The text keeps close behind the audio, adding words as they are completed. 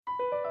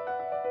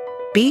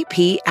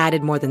BP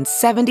added more than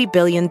 $70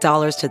 billion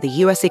to the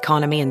U.S.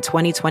 economy in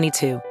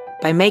 2022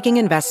 by making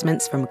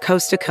investments from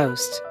coast to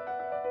coast.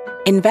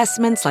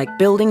 Investments like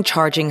building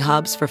charging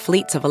hubs for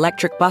fleets of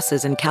electric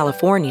buses in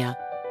California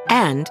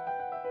and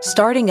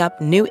starting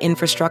up new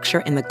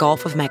infrastructure in the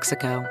Gulf of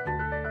Mexico.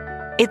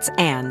 It's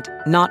and,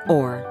 not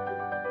or.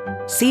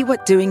 See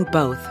what doing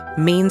both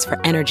means for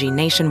energy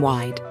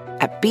nationwide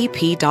at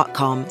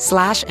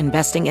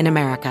bp.com/investing in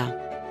America.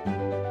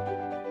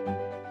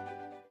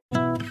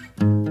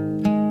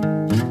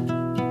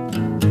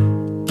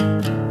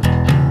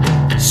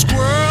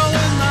 Squirrel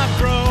in my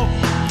fro,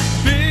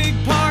 big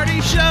party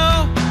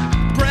show.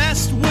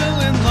 Breast will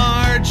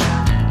enlarge,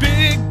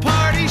 big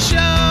party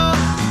show.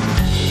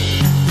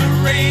 The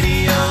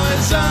radio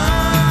is on.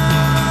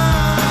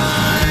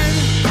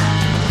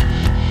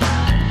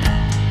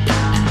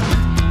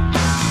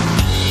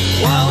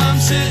 While I'm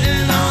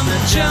sitting on the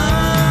john.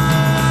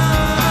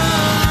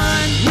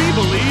 We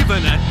believe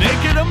in a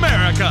naked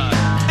America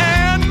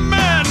and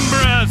man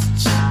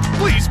breasts.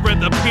 Please spread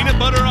the peanut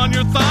butter on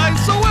your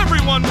thighs so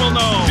everyone will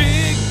know.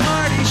 Big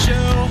party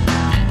show.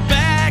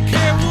 Back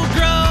hair will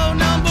grow.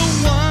 Number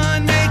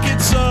one, make it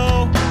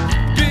so.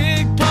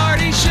 Big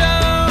party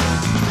show.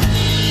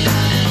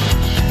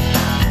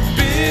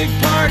 Big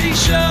party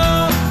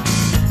show.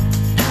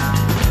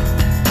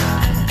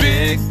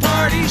 Big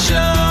party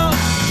show.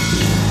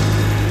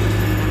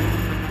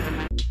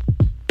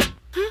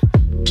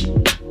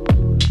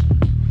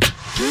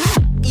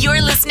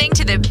 You're listening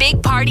to the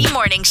Big Party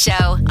Morning Show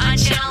on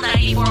Channel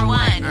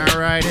 94.1. All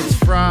right, it's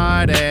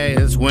Friday.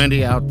 It's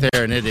windy out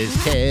there, and it is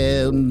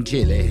cold and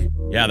chilly.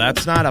 Yeah,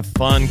 that's not a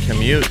fun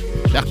commute.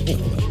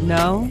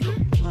 No?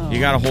 You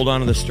got to hold on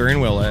to the steering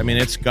wheel. I mean,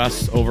 it's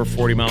gusts over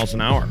 40 miles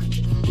an hour.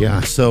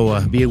 Yeah,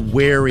 so be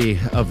wary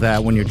of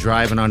that when you're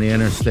driving on the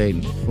interstate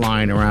and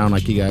flying around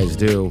like you guys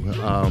do.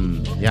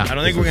 Yeah, I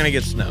don't think we're going to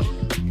get snow.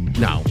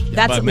 No.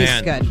 That's But at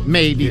least good.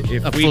 Maybe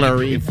a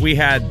flurry. If we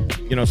had,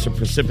 some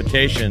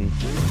precipitation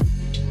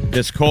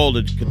this cold,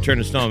 it could turn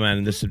to snow, man,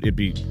 and it'd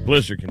be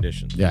blizzard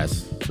conditions.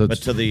 Yes. So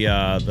But to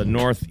the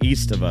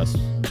northeast of us,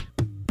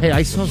 hey,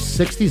 I saw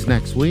 60s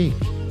next week.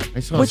 I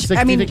saw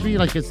 60 degree,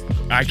 like it's...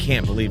 I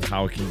can't believe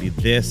how it can be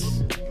this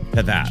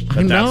to that. But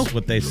I know. that's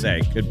what they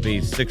say. Could be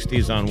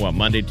 60s on what,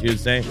 Monday,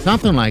 Tuesday?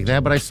 Something like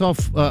that, but I saw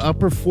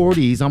upper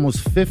 40s,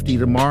 almost 50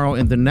 tomorrow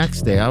and the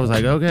next day. I was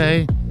like,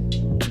 okay,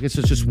 I guess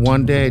it's just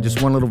one day,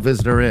 just one little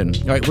visitor in.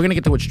 All right, we're going to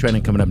get to what's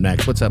trending coming up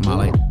next. What's up,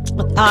 Molly?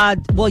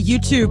 Well,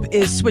 YouTube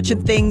is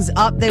switching things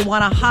up. They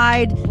want to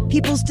hide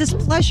people's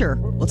displeasure.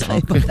 We'll tell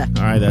you about that.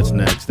 All right, that's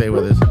next. Stay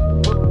with us.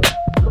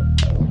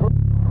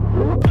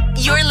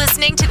 You're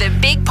listening to the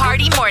Big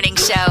Party Morning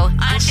Show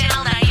on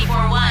Channel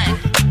 94.1.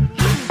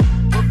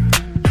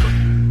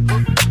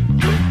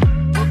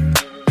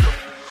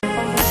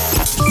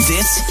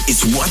 This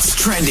is what's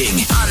trending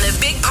On the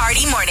Big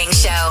Party Morning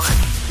Show.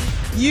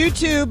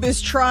 YouTube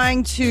is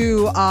trying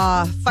to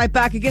fight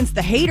back against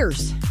the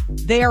haters.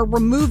 They are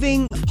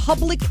removing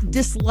public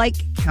dislike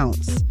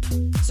counts.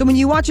 So when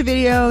you watch a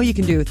video, you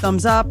can do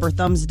thumbs up or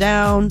thumbs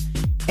down.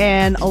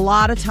 And a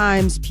lot of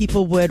times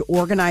people would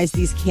organize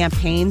these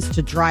campaigns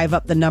to drive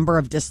up the number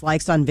of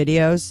dislikes on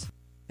videos.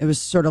 It was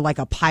sort of like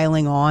a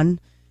piling on.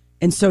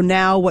 And so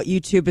now what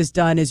YouTube has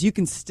done is you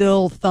can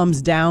still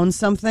thumbs down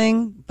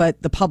something,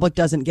 but the public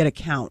doesn't get a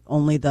count.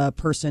 Only the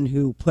person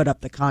who put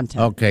up the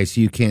content. Okay, so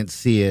you can't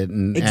see it.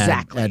 And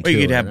Exactly. add Well, you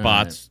to could it. have All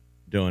bots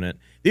doing it.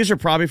 These are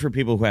probably for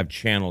people who have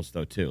channels,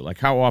 though, too. Like,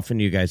 how often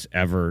do you guys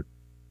ever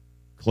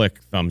click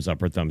thumbs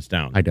up or thumbs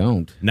down? I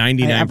don't.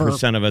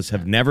 99% of us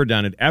have never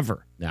done it,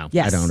 ever. No,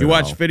 Yes. I don't You at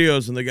watch all.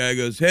 videos and the guy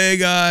goes, hey,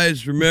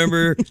 guys,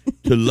 remember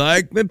to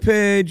like my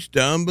page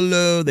down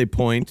below. They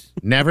point.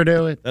 Never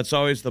do it. That's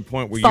always the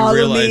point where Follow you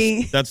realize.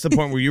 me. That's the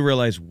point where you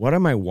realize, what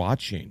am I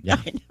watching?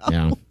 Yeah.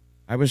 Yeah.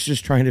 I was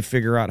just trying to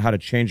figure out how to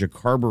change a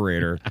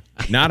carburetor,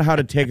 not how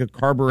to take a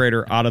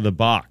carburetor out of the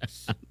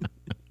box.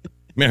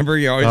 Remember,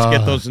 you always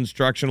get those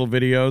instructional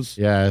videos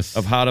Yes.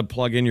 of how to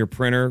plug in your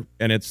printer,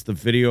 and it's the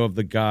video of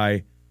the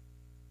guy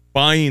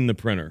buying the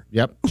printer.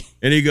 Yep.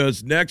 And he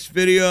goes, next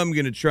video, I'm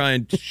going to try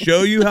and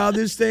show you how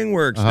this thing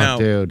works. Oh, Now,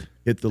 dude.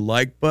 hit the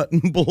like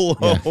button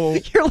below.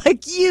 You're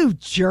like, you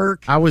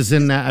jerk. I was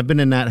in that. I've been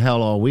in that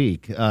hell all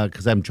week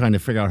because I'm trying to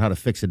figure out how to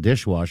fix a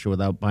dishwasher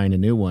without buying a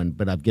new one,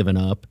 but I've given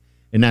up.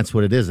 And that's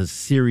what it is, a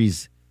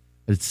series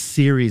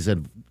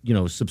of,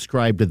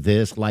 subscribe to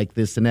this, like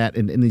this and that.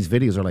 And these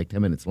videos are like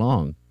 10 minutes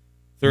long.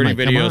 30 I'm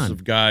like, come videos on.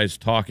 of guys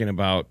talking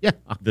about Yeah.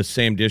 the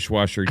same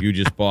dishwasher you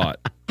just bought.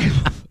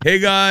 Hey,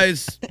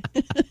 guys.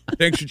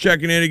 Thanks for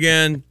checking in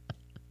again.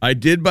 I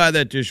did buy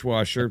that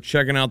dishwasher.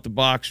 Checking out the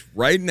box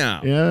right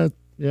now. Yeah.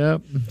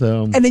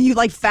 So, And then you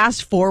like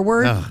fast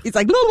forward. Ugh. It's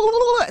like, blah, blah, blah,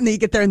 blah, and then you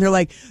get there and they're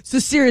like, so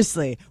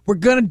seriously, we're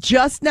going to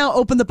just now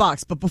open the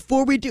box. But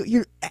before we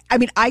do,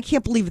 I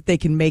can't believe that they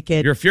can make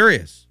it. You're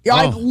furious.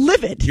 I'm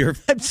livid. You're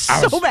I'm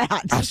so mad.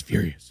 I was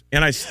furious.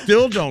 And I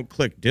still don't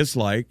click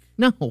dislike.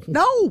 no.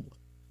 No.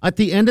 At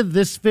the end of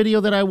this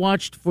video that I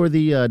watched for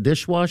the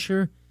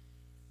dishwasher,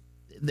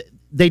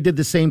 they did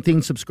the same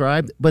thing,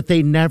 subscribed, but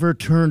they never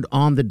turned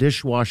on the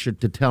dishwasher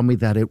to tell me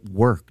that it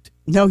worked.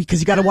 No, because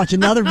you got to watch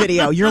another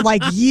video. You're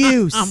like,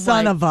 you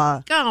son of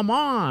a. Come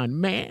on,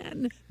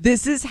 man.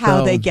 This is how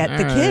So, they get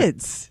the all right.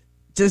 kids.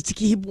 Just to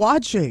keep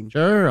watching.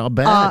 Sure, I'll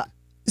bet.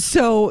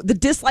 So the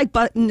dislike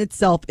button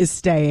itself is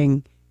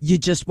staying. You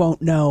just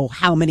won't know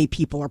how many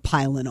people are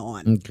piling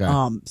on.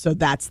 Okay. So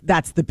that's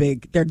the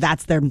big.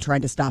 That's them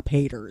trying to stop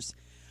haters.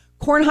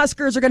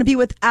 Cornhuskers are going to be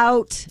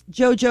without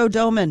JoJo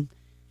Domann.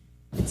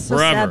 It's so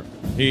Forever.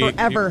 sad.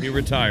 Forever. He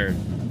retired.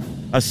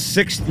 A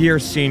 6th-year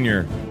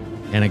senior.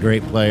 And a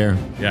great player.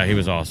 Yeah, he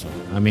was awesome.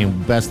 I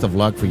mean, best of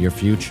luck for your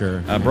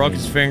future. Broke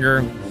his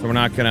finger, so we're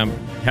not going to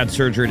had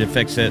surgery to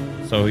fix it.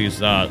 So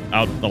he's out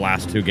the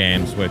last 2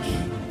 games, which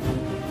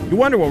you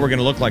wonder what we're going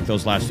to look like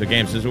those last 2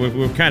 games.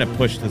 We've kind of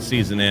pushed the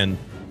season in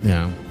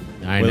Yeah,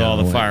 I with know.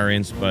 all the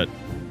firings, but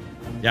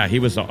yeah, he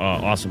was an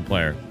awesome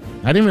player.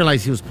 I didn't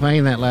realize he was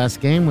playing that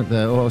last game with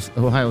the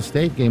Ohio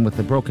State game with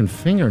the broken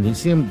finger. And you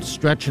see him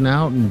stretching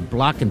out and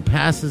blocking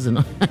passes. And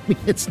I mean,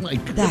 it's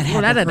like, That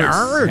had to hurt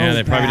hurt. so Yeah,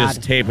 they probably bad.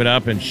 just tape it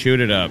up and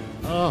shoot it up.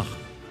 Oh,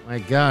 my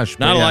gosh.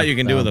 Not But a yeah, lot you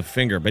can do no. with a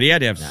finger, but he had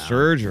to have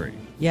surgery.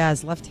 Yeah,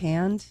 his left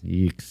hand.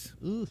 Yeeks.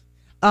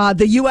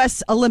 The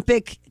U.S.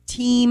 Olympic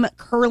team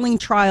curling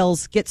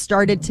trials get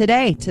started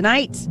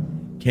tonight.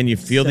 Can you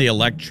feel the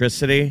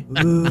electricity?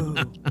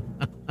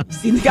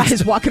 Seen the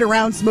guys walking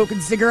around smoking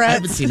I cigarettes.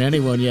 haven't seen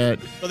anyone yet.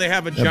 So they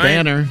have a banner.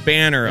 giant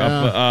banner Yeah.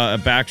 up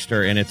at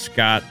Baxter, and it's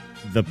got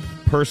the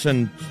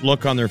person's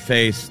look on their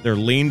face. They're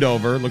leaned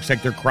over. Looks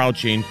like they're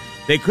crouching.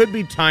 They could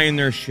be tying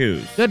their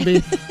shoes. Could be.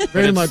 But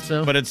Very it's- much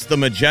so. But it's the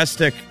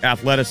majestic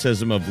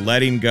athleticism of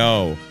letting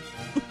go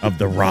of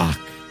the rock.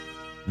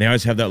 And they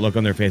always have that look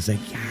on their face like,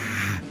 yeah.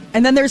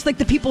 And then there's like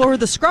the people who are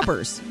the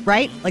scrubbers,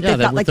 right? Like Yeah, they've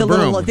got with like the the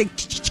little broom. thing.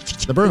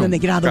 The broom. And then they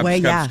get out of the Scrub, way.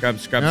 scrub, Yeah. scrub,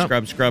 scrub, Yep.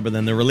 scrub, scrub, and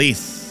then the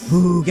release.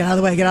 Ooh, get out of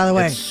the way. Get out of the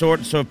way. It's so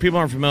if people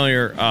aren't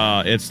familiar,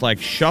 it's like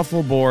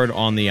shuffleboard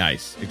on the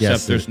ice, except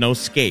Yes, there's no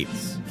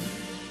skates.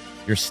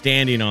 You're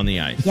standing on the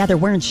ice. Yeah, they're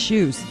wearing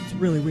shoes. It's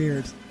really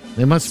weird.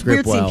 They must It's grip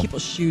weird seeing well.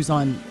 people's shoes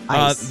on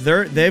ice.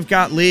 They've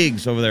got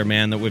leagues over there,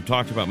 man, that we've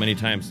talked about many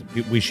times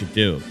that we should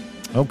do.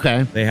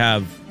 Okay. They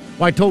have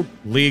Well, I told.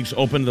 leagues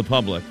open to the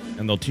public,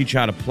 and they'll teach you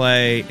how to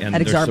play, and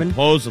At they're Exarban?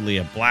 supposedly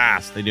a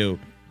blast. They do.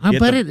 I You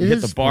bet hit it hit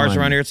is the bars fun.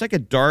 around here. It's like a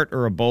dart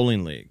or a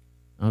bowling league.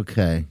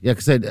 Okay. Yeah,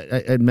 because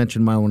I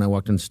mentioned mine when I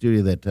walked in the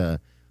studio that I'm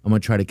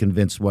going to try to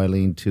convince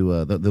Wileen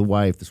to, the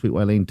wife, the sweet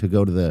Wileen, to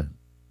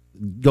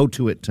go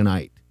to it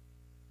tonight.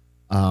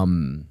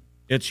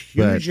 It's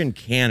huge But- in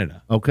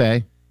Canada.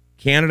 Okay.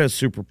 Canada's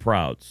super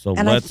proud. So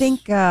and let's. I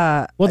think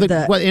Well,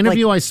 the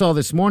interview I saw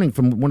this morning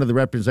from one of the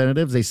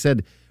representatives, they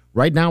said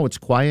right now it's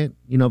quiet,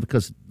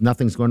 because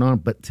nothing's going on,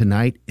 but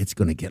tonight it's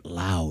going to get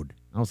loud.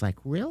 I was like,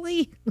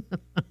 really?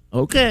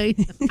 Okay.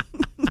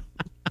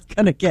 it's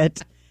going to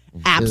get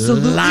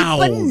absolutely Loud.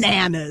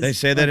 bananas. They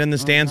say that in the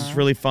stands. It's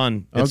really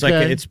fun. It's like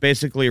Okay. it's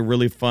basically a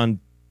really fun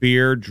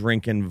beer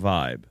drinking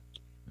vibe.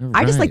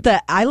 I just like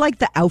the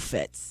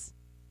outfits.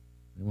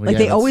 Like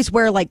they always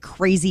wear like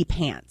crazy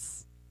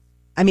pants.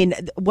 I mean,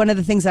 one of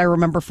the things I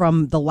remember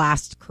from the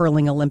last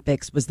curling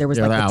Olympics was there was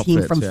Yeah, like the a team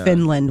outfits, from yeah.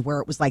 Finland where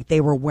it was like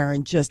they were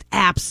wearing just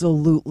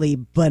absolutely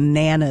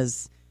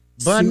bananas.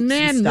 suits and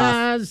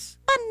stuff.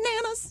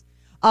 Bananas.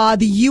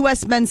 The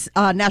U.S. men's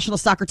national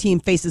soccer team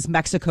faces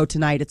Mexico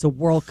tonight. It's a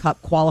World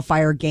Cup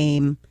qualifier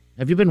game.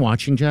 Have you been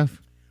watching,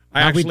 Jeff?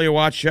 I actually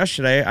watched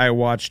yesterday. I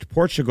watched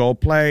Portugal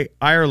play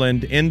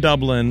Ireland in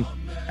Dublin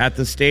at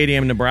the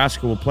stadium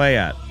Nebraska will play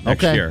at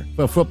next year.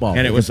 For football.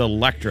 And it was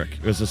electric.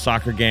 It was a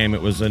soccer game.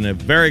 It was a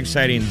very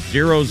exciting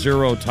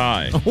 0-0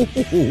 tie.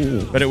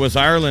 But it was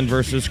Ireland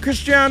versus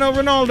Cristiano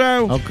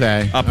Ronaldo.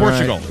 Okay.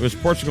 Portugal. All right. It was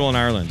Portugal and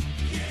Ireland.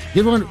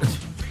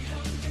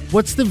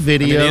 What's the I mean,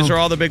 video? these are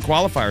all the big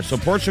qualifiers. So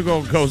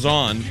Portugal goes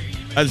on.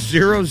 A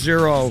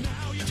 0-0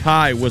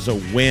 tie was a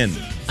win.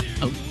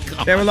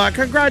 They were like,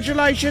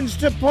 congratulations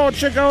to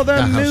Portugal.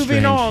 They're How moving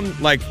strange.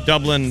 on. Like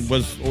Ireland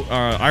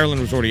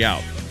was already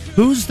out.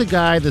 Who's the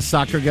guy, the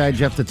soccer guy,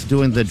 Jeff, that's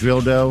doing the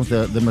dildo,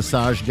 the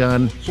massage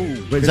gun?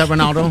 Is that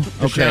Ronaldo?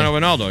 Cristiano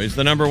Ronaldo. He's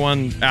the number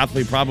one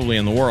athlete probably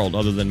in the world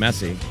other than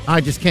Messi.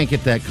 I just can't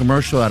get that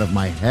commercial out of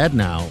my head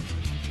now.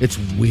 It's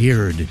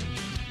weird.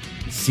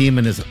 See him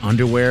in his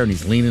underwear and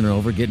he's leaning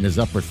over, getting his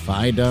upper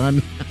thigh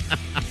done.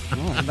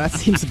 Oh, that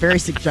seems very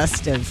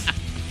suggestive.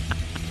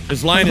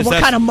 His line is What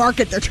that kind of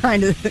market they're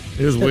trying to...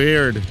 It was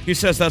weird. he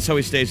says that's how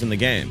he stays in the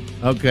game.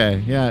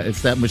 Okay, yeah,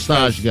 it's that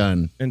massage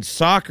gun. In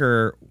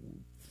soccer,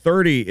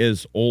 30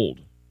 is old.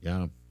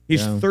 Yeah.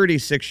 He's yeah.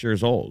 36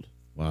 years old.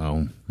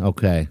 Wow.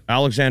 Okay.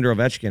 Alexander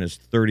Ovechkin is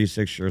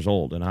 36 years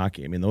old in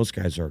hockey. I mean, those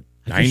guys are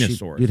I guess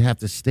dinosaurs. You'd have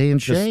to stay in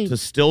shape. To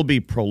still be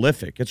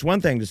prolific. It's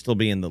one thing to still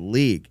be in the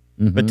league,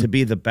 but to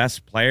be the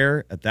best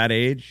player at that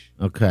age,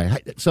 Okay.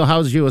 So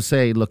how's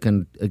USA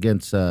looking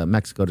against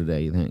Mexico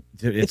today, you think?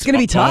 It's gonna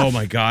be tough. Oh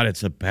my God,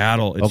 it's a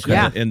battle. It's Okay.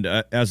 Yeah. and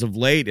as of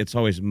late, it's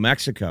always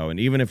Mexico. And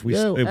even if we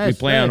Yeah, if we that's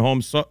play on right.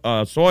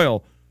 home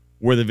soil,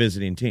 we're the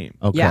visiting team.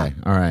 Okay. Yeah.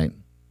 All right.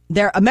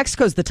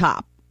 Mexico's the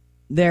top.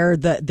 They're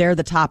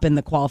the top in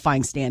the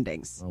qualifying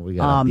standings. Oh, we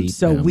gotta beat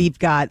so them. we've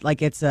got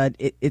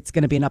it's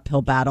going to be an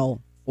uphill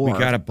battle. We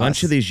got a bunch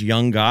us. of these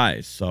young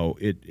guys, so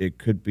it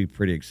could be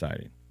pretty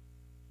exciting.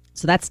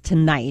 So that's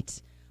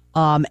tonight.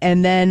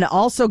 And then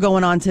also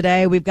going on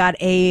today, we've got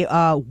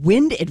a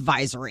wind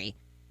advisory.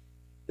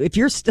 If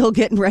you're still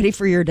getting ready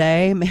for your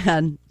day,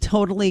 man,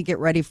 totally get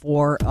ready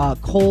for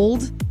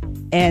cold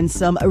and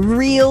some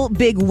real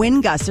big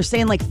wind gusts. They're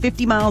saying like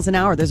 50 miles an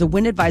hour. There's a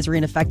wind advisory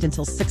in effect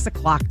until 6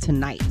 o'clock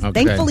tonight. Okay.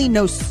 Thankfully,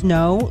 no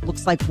snow.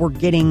 Looks like we're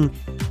getting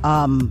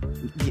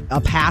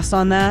a pass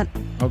on that.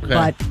 Okay.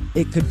 But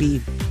it could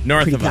be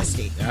North pretty of us.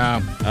 gusty.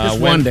 Just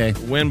Wind- one day.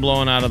 Wind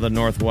blowing out of the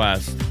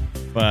northwest,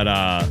 but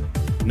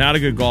not a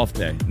good golf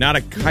day. Not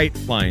a kite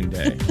flying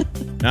day.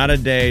 Not a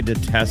day to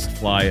test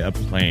fly a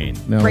plane.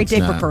 No, Great it's day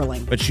not. for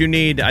curling. But you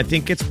need, I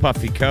think it's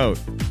puffy coat.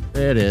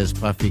 It is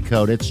puffy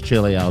coat. It's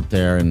chilly out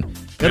there, and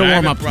it'll And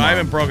warm up I tomorrow.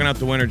 haven't broken out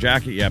the winter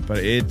jacket yet, but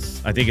I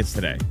think it's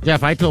today.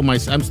 Jeff, I told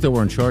myself I'm still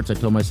wearing shorts. I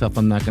told myself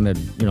I'm not going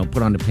to,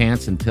 put on the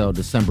pants until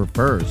December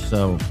 1st.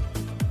 So,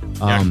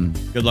 Yeah,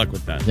 good luck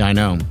with that. yeah, I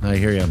know. I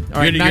hear you.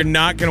 All right, You're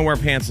not going to wear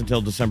pants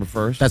until December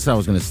 1st? That's what I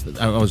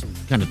was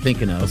kind of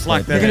thinking of. Let's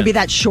lock but- that You're going to in. be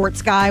that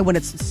shorts guy when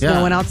it's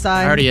snowing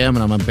outside. I already am,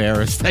 and I'm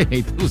embarrassed. I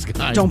hate those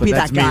guys. Don't but be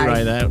that's that guy. Me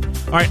right there.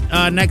 All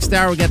right, next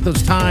hour we get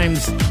those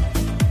times,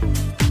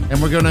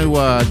 and we're going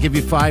to give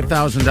you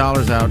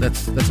 $5,000 out.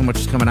 That's how much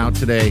is coming out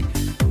today.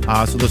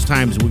 So those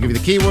times we'll give you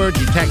the keyword.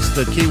 You text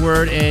the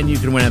keyword, and you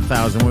can win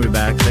 $1,000. We'll be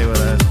back. Stay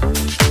with us.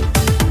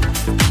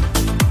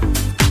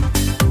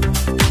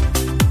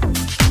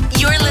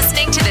 You're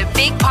listening to the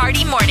Big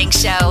Party Morning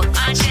Show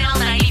on Channel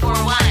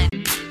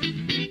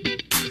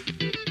 94.1.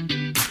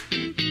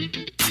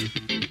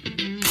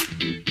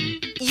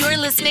 You're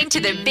listening to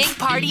the Big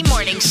Party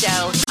Morning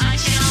Show on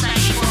Channel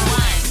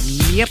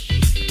 94.1. Yep.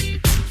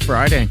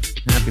 Friday.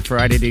 Happy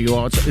Friday to you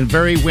all. It's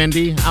very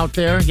windy out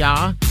there.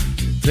 Yeah.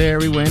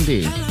 Very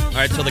windy. All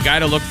right, so the guy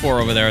to look for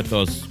over there at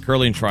those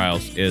curling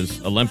trials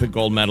is Olympic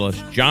gold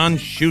medalist John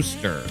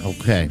Schuster.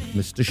 Okay.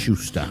 Mr.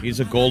 Schuster. He's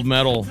a gold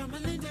medal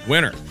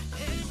winner,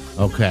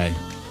 Okay.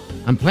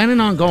 I'm planning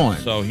on going.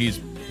 so he's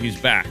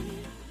back,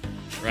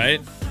 right?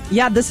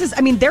 Yeah,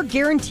 they're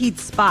guaranteed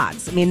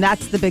spots. I mean,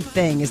 that's the big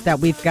thing is that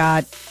we've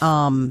got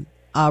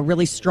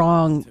really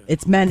strong,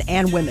 it's men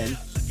and women.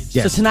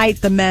 Yes. So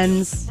tonight, the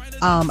men's,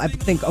 I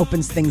think,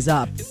 opens things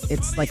up.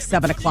 It's like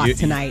 7 o'clock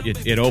tonight.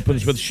 It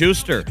opens with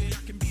Schuster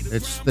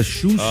It's the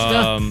Schuster.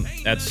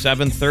 at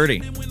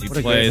 7:30. He What a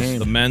great plays name.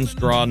 the men's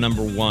draw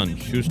number 1,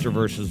 Schuster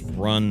versus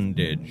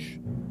Brundage.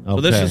 So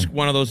this Okay. is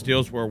one of those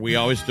deals where we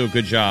always do a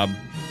good job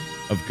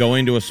of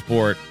going to a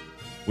sport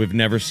we've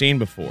never seen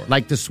before.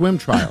 Like the swim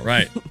trial.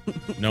 Right.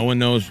 No one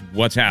knows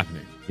what's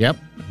happening. Yep.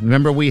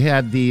 Remember we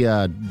had the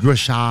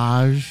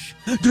dressage?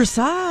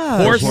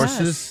 Dressage.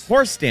 Horses.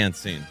 Horse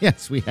dancing.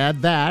 Yes, we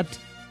had that.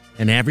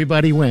 And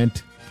everybody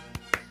went.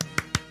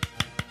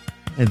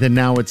 And then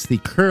now it's the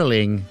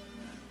curling,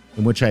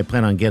 in which I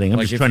plan on getting. I'm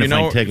just trying to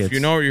find tickets. If you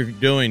know what you're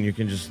doing, you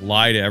can just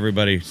lie to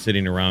everybody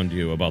sitting around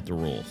you about the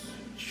rules.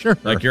 Sure.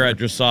 Like you're at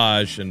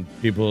dressage and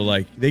people are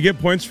like, they get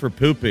points for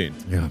pooping.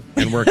 Yeah.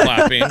 And we're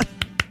clapping.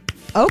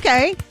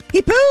 Okay.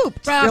 He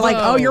pooped. Bravo. You're like,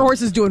 oh, your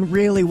horse is doing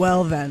really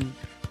well then.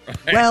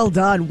 Right? Well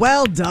done.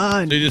 Well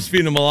done. They just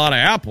feed them a lot of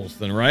apples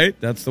then, right?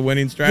 That's the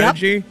winning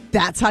strategy? Yep.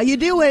 That's how you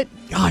do it.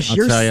 Gosh, I'll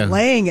you're tell ya.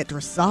 slaying at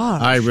dressage.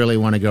 I really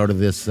want to go to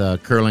this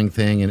curling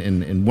thing,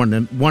 and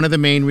one of the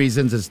main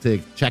reasons is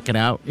to check it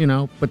out,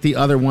 But the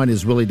other one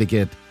is really to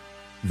get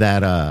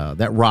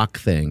that rock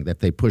thing that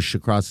they push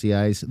across the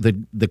ice,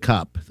 the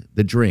cup,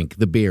 the drink,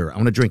 the beer. I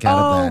want to drink out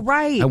of that.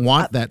 Right. I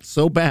want that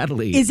so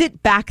badly. Is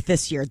it back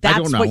this year? That's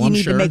don't know. what you I'm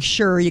need sure. to make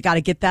sure. You got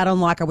to get that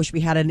unlocked. I wish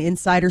we had an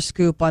insider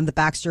scoop on the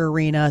Baxter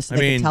Arena so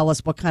they could tell us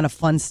what kind of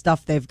fun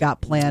stuff they've got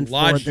planned for the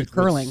Logic would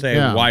curling. say,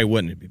 Yeah. why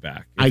wouldn't it be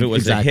back? If it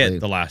was exactly. a hit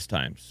the last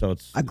time. So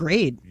it's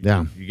Agreed.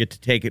 Yeah. you get to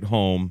take it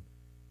home.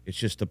 It's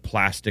just a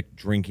plastic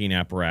drinking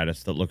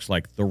apparatus that looks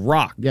like The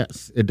Rock.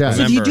 Yes, it does.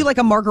 So do you Remember- do like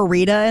a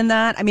margarita in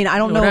that? I mean, I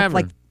don't know if Whatever.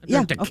 like I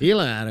yeah. drink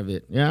tequila out of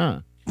it.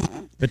 Yeah.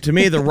 But to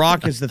me, The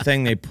Rock is the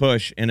thing they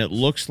push, and it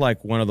looks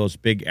like one of those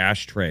big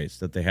ashtrays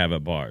that they have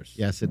at bars.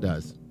 Yes, it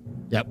does.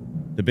 Yep.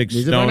 The big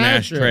These are stone an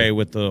ashtray ashtray.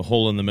 with the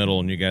hole in the middle,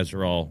 and you guys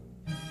are all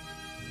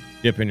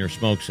dipping your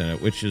smokes in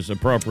it, which is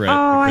appropriate.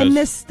 Oh, I because-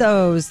 missed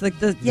those. Like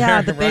the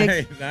the big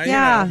Right. Now you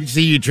yeah. know. You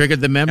see, you triggered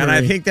the memory. And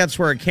I think that's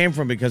where it came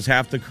from because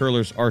half the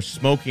curlers are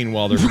smoking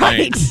while they're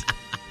playing. Right.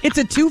 It's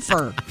a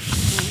twofer.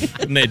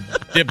 And they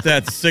dip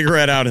that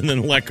cigarette out and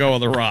then let go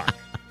of The Rock.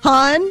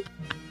 Hun,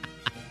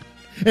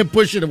 and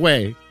push it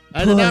away.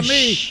 Not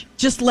me. push.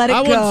 Just let it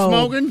I go. wasn't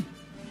smoking.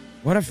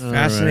 What a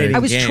fascinating I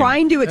was game.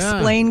 trying to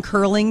explain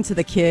curling to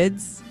the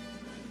kids,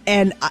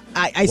 and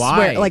I Why?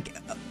 swear, like,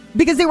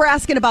 because they were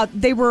asking about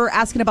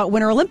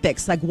Winter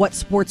Olympics, like what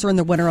sports are in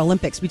the Winter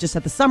Olympics. We just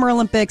had the Summer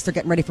Olympics; they're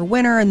getting ready for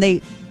winter, and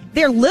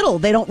they're little;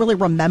 they don't really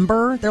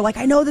remember. They're like,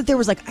 I know that there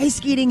was like ice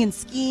skating and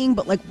skiing,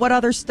 but like what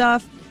other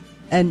stuff?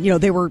 And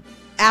they were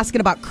asking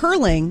about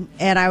curling,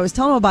 and I was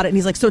telling him about it, and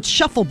he's like, so it's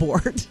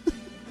shuffleboard.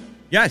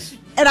 Yes.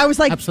 And I was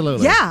like,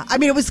 Absolutely. yeah. I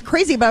mean, it was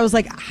crazy, but I was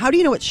like, how do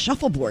you know what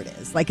shuffleboard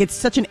is? Like, it's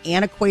such an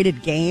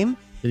antiquated game.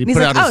 Did he And he's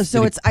put like, out his- so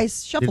did he- it's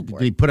ice shuffleboard.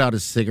 Did he put out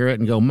his cigarette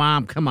and go,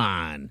 Mom, come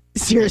on?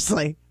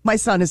 Seriously. My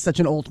son is such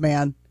an old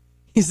man.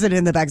 He's sitting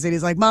in the back seat.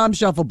 He's like, Mom,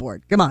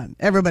 shuffleboard. Come on.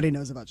 Everybody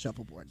knows about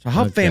shuffleboard. So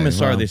how Okay, famous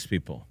are well, these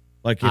people?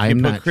 Like if I'm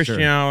you not put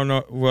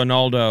Cristiano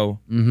Ronaldo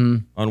Mm-hmm.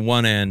 on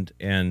one end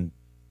and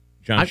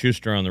John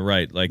Schuster on the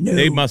right, like No.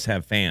 they must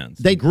have fans.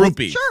 They-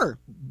 groupies. Sure.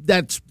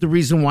 That's the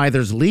reason why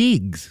there's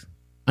leagues.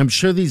 I'm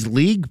sure these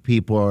league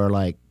people are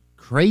like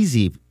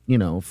crazy,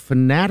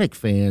 fanatic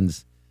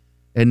fans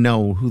and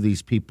know who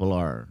these people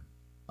are.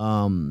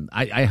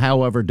 I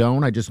however,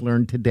 don't. I just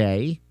learned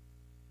today.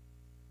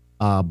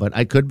 But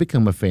I could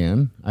become a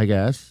fan, I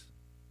guess.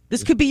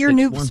 This could be your Pick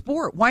new one.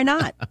 sport. Why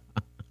not?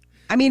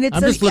 I mean, it's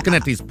I'm just looking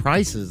at these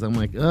prices. I'm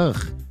like,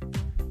 ugh,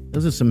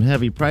 those are some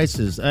heavy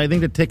prices. I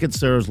think the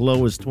tickets are as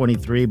low as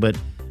 $23, but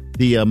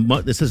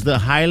this is the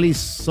highly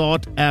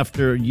sought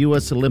after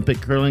U.S. Olympic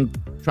curling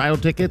trial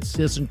tickets,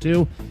 season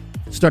 2,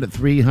 start at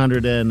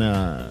 $300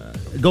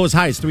 and go as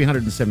high as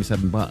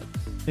 $377.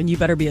 Then you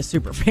better be a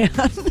super fan.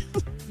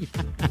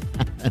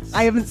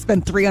 I haven't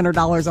spent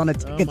 $300 on a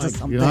ticket to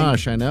something.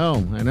 Gosh, I know.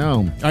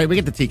 All right, we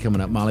get the tea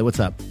coming up. Molly, what's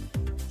up?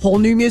 Whole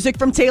new music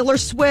from Taylor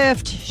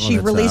Swift. She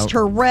that's released out.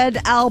 her Red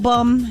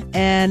album,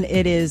 and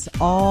it is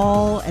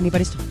all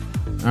anybody's talking.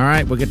 All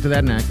right, we'll get to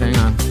that next. Hang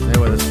on. Stay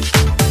with us.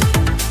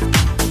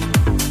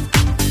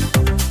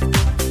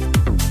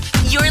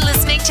 You're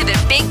listening to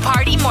the Big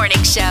Party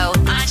Morning Show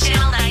on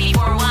Channel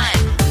 94.1.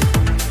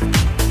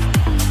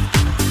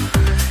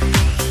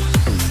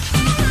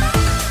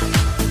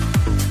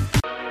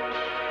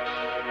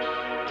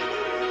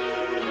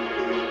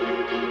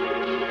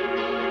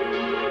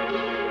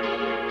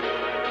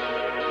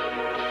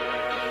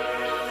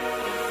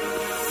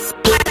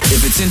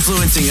 If it's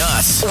influencing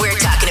us, We're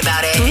talking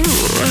about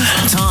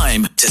it.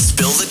 time to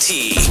spill the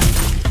tea.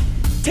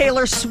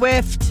 Taylor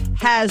Swift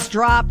has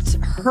dropped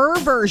her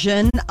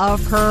version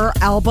of her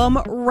album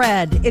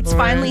Red. It's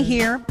finally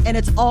here, and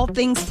it's all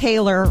things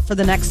Taylor for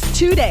the next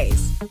 2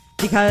 days.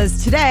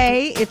 Because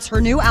today it's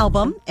her new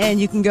album, and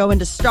you can go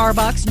into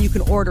Starbucks and you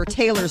can order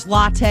Taylor's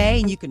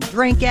latte and you can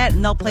drink it,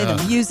 and they'll play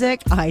the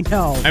music. I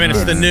know. I mean,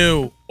 it's the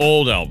new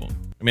old album.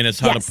 I mean, it's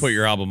how Yes. to put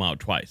your album out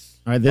twice.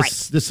 All right,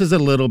 this is a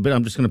little bit.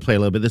 I'm just going to play a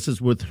little bit. This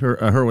is with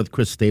her with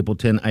Chris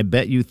Stapleton. I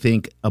bet you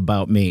think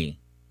about me.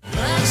 But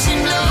you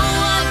know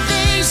what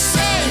they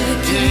say, you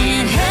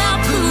can't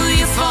help who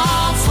you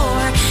fall for.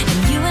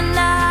 And you and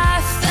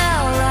I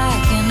fell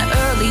like an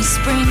early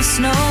spring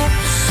snow.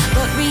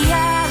 But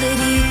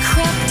reality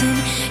crept in,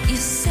 you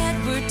said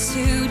we're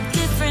too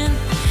different.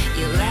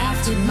 You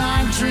laughed at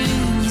my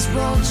dreams,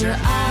 rolled your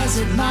eyes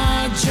at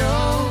my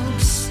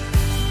jokes.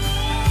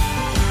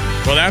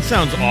 Well, that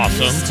sounds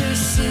awesome. Mr.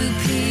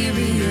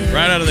 Superior.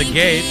 Right out of the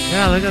gate.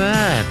 Yeah, look at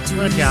that.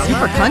 Look out.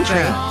 Super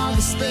country. All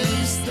the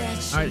space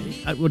that All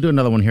right, we'll do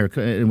another one here,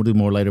 and we'll do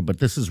more later. But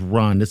this is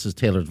Run. This is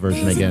Taylor's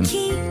version There's again. a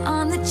key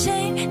on the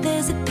chain,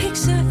 there's a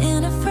picture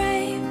in a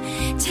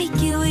frame. Take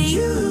it with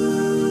you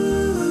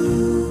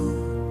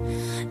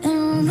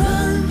and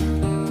run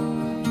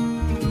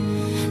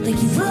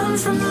like you run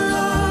from the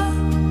law.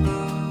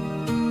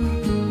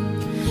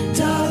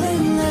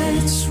 Darling,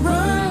 let's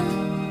run.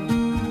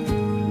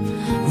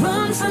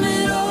 Run from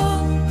it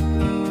all.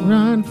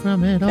 Run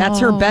from it all. That's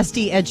her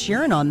bestie Ed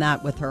Sheeran on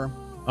that with her.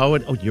 Oh,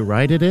 you're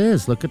right. It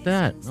is. Look at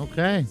that.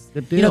 Okay,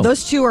 good deal.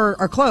 Those two are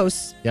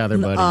close. Yeah, they're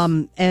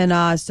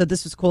buddies. So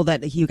this was cool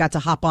that you got to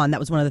hop on. That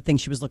was one of the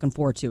things she was looking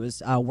forward to,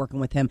 is working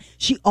with him.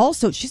 She's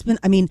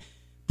been,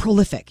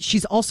 prolific.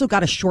 She's also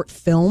got a short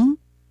film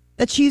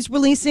that she's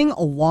releasing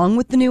along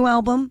with the new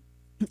album.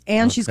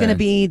 And she's Okay. going to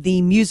be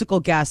the musical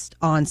guest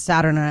on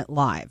Saturday Night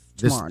Live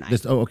tomorrow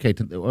night. Okay.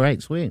 All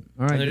right, sweet.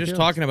 All right. And they're good just deal.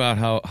 talking about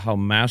how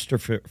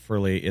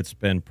masterfully it's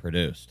been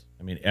produced.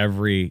 I mean,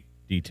 every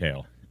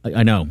detail.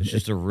 I know. It's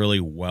just a really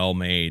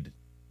well-made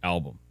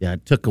album. Yeah,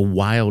 it took a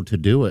while to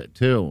do it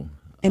too.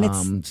 And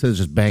it's so it's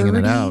just banging 30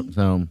 it out.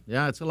 So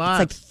yeah, it's a lot.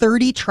 It's like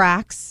 30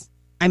 tracks.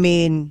 I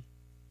mean,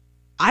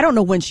 I don't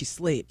know when she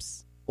sleeps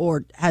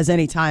or has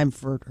any time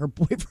for her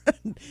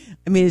boyfriend.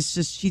 I mean, it's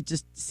just, she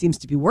just seems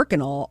to be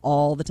working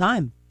all the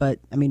time. But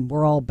I mean,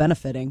 we're all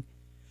benefiting.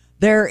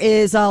 There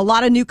is a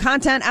lot of new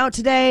content out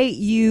today.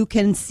 You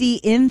can see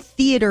in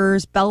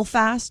theaters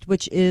Belfast,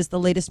 which is the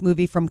latest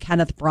movie from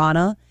Kenneth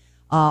Branagh.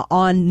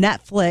 On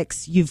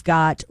Netflix, you've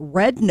got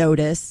Red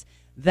Notice.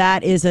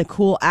 That is a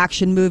cool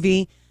action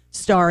movie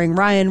starring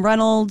Ryan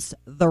Reynolds,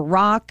 The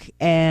Rock,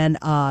 and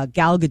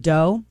Gal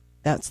Gadot.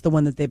 That's the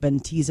one that they've been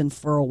teasing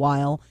for a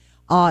while.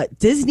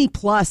 Disney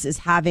Plus is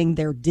having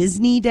their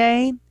Disney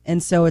Day,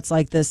 and so it's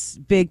like this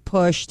big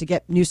push to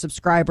get new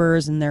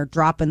subscribers, and they're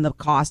dropping the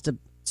cost of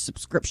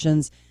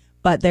subscriptions,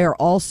 but they're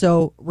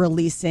also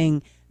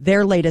releasing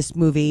their latest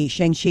movie,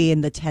 Shang-Chi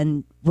and the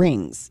 10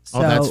 Rings. So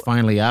that's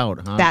finally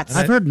out, huh? that's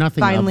I've heard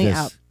nothing finally of this.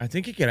 out. I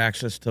think you get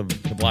access to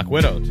Black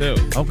Widow, too.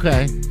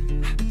 Okay.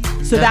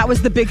 So that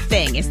was the big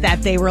thing, is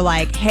that they were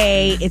like,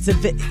 hey,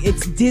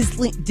 it's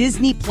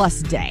Disney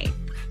Plus Day.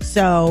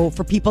 So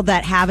for people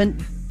that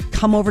haven't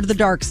come over to the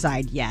dark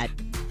side yet,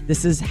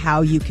 this is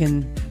how you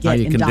can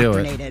get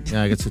indoctrinated. Do it.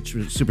 Yeah, it's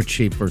super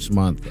cheap first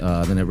month.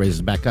 Then it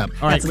raises back up.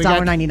 All right, That's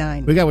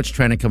 $1.99. We got what's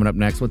trending coming up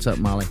next. What's up,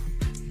 Molly?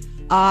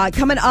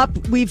 Coming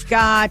up, we've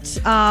got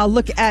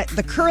look at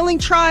the curling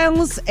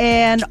trials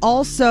and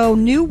also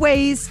new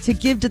ways to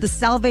give to the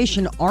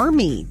Salvation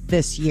Army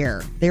this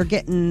year. They're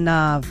getting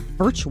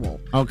virtual.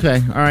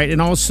 Okay, all right. And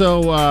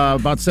also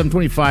about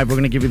 7:25, we're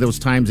going to give you those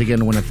times again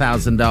to win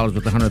 $1,000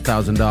 with a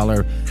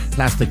 $100,000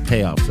 plastic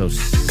payoff. So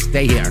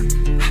stay here.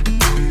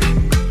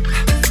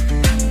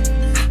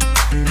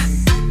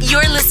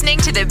 You're listening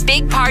to the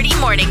Big Party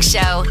Morning Show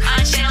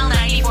on Channel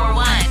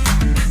 94.1.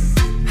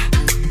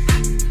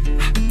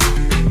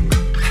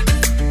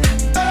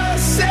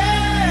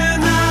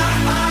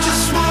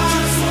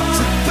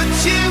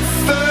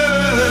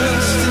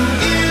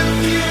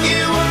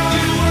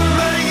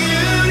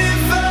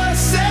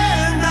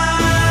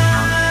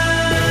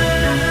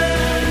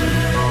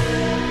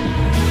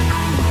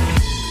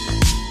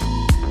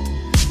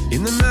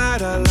 In the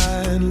night I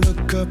lie and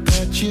look up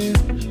at you.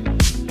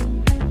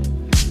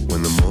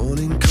 When the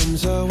morning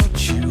comes I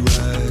watch you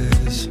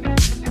rise.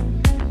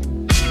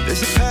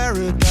 There's a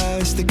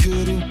paradise they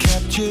couldn't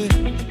capture.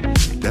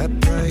 That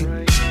bright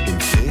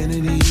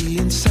infinity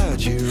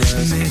inside your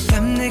eyes. 매일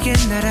밤 내게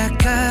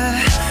날아가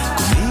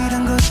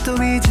꿈이란 것도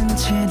잊은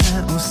채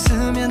나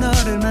웃으며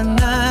너를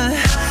만나.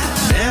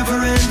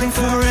 Never ending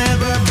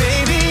forever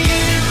baby.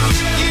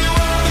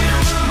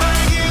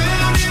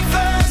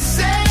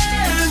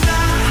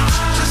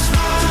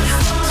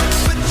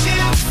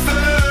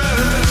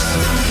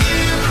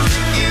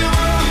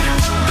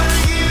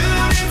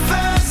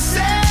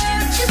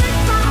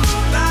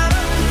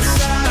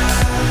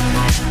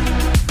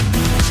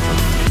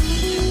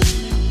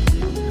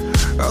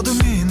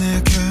 어둠이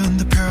내게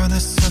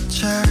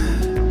흔들펴냈었지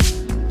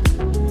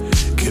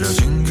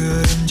길어진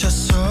그림자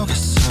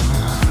속에서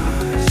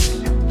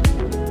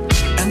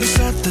And they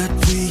said that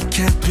we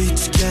can't be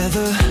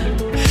together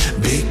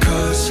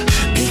Because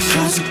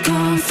we've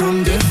come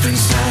from different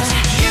sides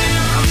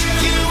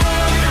You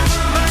are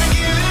my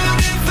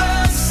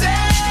universe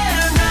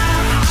And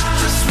I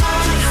just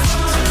want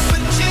to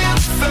put you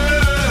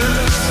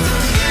first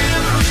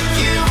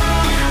You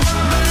are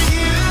my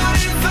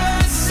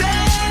universe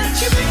And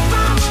you make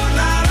my world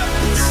light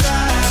up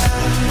inside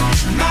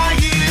My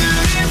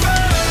universe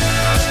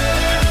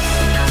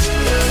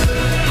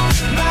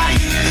My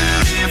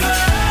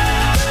universe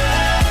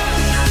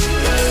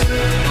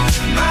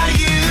My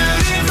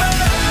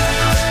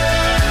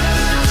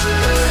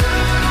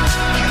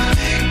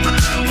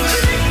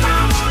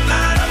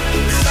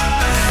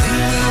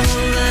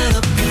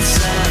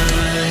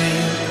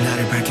나를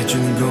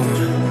밝혀주는 건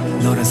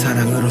너란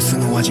사랑으로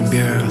수놓아진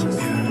별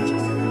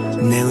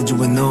내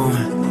우주에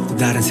넌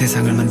다른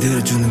세상을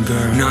만들어주는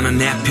걸 너는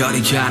내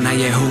별이자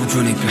나의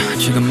호주니까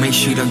지금 이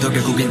시련도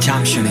결국엔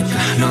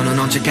잠시니까 너는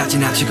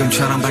언제까지나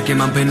지금처럼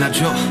밝게만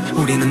빛나줘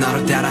우리는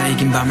너를 따라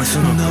이긴 밤을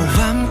수놓고 너와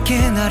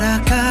함께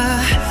날아가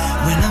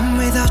When I'm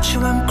without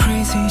you I'm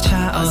crazy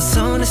자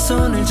어서 내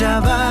손을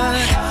잡아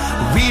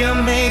We are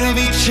made of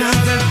each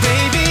other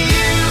baby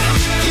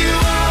You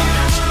are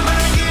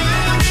my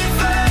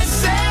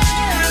universe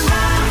And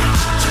I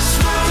just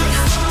want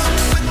to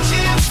put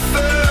you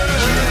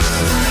first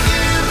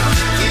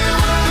You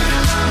are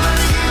my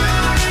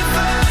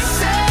universe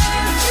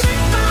And you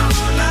make my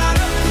world light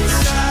up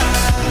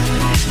inside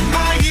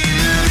My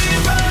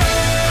universe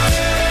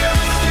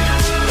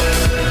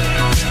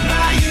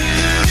My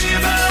universe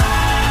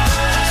My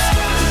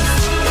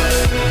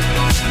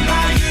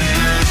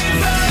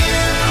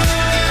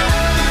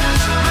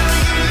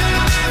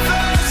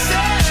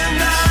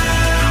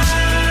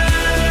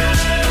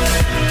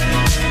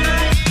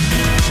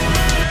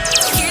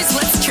Here's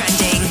what's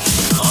trending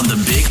On the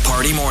Big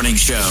Party Morning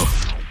Show.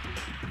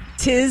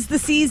 'Tis the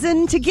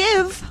season to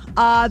give.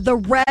 The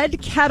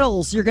red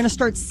kettles, you're going to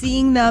start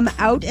seeing them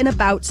out and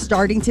about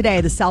starting today.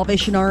 The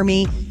Salvation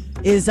Army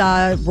is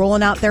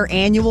rolling out their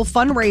annual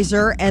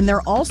fundraiser, and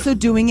they're also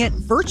doing it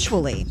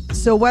virtually.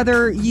 So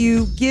whether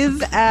you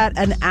give at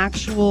an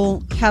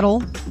actual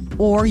kettle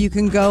or you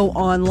can go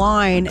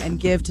online and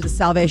give to the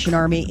Salvation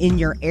Army in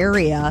your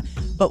area.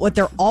 But what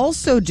they're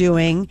also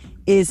doing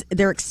is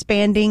they're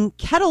expanding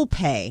kettle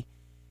pay.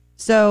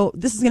 So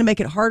this is going to make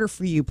it harder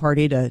for you,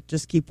 Party, to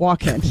just keep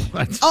walking.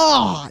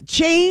 Oh,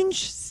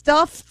 change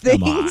stuff,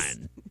 things.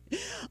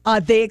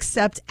 They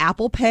accept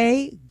Apple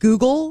Pay,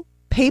 Google,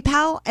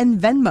 PayPal, and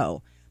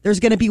Venmo. There's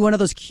going to be one of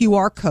those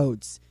QR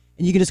codes,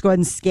 and you can just go ahead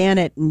and scan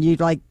it, and you're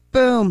like,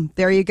 boom,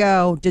 there you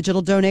go.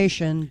 Digital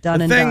donation, done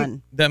and done. The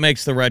thing that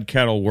makes the red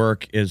kettle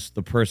work is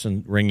the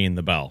person ringing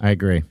the bell. I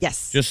agree.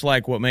 Yes. Just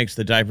like what makes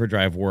the diaper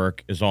drive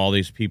work is all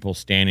these people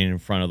standing in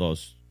front of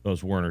those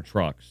Werner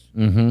trucks.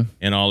 Mm-hmm.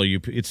 And all of you,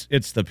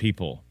 it's the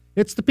people.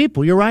 It's the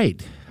people. You're right.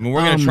 I mean,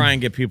 we're going to try and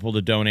get people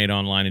to donate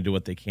online and do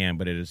what they can,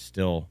 but it is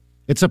still...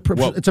 It's a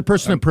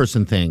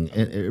person-to-person thing.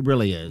 It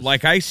really is.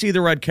 Like, I see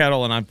the red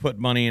kettle, and I've put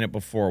money in it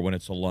before when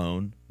it's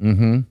alone.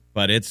 Mm-hmm.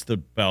 But it's the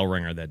bell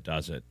ringer that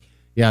does it.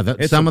 Yeah,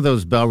 some of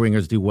those bell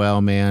ringers do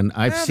well, man.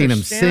 I've seen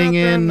them singing.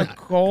 In the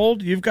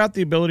cold. You've got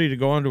the ability to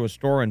go into a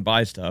store and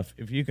buy stuff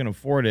if you can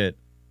afford it.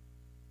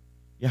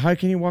 Yeah, how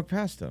can you walk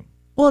past them?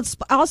 Well, it's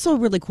also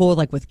really cool,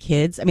 like with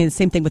kids. I mean, the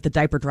same thing with the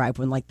diaper drive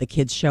when like the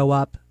kids show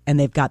up and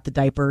they've got the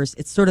diapers.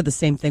 It's sort of the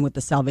same thing with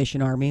the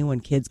Salvation Army when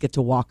kids get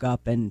to walk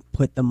up and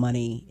put the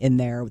money in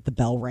there with the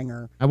bell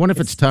ringer. I wonder if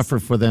it's tougher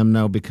for them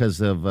now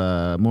because of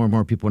more and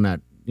more people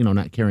not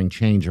carrying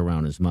change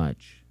around as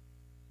much.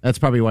 That's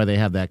probably why they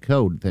have that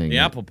code thing. The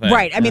Apple Pay.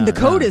 Right. I mean, the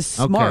code is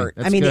smart.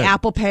 Okay, I mean, good. the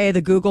Apple Pay,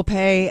 the Google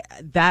Pay,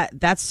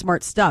 that's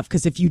smart stuff.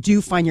 Because if you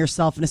do find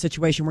yourself in a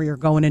situation where you're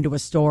going into a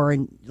store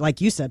and,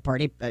 like you said,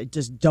 Party,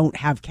 just don't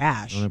have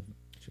cash.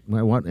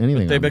 I want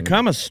anything. But they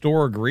become a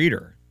store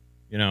greeter,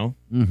 you know?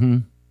 Mm-hmm.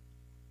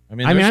 I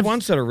mean, there's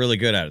ones that are really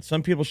good at it.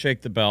 Some people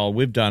shake the bell.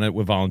 We've done it.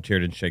 We've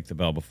volunteered and shake the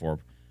bell before.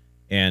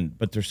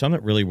 But there's some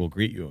that really will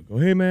greet you and go,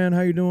 "Hey, man,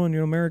 how you doing?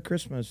 Merry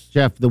Christmas."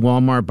 Jeff, the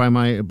Walmart by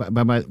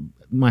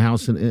my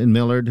house in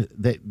Millard,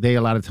 they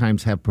a lot of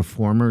times have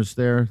performers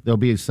there. There'll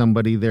be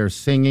somebody there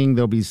singing.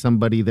 There'll be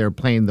somebody there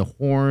playing the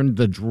horn,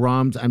 the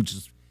drums.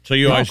 So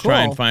you always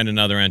try and find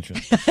another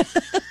entrance.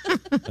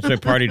 That's why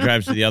Party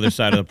drives to the other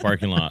side of the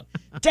parking lot.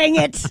 Dang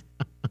it.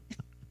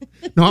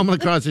 No, I'm going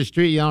to cross the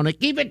street yelling,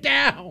 "Keep it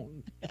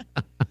down."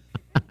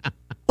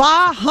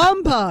 Bah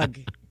humbug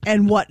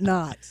and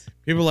whatnot.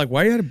 People are like,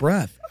 "Why are you out of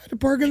breath?" I had to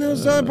park in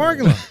this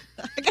parking lot.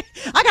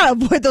 I got to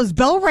avoid those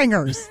bell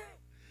ringers.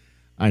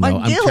 I know,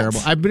 My I'm guilt. terrible.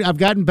 I've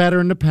gotten better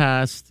in the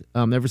past.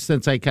 Ever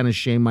since I kind of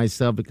shame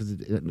myself because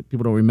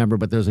people don't remember,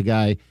 but there's a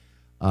guy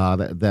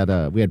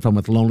that we had fun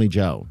with, Lonely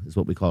Joe is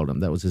what we called him.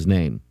 That was his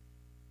name.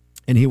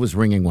 And he was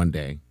ringing one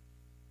day,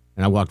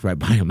 and I walked right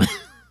by him.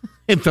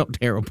 It felt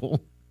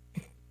terrible.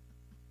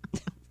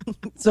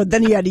 So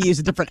then you had to use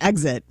a different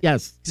exit.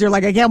 Yes. Because you're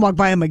like, I can't walk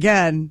by him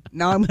again.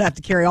 Now I'm going to have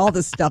to carry all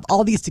this stuff,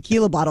 all these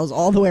tequila bottles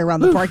all the way around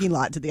the parking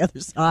lot to the other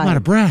side. I'm out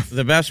of breath.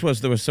 The best was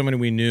there was somebody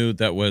we knew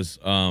that was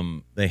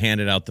they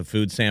handed out the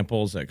food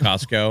samples at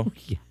Costco.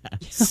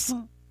 Yes.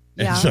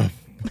 Yeah. And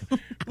so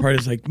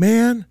Party's like,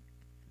 "Man,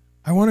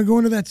 I want to go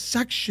into that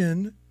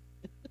section.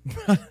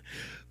 But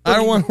I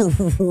don't want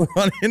to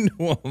run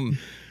into them."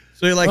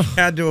 So he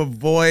had to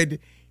avoid.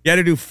 You had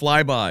to do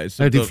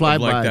flybys. I do of like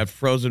flyby. that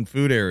frozen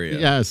food area.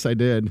 Yes, I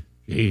did.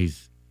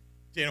 Jeez.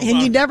 And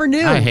you never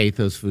knew. I hate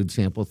those food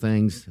sample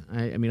things.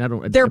 I mean, I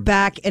don't. They're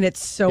back, and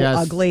it's so Yes.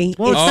 ugly.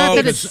 Well, it's not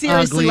that it's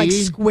seriously ugly. like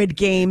Squid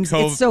Games.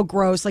 It's so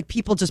gross. Like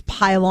people just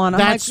pile on. I'm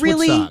That's like,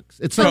 really? what sucks.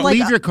 It's like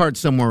leave your cart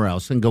somewhere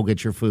else and go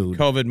get your food.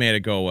 COVID made it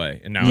go away,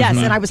 and now Yes,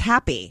 it's and I was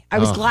happy. I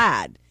was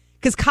glad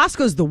because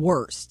Costco's the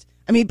worst.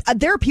 I mean,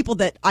 there are people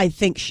that I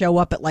think show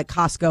up at like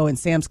Costco and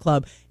Sam's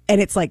Club, and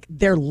it's like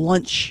their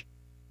lunch,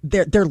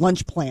 their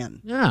lunch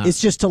plan. Yeah. It's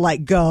just to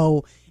like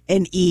go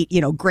and eat,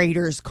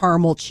 Grater's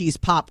caramel cheese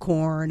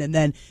popcorn, and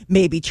then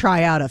maybe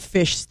try out a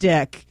fish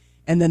stick,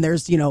 and then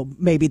there's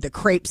maybe the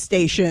crepe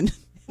station.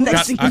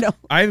 Next thing you know,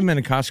 I haven't been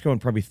to Costco in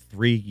probably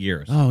 3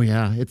 years. Oh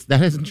yeah, that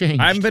hasn't changed.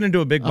 I haven't been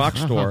into a big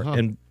box store,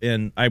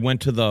 and I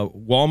went to the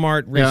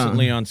Walmart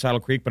recently on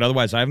Saddle Creek, but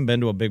otherwise I haven't been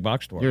to a big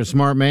box store. You're a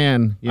smart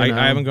man.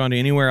 I haven't gone to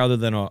anywhere other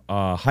than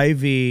a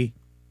Hy-Vee,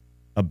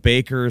 a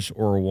Baker's,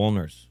 or a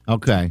Woolner's.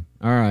 Okay,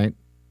 all right.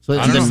 So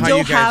I do don't you know how still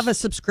you guys- have a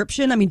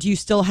subscription? I mean, do you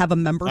still have a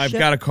membership? I've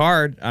got a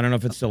card. I don't know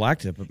if it's still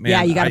active, but man,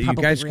 Yeah, you gotta you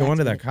probably guys go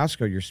into that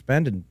Costco, you're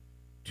spending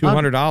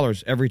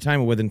 $200 every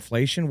time. With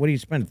inflation, what do you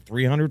spend?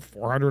 $300,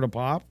 $400 a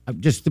pop?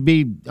 Just to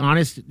be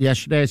honest,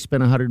 yesterday I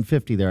spent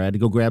 $150 there. I had to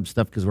go grab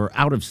stuff because we're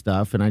out of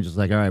stuff, and I just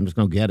like, all right, I'm just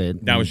going to get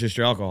it. That was just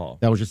your alcohol.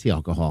 That was just the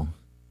alcohol.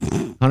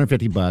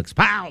 $150.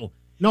 Pow!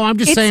 No, I'm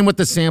just saying with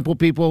the sample,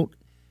 people,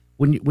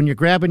 when you're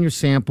grabbing your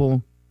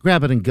sample,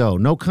 grab it and go.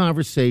 No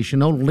conversation,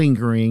 no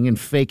lingering and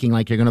faking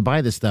like you're going to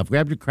buy this stuff.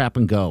 Grab your crap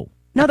and go.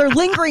 No, they're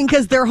lingering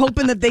because they're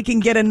hoping that they can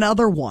get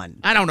another one.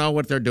 I don't know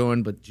what they're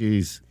doing, but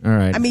geez. All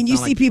right. I mean, you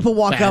Sound see like people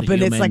walk bad up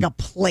and it's human. like a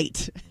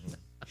plate.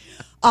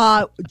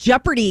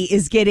 Jeopardy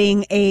is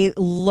getting a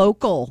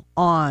local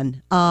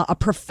on. A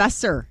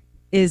professor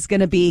is going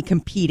to be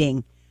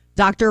competing.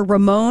 Dr.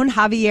 Ramon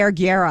Javier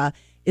Guerra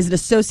is an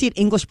associate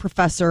English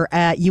professor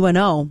at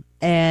UNO,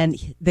 and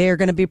they're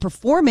going to be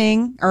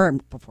competing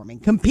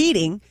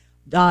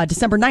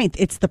December 9th.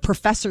 It's the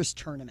Professors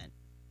Tournament.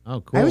 Oh,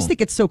 cool. I always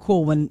think it's so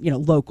cool when,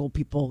 local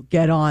people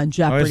get on I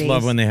Jeopardy. always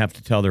love when they have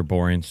to tell their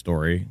boring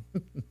story.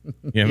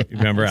 You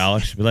remember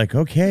Alex? Be like,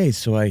 "Okay,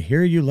 so I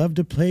hear you love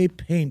to play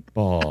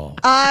paintball."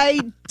 I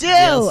do,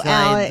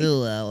 Alex.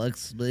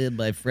 Alex. Me and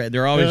my friend.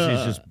 They're always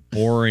just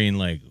boring,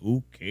 like,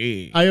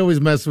 okay. I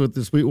always mess with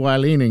the sweet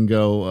Wileen and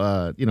go,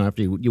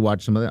 after you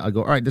watch some of that, I'll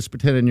go, all right, just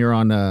pretending you're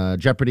on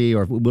Jeopardy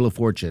or Wheel of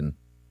Fortune.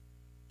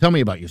 Tell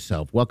me about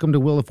yourself. Welcome to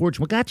Wheel of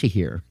Fortune. What got you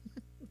here?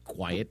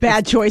 Quiet.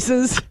 Bad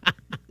choices.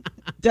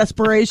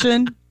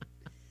 Desperation.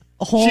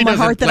 A hole She in my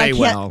doesn't heart that I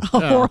play can't.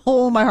 well. A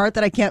hole in my heart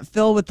that I can't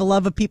fill with the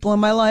love of people in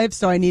my life.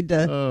 So I need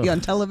to be on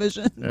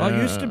television. Well,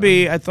 it used to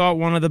be, I thought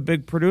one of the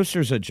big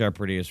producers at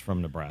Jeopardy is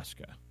from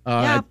Nebraska.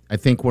 Yeah. I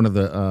think one of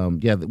the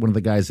one of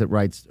the guys that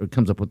writes or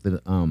comes up with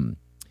the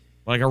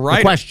Well, Like a The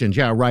writer. questions,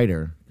 yeah, a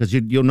writer. Because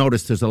you'll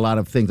notice there's a lot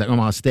of things like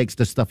Omaha Steaks,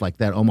 to stuff like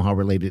that, Omaha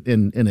related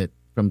in it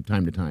from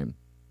time to time.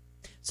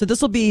 So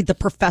this will be the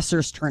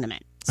professors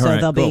tournament. So All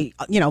right, they'll be,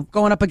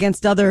 going up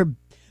against other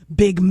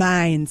big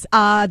minds.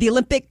 The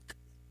Olympic,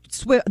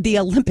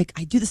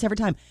 I do this every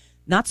time,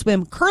 not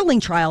swim,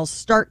 curling trials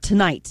start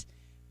tonight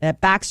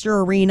at Baxter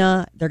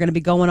Arena. They're going to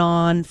be going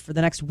on for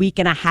the next week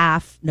and a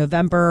half,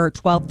 November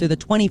 12th through the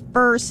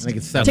 21st. I think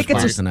it's 7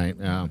 o'clock tonight.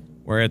 Yeah.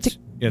 Where it's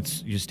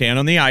you stand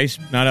on the ice.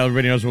 Not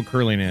everybody knows what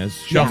curling is.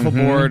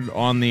 Shuffleboard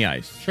on the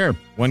ice. Sure.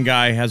 One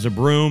guy has a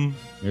broom.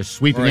 You're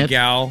sweeping or a it.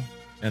 gal,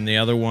 and the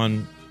other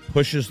one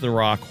pushes the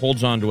rock,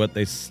 holds onto it.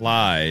 They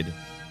slide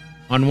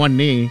on one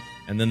knee,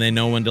 and then they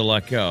know when to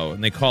let go.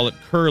 And they call it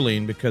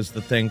curling because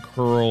the thing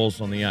curls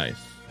on the ice.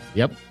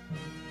 Yep.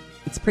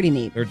 It's pretty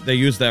neat. They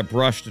use that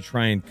brush to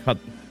try and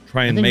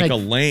make a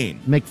lane.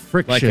 Make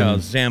friction. Like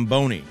a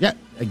Zamboni. Yeah,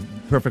 a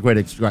perfect way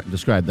to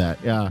describe that.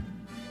 Yeah.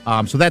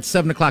 So that's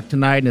 7 o'clock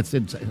tonight, and it's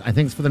I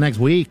think it's for the next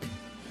week.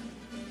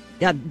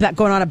 Yeah, that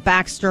going on at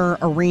Baxter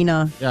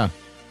Arena. Yeah.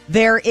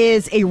 There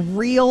is a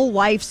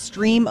real-life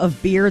stream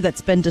of beer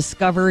that's been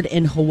discovered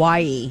in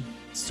Hawaii,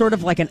 sort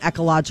of like an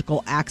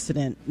ecological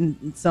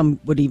accident. Some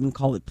would even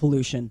call it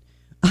pollution.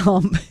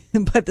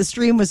 But the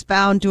stream was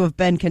found to have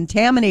been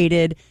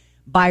contaminated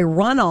by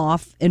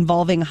runoff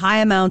involving high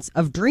amounts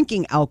of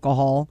drinking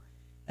alcohol,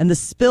 and the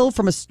spill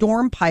from a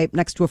storm pipe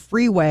next to a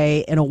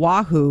freeway in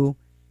Oahu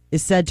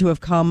is said to have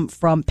come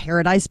from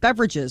Paradise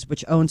Beverages,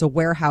 which owns a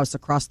warehouse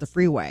across the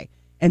freeway.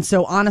 And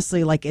so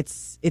honestly, like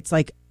it's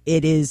like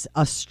it is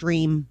a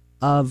stream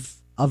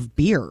of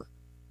beer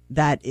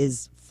that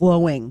is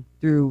flowing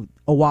through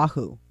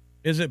Oahu.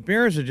 Is it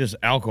beer or is it just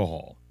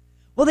alcohol?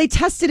 Well, they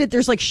tested it.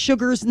 There's like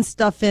sugars and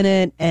stuff in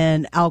it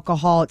and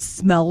alcohol. It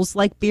smells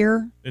like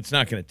beer. It's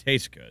not going to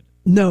taste good.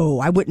 No,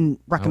 I wouldn't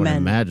recommend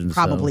imagine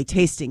probably so.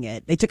 tasting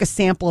it. They took a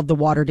sample of the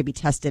water to be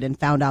tested and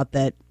found out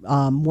that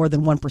more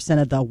than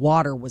 1% of the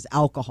water was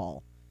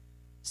alcohol.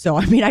 So,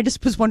 I mean, I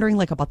just was wondering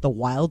like about the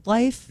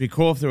wildlife. It'd be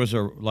cool if there was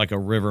a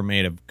river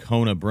made of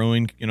Kona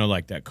Brewing,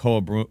 like that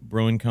Koa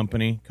Brewing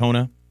Company,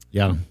 Kona.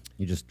 Yeah.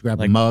 You just grab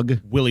a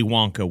mug. Willy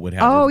Wonka would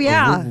have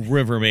a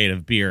river made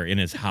of beer in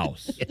his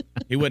house. Yeah.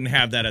 He wouldn't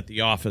have that at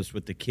the office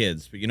with the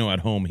kids, but at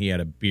home he had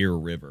a beer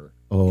river.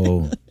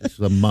 Oh, just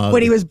a mug.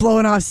 When he was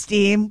blowing off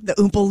steam, the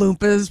Oompa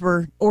Loompas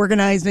were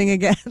organizing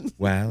again.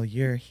 While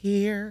you're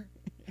here,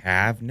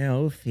 have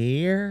no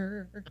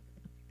fear.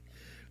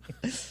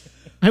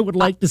 I would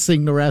like to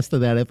sing the rest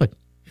of that if I...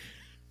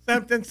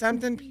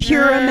 Something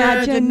pure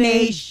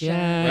imagination.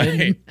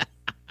 Right.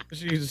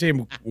 You see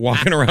him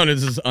walking around in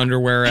his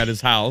underwear at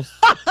his house.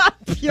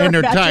 And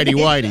they're tidy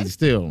whities,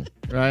 too,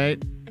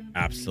 right?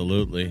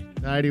 Absolutely.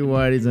 Tidy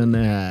whities in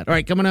the hat. All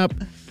right, coming up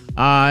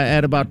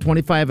at about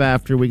 25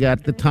 after, we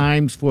got the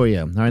times for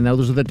you. All right, now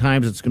those are the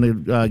times it's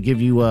going to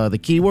give you the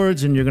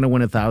keywords, and you're going to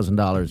win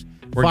 $1,000.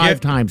 Five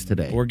times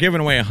today. We're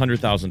giving away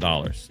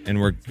 $100,000, and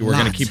we're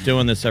going to keep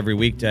doing this every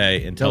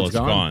weekday until it's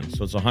gone.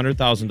 So it's a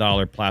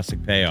 $100,000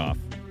 plastic payoff.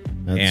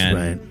 That's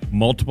right.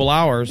 Multiple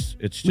hours.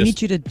 It's just we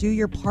need you to do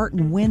your part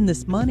and win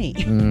this money.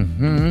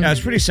 Mm-hmm. Yeah,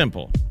 it's pretty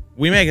simple.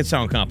 We make it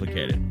sound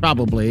complicated.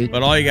 Probably.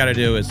 But all you got to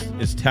do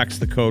is text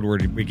the code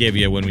word we give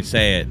you when we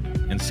say it,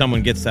 and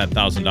someone gets that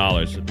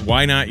 $1,000.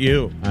 Why not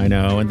you? I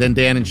know. And then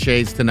Dan and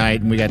Shay's tonight,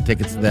 and we got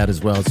tickets to that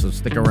as well, so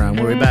stick around.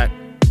 We'll be back.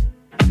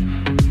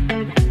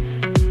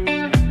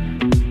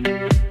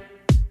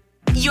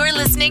 You're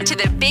listening to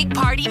the Big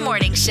Party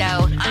Morning Show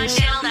on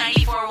Channel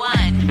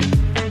 94.1.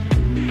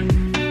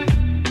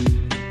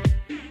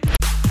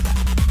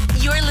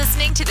 You're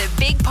listening to the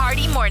Big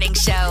Party Morning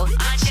Show on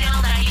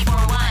Channel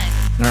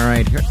 94.1. All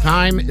right,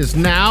 time is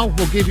now.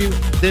 We'll give you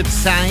the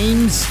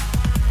times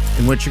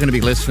in which you're going to be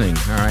listening.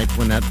 All right,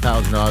 when that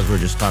 $1,000 we're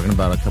just talking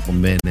about a couple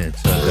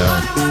minutes ago.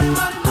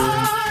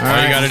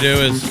 All you got to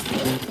do is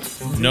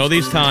know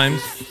these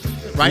times.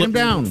 Write them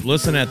down.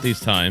 Listen at these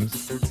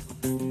times.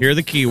 Hear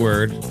the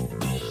keyword.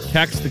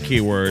 Text the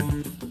keyword.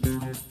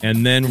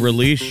 And then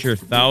release your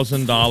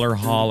 $1,000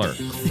 holler.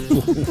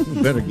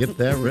 Better get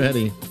that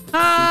ready.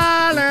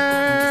 Holler!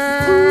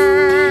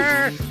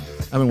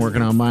 I've been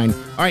working on mine.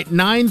 All right,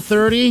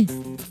 9:30,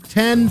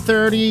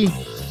 10:30,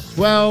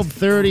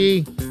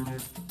 12:30,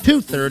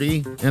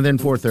 2:30, and then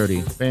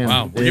 4:30. Bam.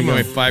 Wow, we're giving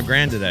away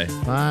 $5,000 today.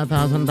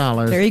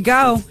 $5,000. There you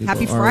go.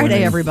 Happy Friday,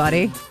 winning.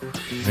 everybody.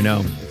 I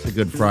know. It's a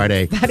good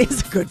Friday. That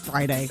is a good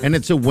Friday. And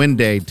it's a wind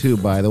day, too,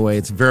 by the way.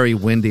 It's very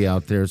windy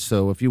out there.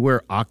 So if you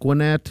wear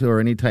Aquanet or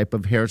any type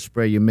of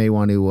hairspray, you may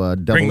want to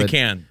double Bring the it.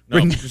 can.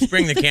 No, just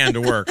bring the can to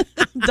work.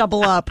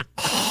 Double up.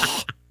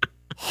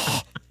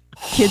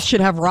 Kids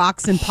should have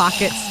rocks in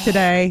pockets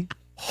today.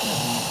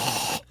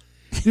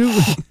 Trying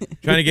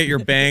to get your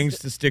bangs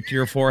to stick to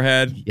your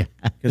forehead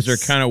because they're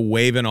kind of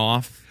waving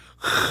off.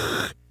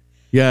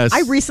 Yes.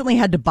 I recently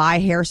had to buy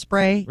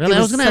hairspray. Really? It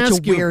was gonna such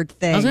ask a weird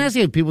thing. I was going to ask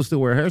you if people still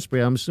wear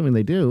hairspray. I'm assuming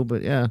they do,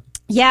 but yeah.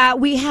 Yeah,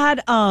 we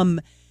had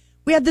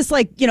this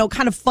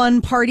kind of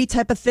fun party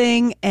type of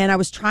thing, and I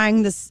was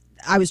trying this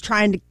I was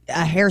trying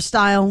a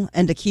hairstyle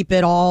and to keep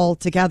it all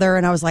together.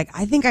 And I was like,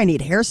 I think I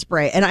need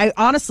hairspray. And I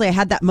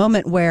had that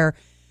moment where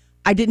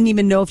I didn't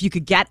even know if you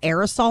could get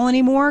aerosol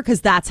anymore because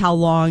that's how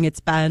long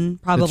it's been,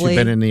 probably. That you've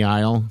been in the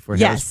aisle for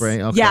hairspray?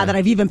 Okay. Yeah, that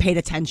I've even paid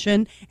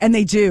attention. And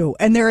they do.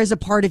 And there is a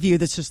part of you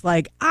that's just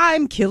like,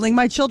 I'm killing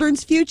my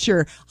children's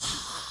future.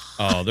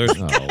 Oh,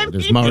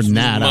 there's more than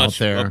that out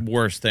there.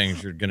 Worse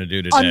things you're going to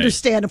do today.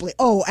 Understandably.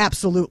 Oh,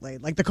 absolutely.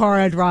 Like the car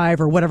I drive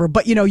or whatever.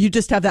 But, you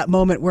just have that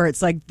moment where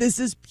it's like, this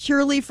is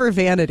purely for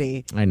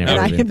vanity. I never and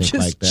I even am think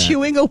just like that.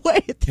 chewing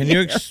away at the Can you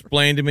air.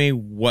 explain to me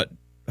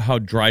how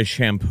dry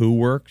shampoo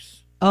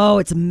works? Oh,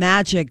 it's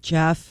magic,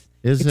 Jeff.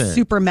 Is it's it?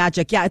 super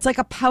magic. Yeah, it's like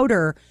a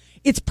powder.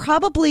 It's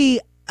probably,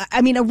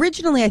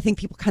 originally I think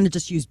people kind of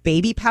just use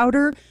baby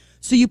powder.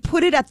 So you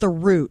put it at the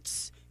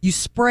roots. You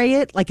spray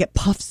it like it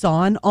puffs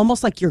on,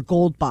 almost like your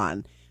Gold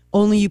Bond.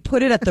 Only you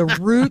put it at the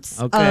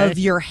roots Okay. of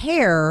your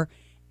hair,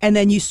 and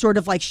then you sort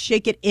of like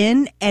shake it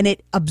in, and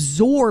it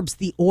absorbs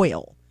the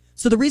oil.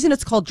 So the reason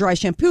it's called dry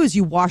shampoo is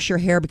you wash your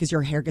hair because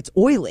your hair gets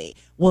oily.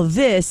 Well,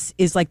 this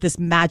is like this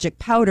magic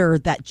powder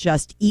that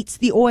just eats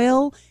the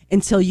oil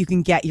until you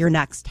can get your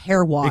next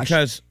hair wash.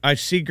 Because I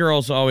see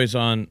girls always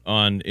on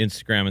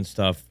Instagram and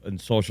stuff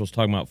and socials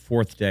talking about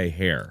fourth day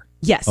hair.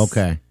 Yes.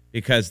 Okay.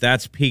 Because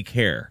that's peak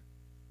hair.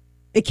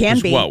 It can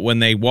Just be. what? When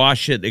they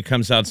wash it, it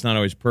comes out, it's not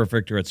always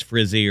perfect or it's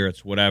frizzy or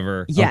it's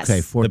whatever. Yes. Okay,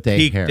 fourth The day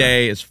peak hair.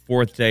 day is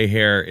fourth day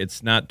hair.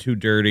 It's not too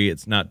dirty.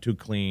 It's not too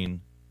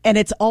clean. And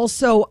it's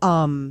also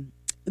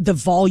the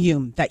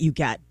volume that you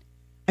get.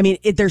 I mean,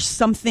 there's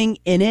something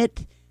in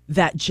it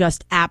that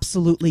just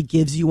absolutely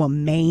gives you a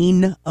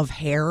mane of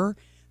hair.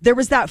 There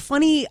was that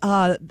funny,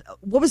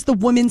 what was the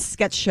women's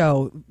sketch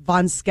show,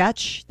 Von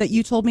Sketch, that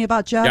you told me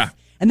about, Jeff? Yeah.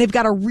 And they've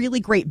got a really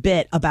great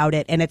bit about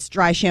it, and it's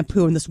dry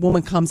shampoo, and this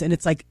woman comes, and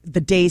it's like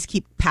the days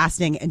keep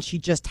passing, and she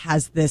just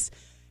has this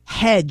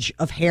hedge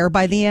of hair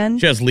by the end.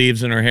 She has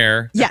leaves in her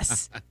hair.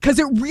 Yes, because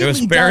it really It was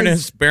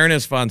does.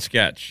 Baroness Von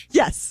Sketch.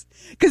 Yes,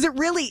 because it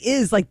really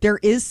is like there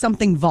is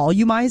something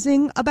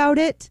volumizing about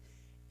it.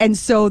 And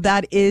so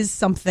that is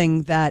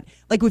something that,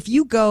 like, if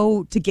you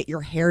go to get your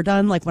hair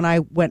done, like when I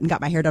went and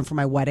got my hair done for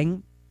my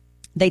wedding,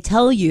 they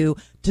tell you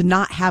to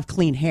not have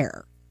clean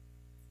hair.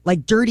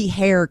 Like, dirty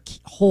hair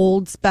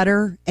holds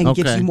better and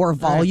gives Okay. you more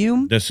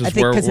volume. This I is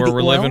think, where 'cause of the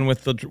we're oil. living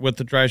with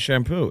the dry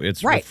shampoo.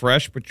 It's Right.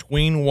 refresh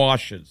between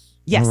washes.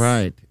 Yes. All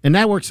right. And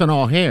that works on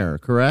all hair,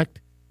 correct?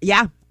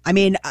 Yeah. I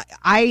mean, Yeah,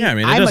 I'm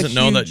it a doesn't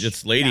know that huge-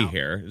 it's lady No.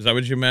 hair. Is that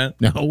what you meant?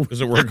 No. Does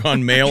it work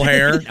on male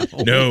hair?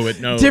 No, it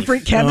knows.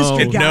 Different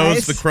chemistry, It guys.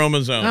 knows the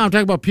chromosome. No, I'm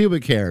talking about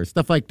pubic hair,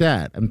 stuff like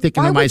that. I'm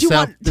thinking Why to would you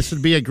myself, want- this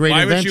would be a great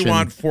Why would invention. you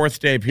want fourth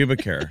day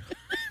pubic hair?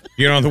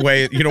 You don't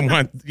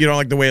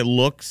like the way it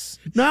looks?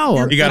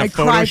 No, You got I a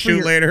cry photo for shoot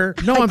your- later?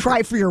 no. I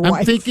cry for your I'm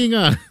wife. thinking.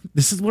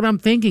 This is what I'm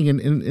thinking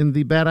in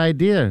the bad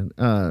idea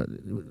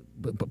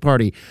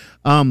party.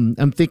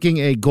 I'm thinking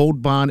a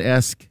Gold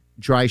Bond-esque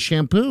dry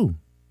shampoo.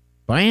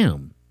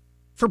 Bam.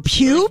 For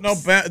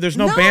pubes? There's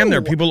no ban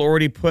there. People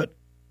already put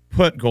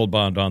Gold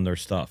Bond on their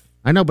stuff.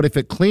 I know, but if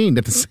it cleaned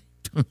at the same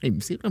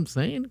time, see what I'm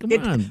saying? Come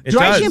on. It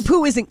Dry does.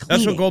 shampoo isn't That's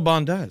cleaning. what Gold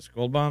Bond does.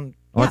 Gold Bond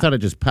Oh, I thought it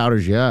just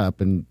powders you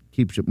up and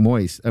keeps it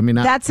moist. I mean,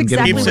 That's from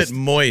getting exactly keeps it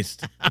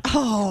moist.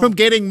 from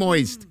getting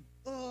moist.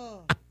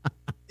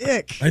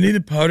 Ick. I need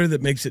a powder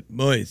that makes it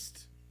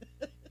moist.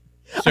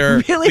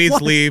 Sir, really please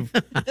want- leave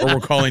or we're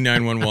calling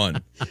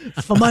 911.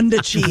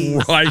 Famunda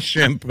cheese. Dry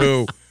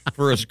shampoo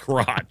for his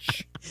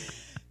crotch.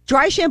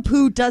 Dry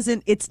shampoo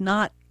doesn't, it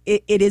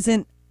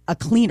isn't a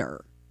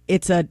cleaner.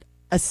 It's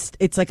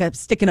it's like a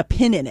sticking a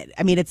pin in it.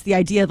 I mean, it's the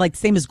idea like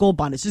same as Gold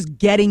Bond. It's just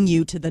getting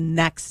you to the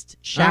next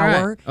shower.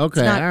 All right.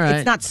 Okay, It's not, all right.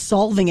 It's not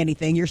solving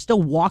anything. You're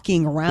still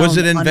walking around. Was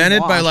it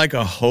invented by unwashed. like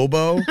a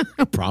hobo?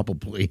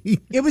 Probably.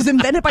 It was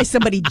invented by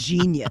somebody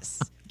genius.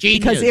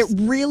 Because it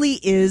really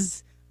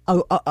is.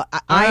 I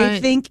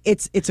right. think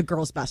it's a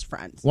girl's best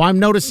friend. Well, I'm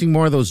noticing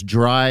more of those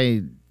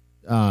dry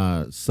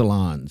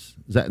salons.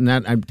 Is that, and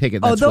that I take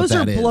it. That's Those what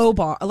are that is. blow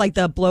bar, like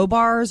the blow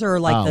bars or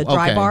like the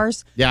dry okay.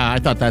 bars. Yeah, I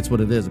thought that's what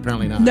it is.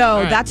 Apparently not. No,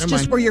 All right, that's never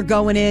just mind. where you're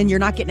going in. You're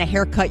not getting a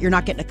haircut. You're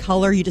not getting a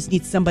color. You just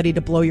need somebody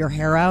to blow your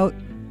hair out.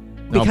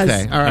 Because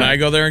Okay, all Can right. I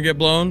go there and get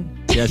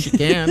blown? Yes, you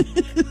can.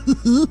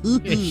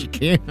 Yes, you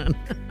can.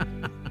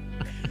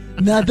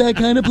 not that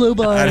kind of blow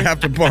bar. I'd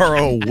have to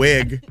borrow a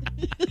wig.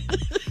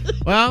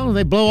 Well,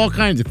 they blow all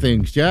kinds of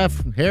things,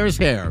 Jeff. Hair is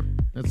hair.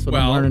 That's what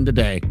I'm Well- learning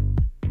today.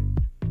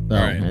 So,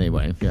 All right.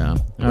 anyway, yeah.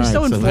 We're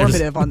so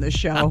informative on this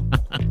show.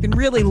 You can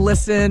really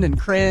listen and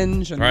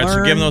cringe and All right, learn.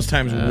 so give them those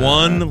times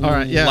one all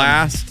right, yeah.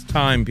 last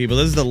time, people.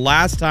 This is the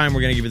last time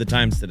we're going to give you the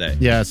times today.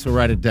 Yeah, so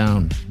write it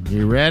down.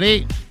 You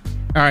ready?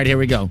 All right, here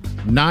we go.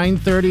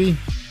 9:30,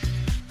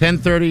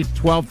 10:30,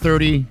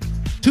 12:30,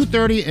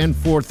 2:30, and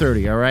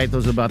 4:30. All right,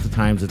 those are about the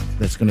times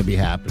that's going to be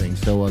happening.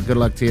 So good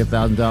luck to you.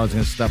 $1,000 going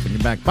to stuff in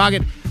your back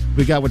pocket.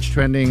 We got what's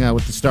trending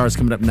with the stars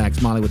coming up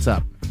next. Molly, what's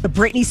up? The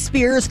Britney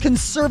Spears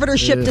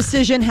conservatorship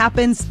decision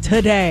happens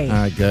today. All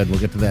right, good. We'll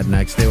get to that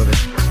next. Stay with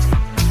us.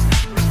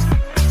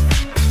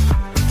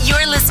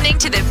 You're listening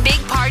to the Big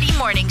Party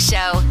Morning Show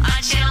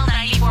on Channel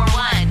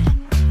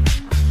 94.1.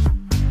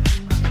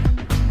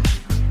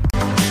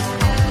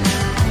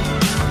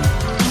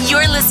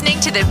 You're listening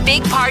to the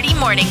Big Party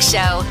Morning Show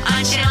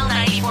on Channel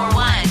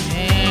 94.1.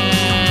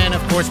 And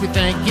of course, we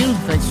thank you.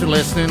 Thanks for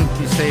listening.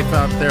 Be safe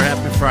out there.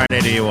 Happy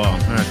Friday to you all.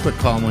 Quick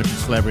call and went to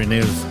celebrity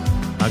news.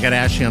 I got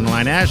Ashley on the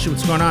line. Ashley,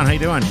 what's going on? How you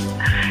doing?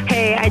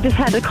 Hey, I just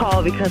had to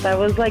call because I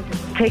was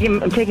taking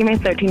my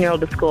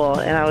 13-year-old to school,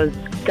 and I was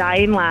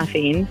dying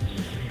laughing.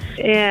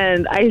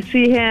 And I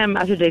see him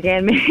after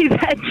Dan made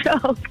that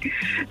joke,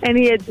 and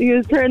he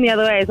was turned the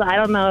other way. So I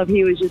don't know if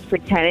he was just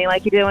pretending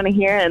like he didn't want to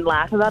hear and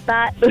laugh about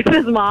that with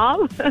his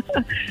mom.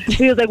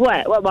 He was like,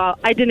 "What? What, Mom?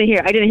 I didn't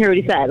hear what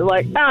he said." I'm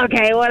like, oh,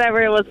 okay,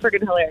 whatever. It was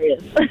freaking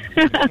hilarious.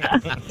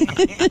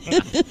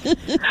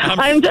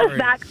 I'm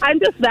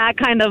just that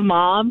kind of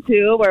mom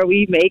too, where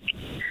we make.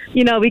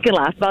 We can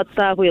laugh about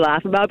stuff. We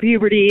laugh about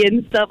puberty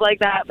and stuff like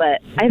that.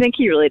 But I think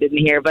he really didn't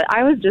hear. But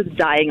I was just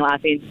dying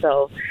laughing.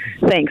 So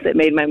thanks. It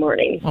made my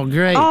morning. Oh,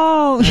 great.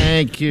 Oh,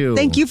 thank you.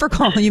 Thank you for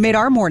calling. You made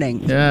our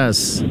morning.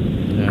 Yes.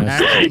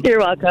 You're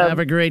welcome. Have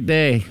a great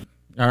day.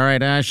 All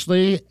right,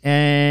 Ashley.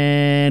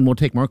 And we'll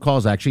take more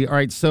calls, actually. All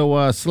right.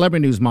 So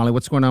celebrity news, Molly.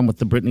 What's going on with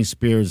the Britney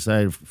Spears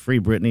Free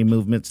Britney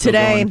movement?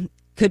 Today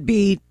could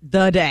be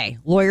the day.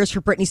 Lawyers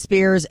for Britney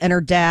Spears and her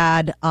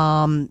dad,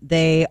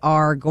 they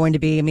are going to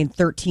be,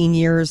 13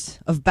 years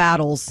of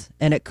battles,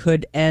 and it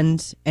could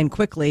end and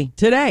quickly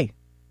today.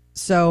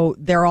 So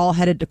they're all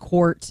headed to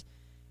court,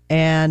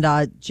 and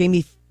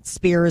Jamie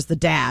Spears, the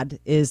dad,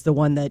 is the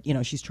one that,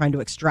 she's trying to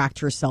extract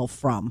herself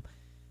from.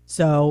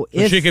 So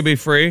if she could be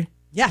free?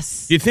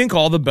 Yes. Do you think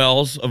all the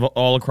bells of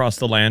all across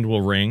the land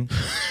will ring?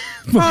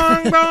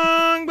 Bong,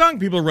 bong, bong.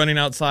 People running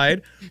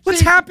outside.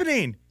 What's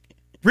happening?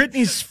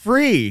 Britney's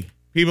free.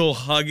 People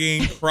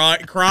hugging,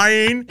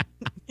 crying.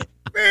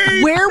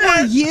 Where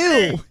were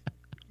you?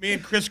 Me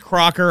and Chris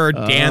Crocker are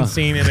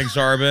dancing in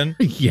Exarban.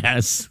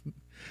 Yes.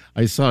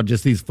 I saw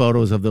just these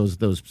photos of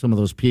some of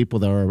those people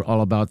that are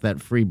all about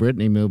that Free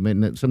Britney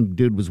movement. And some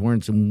dude was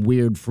wearing some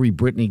weird Free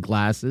Britney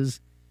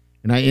glasses,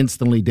 and I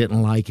instantly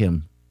didn't like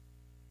him.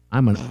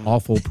 I'm an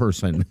awful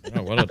person.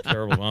 Oh, what a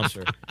terrible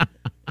monster.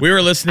 We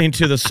were listening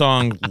to the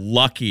song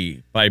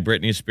Lucky by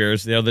Britney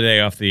Spears the other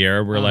day off the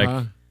air. We're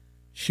like,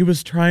 she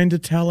was trying to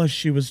tell us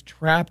she was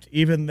trapped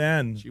even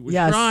then. She was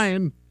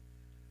trying.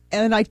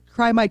 And I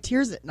cry my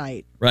tears at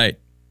night. Right.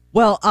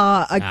 Well,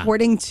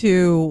 according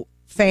to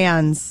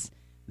fans,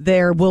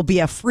 there will be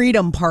a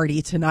freedom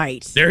party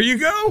tonight. There you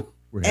go.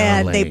 Really?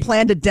 And they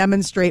plan to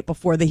demonstrate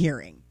before the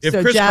hearing. If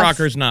so Chris Jeff,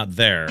 Crocker's not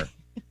there,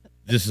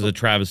 this is a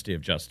travesty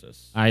of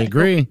justice. I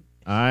agree.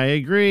 On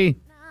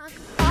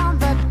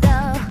the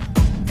door.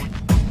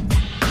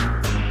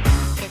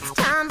 It's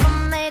time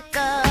for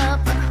makeup.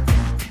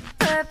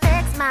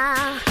 Perfect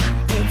smile.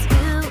 It's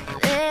you.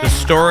 The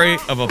story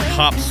of a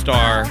pop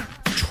star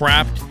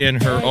trapped in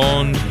her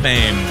own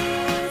fame.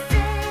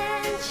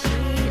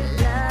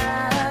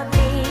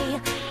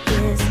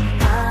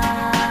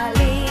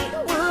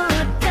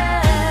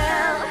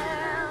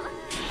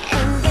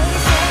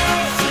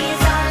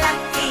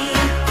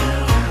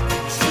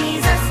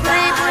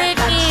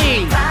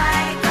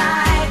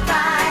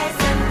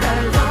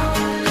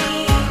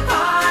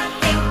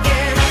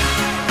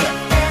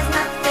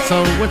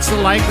 So what's the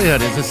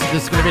likelihood? Is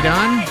this going to be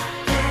done?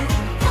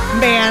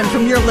 Man,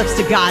 from your lips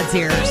to God's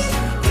ears.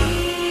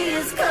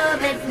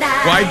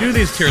 Why do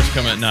these tears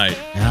come at night?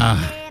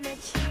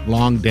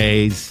 Long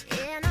days.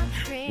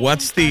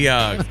 What's the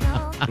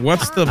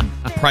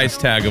price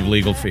tag of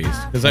legal fees?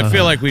 Because I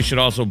feel like we should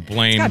also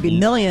blame It's got to be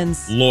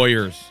millions.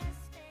 lawyers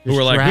who Just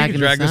are like, we dragging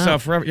can drag this this out.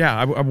 out forever. Yeah,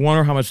 I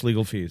wonder how much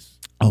legal fees.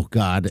 Oh,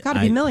 God. It's got to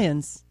be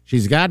millions.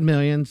 She's got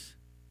millions.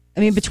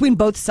 Between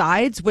both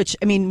sides, which,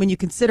 when you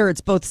consider it's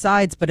both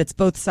sides, but it's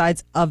both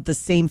sides of the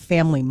same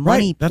family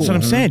money Right. That's pool.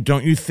 what I'm saying.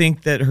 Don't you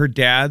think that her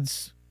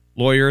dad's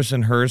lawyers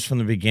and hers from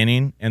the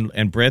beginning and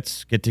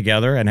Brits get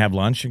together and have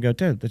lunch and go,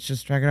 dude, let's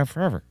just drag it out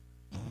forever.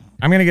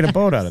 I'm going to get a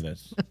boat out of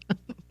this.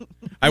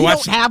 You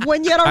don't have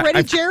one yet already,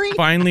 I Jerry?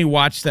 finally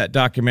watched that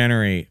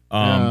documentary,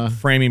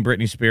 Framing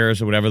Britney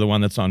Spears or whatever, the one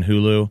that's on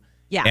Hulu.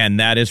 Yeah. And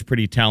that is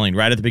pretty telling.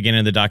 Right at the beginning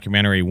of the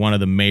documentary, one of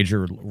the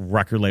major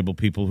record label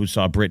people who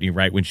saw Britney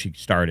right when she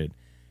started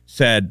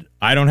said,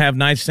 I don't have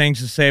nice things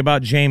to say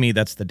about Jamie.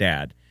 That's the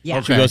dad.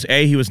 Yeah. She goes,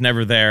 he was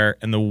never there.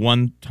 And the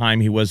one time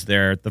he was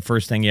there, the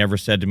first thing he ever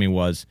said to me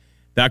was,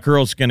 that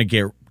girl's going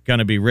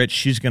to be rich.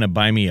 She's going to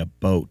buy me a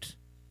boat.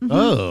 Mm-hmm.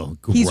 Oh,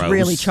 gross. He's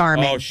really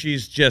charming. Oh,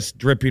 she's just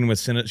dripping with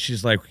sin.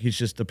 She's like, he's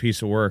just a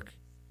piece of work.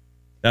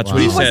 That's Wow.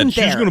 what he He said. wasn't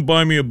She's there. going to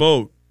buy me a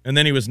boat. And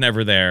then he was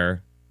never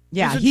there.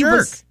 Yeah, He's a he jerk.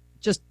 was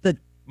just the...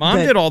 Mom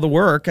did all the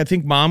work. I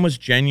think Mom was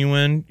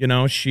genuine.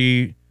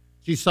 She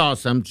saw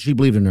she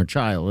believed in her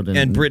child.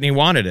 and Britney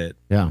wanted it.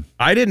 Yeah.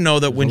 I didn't know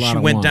that when a lot she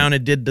of went want. down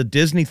and did the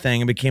Disney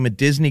thing and became a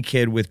Disney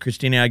kid with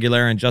Christina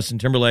Aguilera and Justin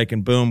Timberlake,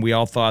 and boom, we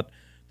all thought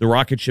the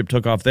rocket ship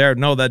took off there.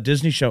 No, that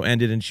Disney show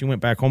ended and she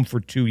went back home for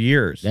 2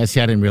 years. Yeah, see,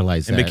 I didn't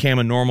realize And that. became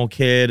a normal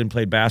kid and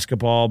played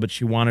basketball, but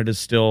she wanted to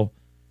still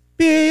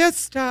be a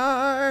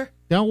star.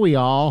 Don't we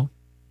all?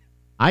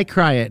 I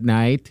cry at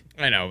night.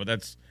 I know, but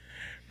that's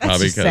That's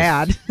probably just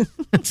sad.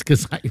 That's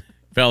because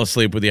fell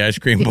asleep with the ice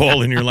cream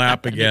bowl in your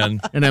lap again.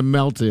 And it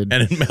melted.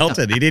 And it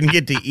melted. He didn't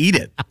get to eat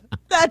it.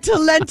 That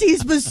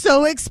Talenti's was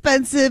so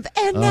expensive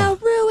and now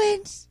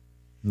ruined.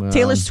 Well,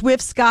 Taylor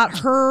Swift's got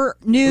her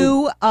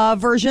new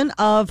version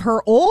of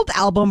her old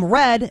album,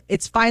 Red.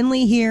 It's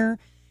finally here.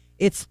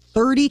 It's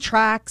 30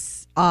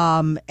 tracks.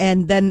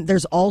 And then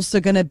there's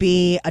also going to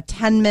be a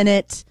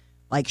 10-minute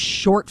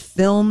short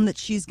film that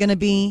she's going to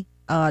be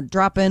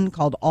dropping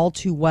called All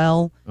Too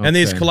Well. Okay. And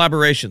these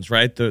collaborations,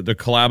 right? The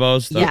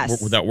collabos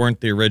that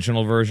weren't the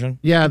original version?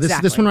 Yeah,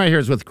 this one right here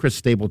is with Chris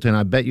Stapleton.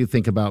 I bet you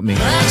think about me.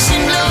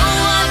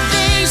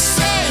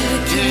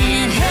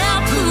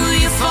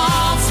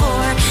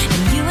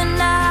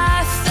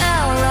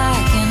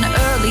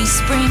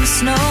 Spring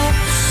snow,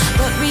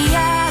 but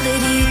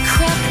reality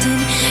crept in.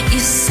 You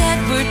said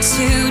we're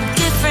too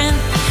different.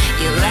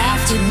 You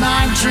laughed at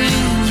my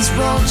dreams,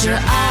 rolled your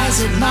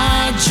eyes at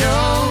my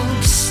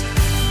jokes.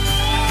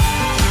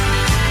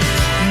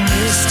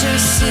 Mr.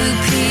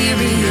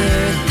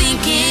 Superior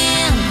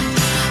thinking,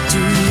 do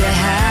you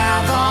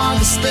have all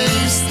the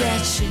space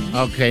that you need?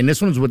 Okay, and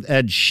this one's with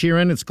Ed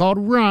Sheeran. It's called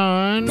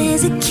Run.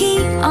 There's a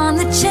key on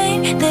the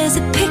chain, there's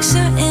a picture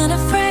in a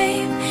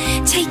frame.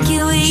 Take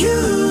it with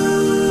you.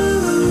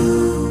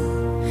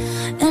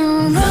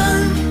 And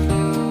run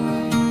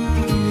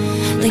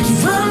like you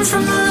run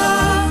from the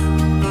law.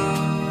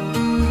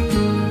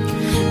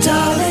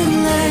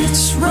 Darling,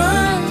 let's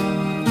run.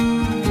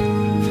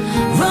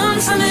 Run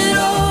from it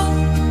all.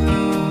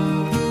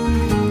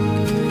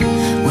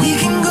 We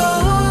can go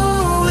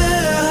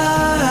where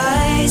our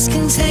eyes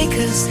can take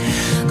us.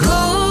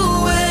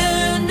 Go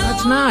where no.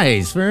 That's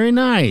nice. Very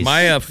nice.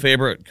 My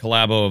favorite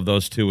collabo of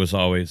those two was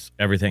always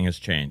Everything Has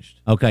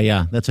Changed. Okay,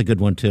 yeah. That's a good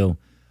one, too.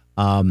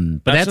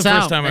 But that's the first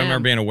out, time man. I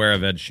remember being aware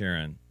of Ed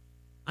Sheeran.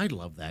 I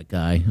love that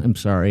guy. I'm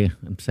sorry.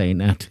 I'm saying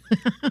that.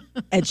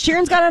 Ed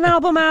Sheeran's got an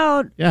album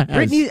out. Yeah.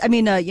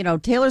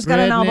 Taylor's got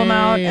an album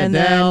out. And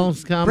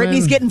Adele's then coming.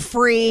 Britney's getting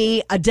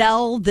free.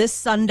 Adele this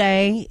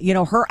Sunday.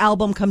 Her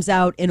album comes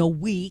out in a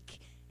week.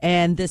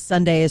 And this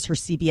Sunday is her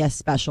CBS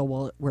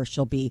special where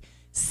she'll be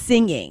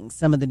singing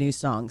some of the new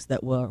songs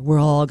that we're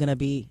all going to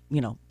be,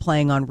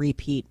 playing on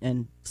repeat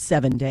in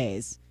 7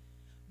 days.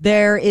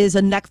 There is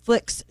a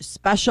Netflix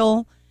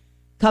special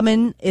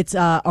coming. It's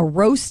a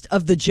roast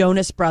of the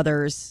Jonas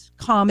Brothers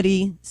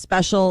comedy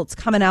special. It's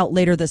coming out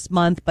later this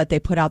month, but they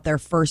put out their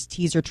first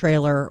teaser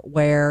trailer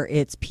where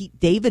it's Pete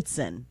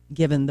Davidson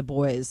giving the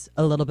boys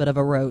a little bit of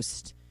a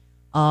roast.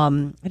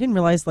 I didn't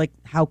realize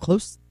how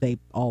close they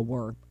all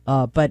were,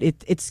 but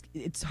it's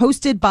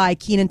hosted by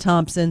Kenan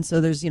Thompson, so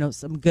there's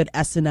some good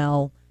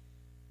SNL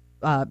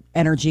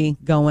energy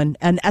going.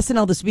 And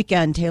SNL this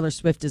weekend, Taylor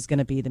Swift is going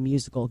to be the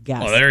musical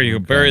guest. Oh, there you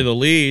go. Bury the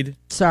lead.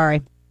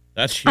 Sorry.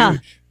 That's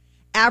huge.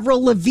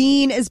 Avril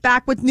Lavigne is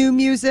back with new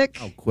music.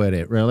 Oh, quit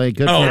it. Really?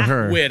 Good for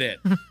her. Quit it.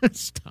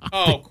 Stop.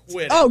 Oh,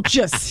 quit it. Oh,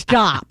 just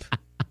stop.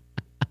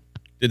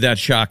 Did that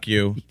shock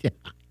you? Yeah.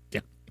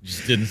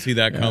 Just didn't see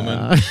that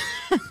coming.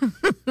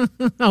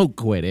 Oh,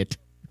 quit it.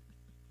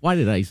 Why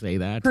did I say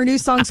that? Her new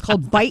song's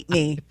called Bite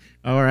Me.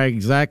 All right,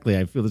 exactly.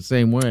 I feel the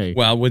same way.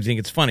 Well, we think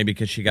it's funny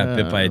because she got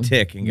bit by a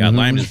tick and got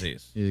Lyme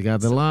disease. She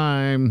got the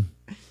Lyme.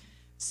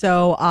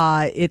 So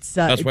it's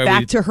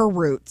back to her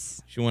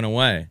roots. She went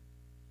away.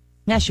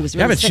 Yeah, she was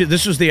really sick.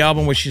 This was the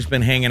album where she's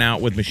been hanging out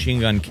with Machine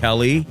Gun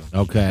Kelly.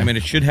 Okay. I mean,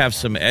 it should have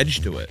some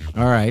edge to it.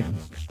 All right.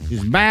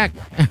 She's back.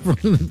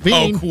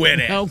 Oh, quit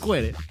it. Oh,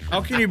 quit it.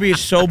 How can you be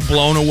so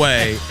blown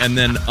away and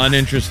then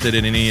uninterested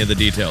in any of the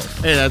details?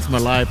 Hey, that's my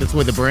life. That's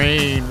where the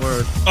brain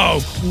works.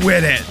 Oh,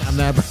 quit it.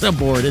 I'm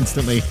bored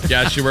instantly.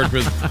 Yeah, she worked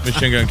with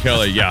Machine Gun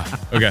Kelly. Yeah.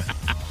 Okay.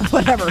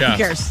 Whatever. Yeah. Who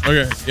cares?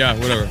 Okay. Yeah,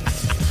 whatever.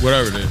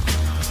 Whatever, dude.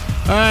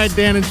 All right,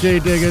 Dan and Jay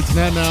Diggett's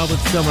Matt and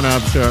Albert's coming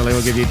up shortly.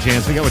 We'll give you a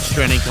chance. We got what's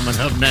trending coming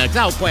up next.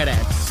 Oh, quit it.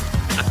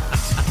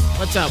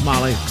 What's up,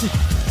 Molly?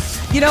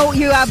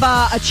 You have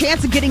a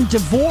chance of getting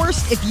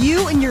divorced if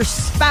you and your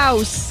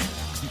spouse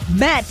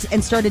met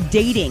and started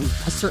dating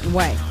a certain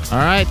way. All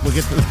right, we'll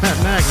get to that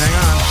next. Hang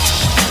on.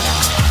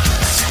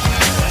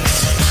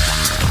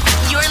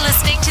 You're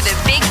listening to the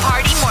Big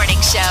Party Morning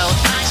Show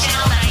on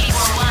Channel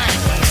 941.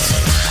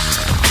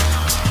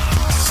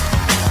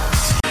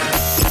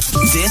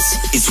 This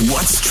is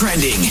what's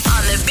trending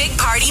On the Big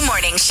Party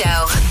Morning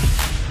Show.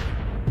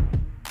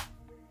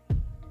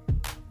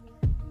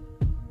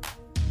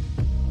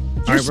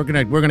 All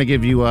right, we're gonna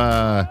give you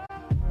a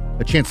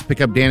chance to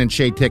pick up Dan and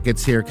Shay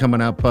tickets here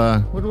coming up.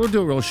 We'll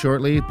do it real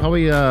shortly,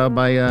 probably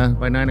by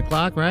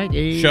 9:00, right?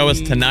 Show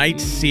us tonight,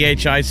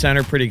 CHI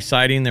Center, pretty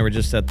exciting. They were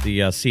just at the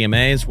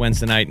CMAs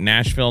Wednesday night in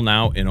Nashville,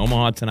 now in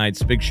Omaha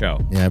tonight's big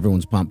show. Yeah,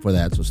 everyone's pumped for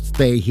that, so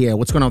stay here.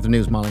 What's going on with the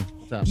news, Molly?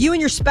 What's up? You and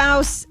your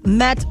spouse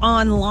met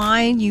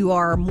online. You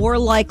are more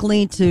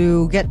likely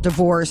to get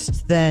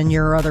divorced than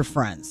your other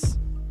friends.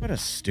 What a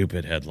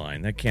stupid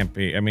headline. That can't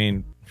be. I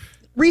mean,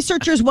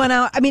 researchers went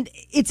out. I mean,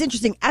 it's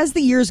interesting. As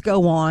the years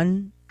go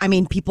on, I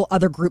mean,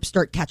 other groups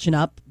start catching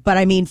up. But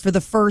I mean, for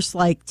the first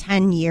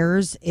 10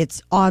 years,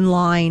 it's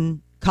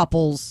online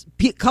couples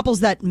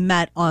that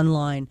met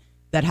online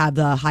that have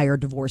the higher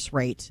divorce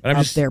rate But I'm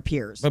of just- their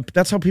peers. But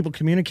that's how people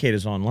communicate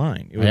is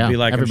online. It would Yeah, be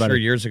like, everybody. I'm sure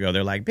years ago,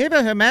 they're like,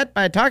 people who met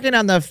by talking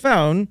on the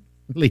phone.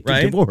 Lead to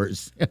Right?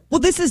 divorce. Well,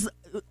 this is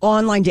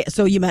online.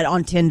 So you met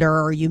on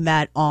Tinder or you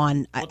met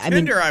on, I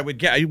mean, Tinder, I would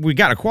get, we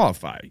got to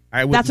qualify.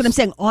 that's what I'm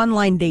saying.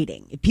 Online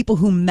dating. People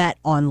who met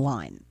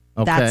online.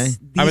 Okay. These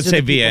I would are say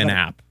the via people an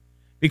that- app.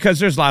 Because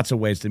there's lots of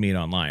ways to meet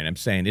online. I'm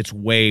saying it's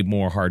way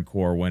more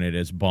hardcore when it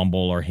is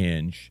Bumble or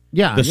Hinge.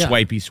 Yeah, The yeah.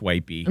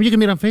 swipey. I mean, you can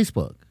meet on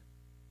Facebook,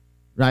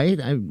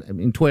 right? I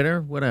mean,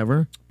 Twitter,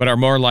 whatever. But are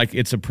more like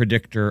it's a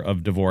predictor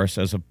of divorce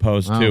as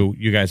opposed to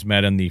you guys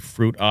met in the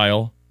fruit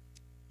aisle.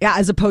 Yeah,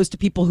 as opposed to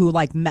people who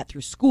like met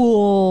through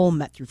school,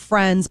 met through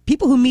friends.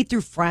 People who meet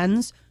through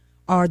friends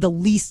are the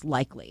least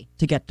likely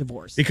to get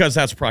divorced. Because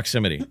that's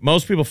proximity.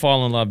 Most people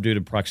fall in love due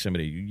to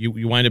proximity.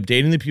 You wind up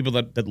dating the people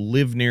that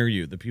live near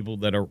you, the people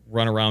that are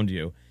run around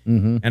you.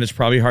 Mm-hmm. And it's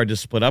probably hard to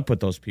split up with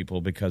those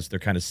people because they're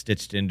kind of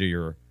stitched into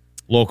your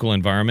local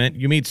environment.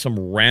 You meet some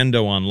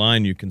rando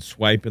online, you can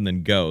swipe and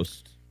then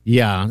ghost.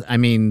 Yeah, I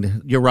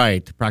mean, you're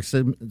right.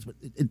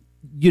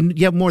 You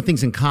have more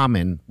things in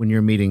common when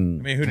you're meeting.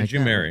 I mean, who did like you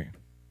that. marry?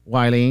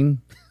 Wileen.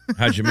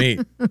 How'd you meet?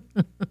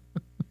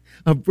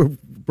 A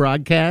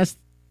broadcast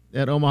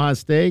at Omaha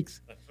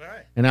Steaks. That's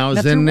right. And I was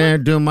That's in her there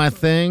doing my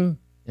thing.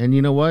 And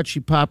you know what? She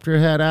popped her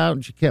head out,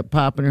 and she kept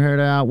popping her head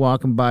out,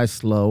 walking by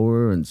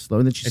slower and slower.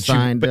 And then she And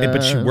signed up.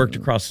 but she worked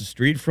across the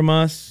street from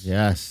us.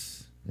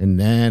 Yes. And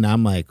then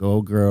I'm like,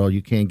 oh, girl,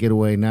 you can't get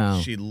away now.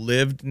 She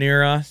lived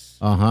near us.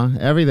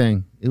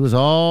 Everything. It was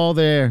all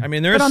there. I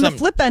mean, there's But on some. the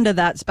flip end of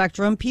that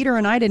spectrum, Peter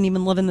and I didn't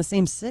even live in the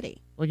same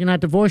city. Well, you're not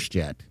divorced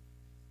yet.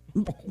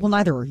 Well,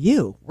 neither are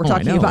you. We're Oh, I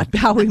talking know. about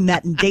how we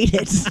met and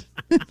dated.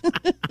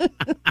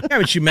 Yeah,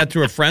 but she met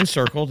through a friend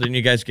circle. Didn't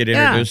you guys get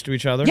introduced to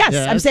each other? Yes,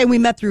 Yes. I'm saying we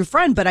met through a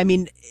friend, but I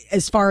mean,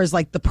 as far as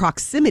like the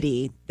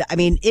proximity, I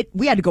mean,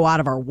 we had to go out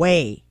of our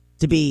way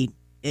to be,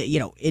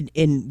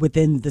 in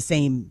within the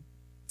same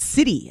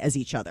city as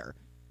each other.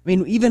 I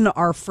mean, even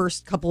our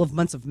first couple of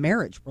months of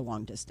marriage were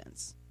long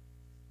distance.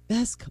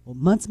 Best couple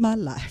months of my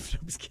life.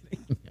 I'm just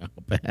kidding. I'll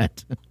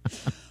bet.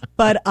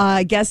 But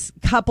I guess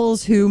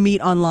couples who meet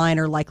online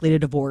are likely to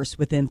divorce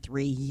within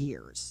 3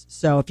 years.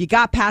 So if you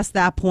got past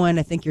that point,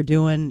 I think you're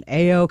doing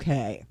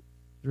A-okay.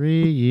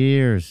 3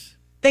 years.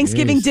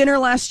 Thanksgiving Jeez. dinner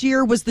last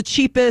year was the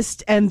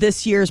cheapest, and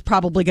this year is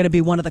probably going to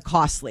be one of the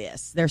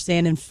costliest. They're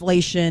saying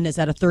inflation is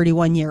at a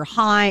 31-year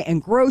high,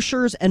 and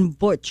grocers and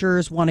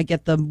butchers want to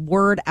get the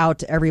word out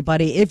to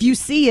everybody. If you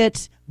see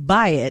it,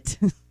 buy it.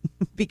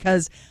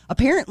 Because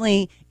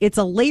apparently it's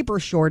a labor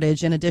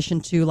shortage in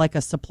addition to like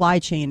a supply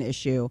chain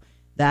issue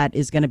that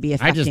is going to be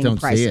affecting I just don't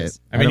prices. see it.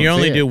 I mean, you don't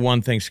only see do it.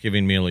 one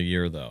Thanksgiving meal a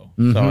year, though.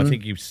 Mm-hmm. So I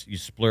think you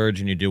splurge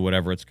and you do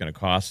whatever it's going to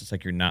cost. It's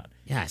like you're not.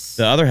 Yes.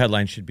 The other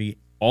headline should be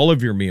all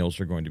of your meals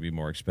are going to be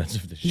more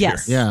expensive this year.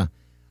 Yes. Yeah.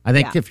 I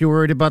think Yeah. if you're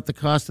worried about the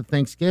cost of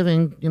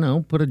Thanksgiving,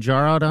 put a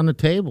jar out on the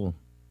table.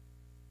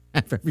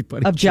 Have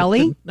everybody Of jelly?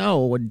 chicken.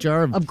 No, a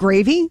jar Of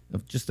gravy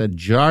of just a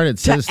jar that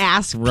to says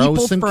ask throw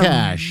people some for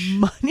cash.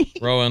 money.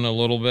 Throw in a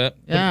little bit.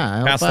 Yeah,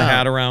 help Pass the out.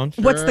 hat around.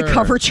 What's the Sure.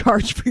 cover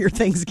charge for your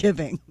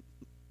Thanksgiving?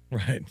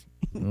 Right.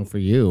 Well, for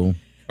you,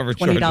 Cover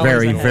 $20 charge.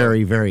 very, an hour.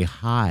 very, very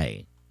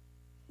high.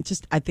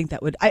 I think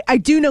that would. I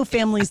do know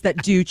families that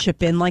do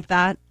chip in like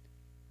that.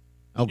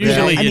 Okay.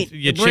 Usually, I mean,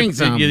 you bring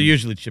some.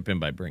 usually chip in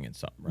by bringing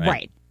something,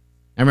 right?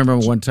 I remember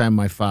one time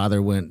my father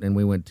went and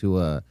we went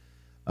to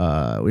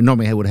we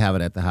normally would have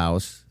it at the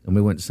house, and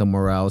we went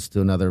somewhere else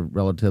to another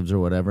relatives or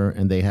whatever,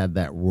 and they had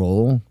that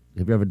roll.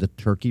 Have you ever had the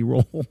turkey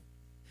roll?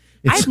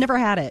 I've never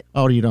had it.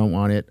 Oh, you don't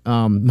want it?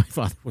 My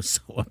father was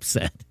so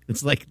upset.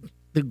 It's like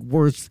the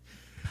worst.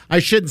 I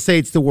shouldn't say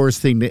it's the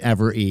worst thing to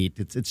ever eat.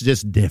 It's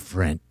just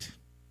different.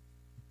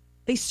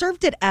 They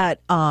served it at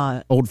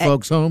Old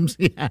folks' homes,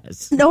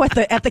 yes. no at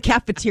the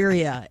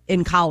cafeteria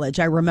in college.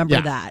 I remember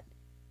Yeah. that.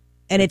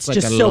 And it's It's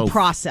like just a so loaf.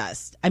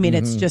 processed. I mean,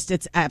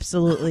 it's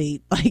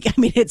absolutely like, I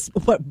mean, it's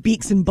what,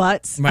 beaks and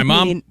butts. My I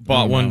mom mean,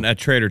 bought one at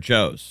Trader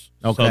Joe's.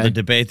 Okay. So the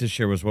debate this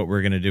year was what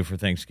we're going to do for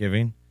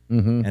Thanksgiving.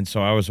 Mm-hmm. And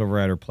so I was over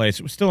at her place.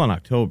 It was still in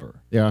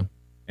October. Yeah,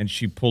 And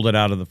she pulled it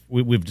out of the.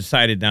 We've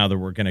decided now that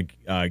we're going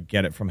to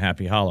get it from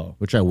Happy Hollow.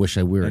 which I wish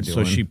we were And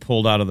doing. so she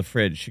pulled out of the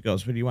fridge. She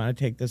goes, "Well, do you want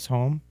to take this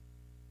home?"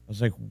 I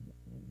was like,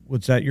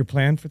 "Was that your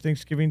plan for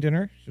Thanksgiving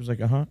dinner?" She was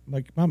like, "Uh-huh." I'm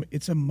like, "Mom,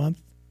 it's a month.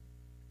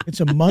 It's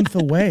a month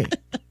away.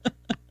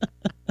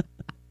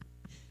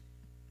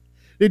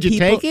 Did you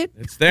People- take it?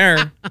 It's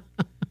there. If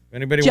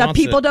anybody Jeff, wants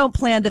people it." don't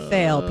plan to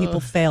fail. People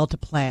fail to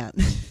plan.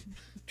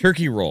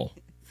 Turkey roll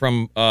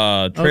from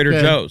Trader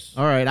Okay. Joe's.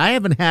 All right, I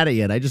haven't had it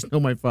yet. I just know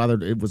my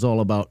father. It was all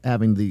about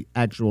having the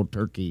actual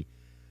turkey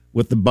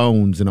with the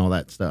bones and all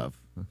that stuff.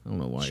 I don't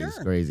know why he's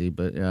Sure. crazy,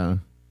 but yeah.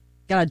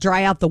 Got to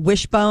dry out the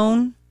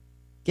wishbone.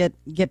 Get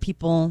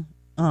people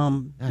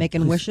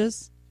making please. wishes.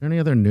 Is there any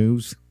other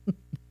news? Can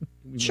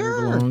we move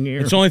Sure. along here?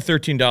 It's only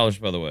 $13,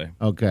 by the way.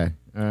 Okay.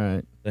 All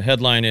right. The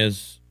headline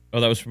is,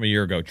 that was from a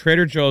year ago.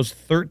 Trader Joe's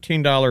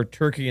 $13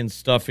 turkey and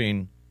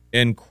stuffing,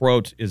 end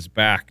quote, is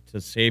back to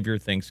save your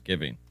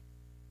Thanksgiving.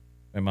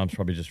 My mom's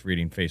probably just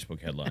reading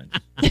Facebook headlines.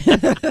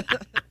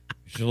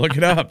 should look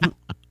it up.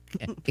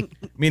 I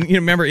mean, you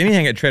remember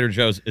anything at Trader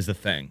Joe's is a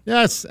thing.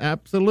 Yes,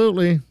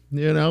 absolutely.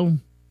 You know,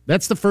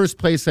 that's the first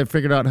place I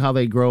figured out how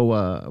they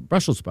grow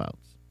Brussels sprouts.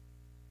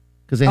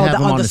 Because they have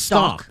them on the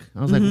stalk.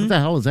 I was like, what the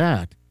hell is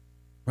that?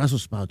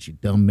 Brussels sprouts, you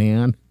dumb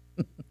man.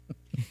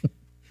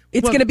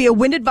 It's going to be a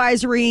wind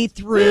advisory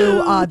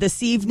through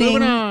this evening.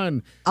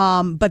 Moving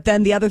on. But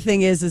then the other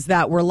thing is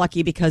that we're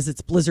lucky because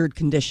it's blizzard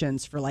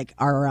conditions for like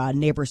our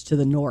neighbors to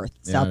the north,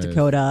 South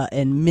Dakota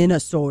and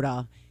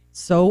Minnesota.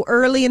 So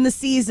early in the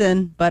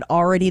season, but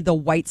already the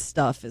white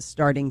stuff is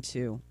starting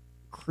to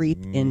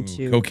creep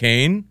into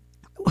cocaine.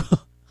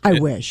 I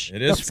wish.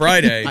 It is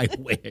Friday. I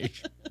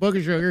wish. Book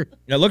of sugar.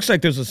 It looks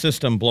like there's a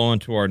system blowing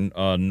to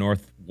our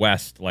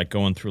northwest, like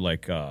going through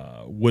like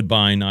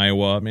Woodbine,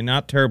 Iowa. I mean,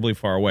 not terribly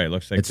far away. It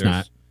looks like It's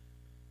not.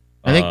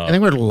 I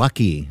think we're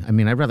lucky. I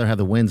mean, I'd rather have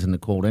the winds in the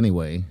cold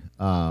anyway.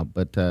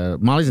 But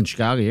Molly's in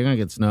Chicago. You're going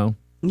to get snow.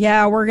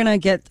 Yeah, we're going to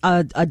get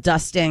a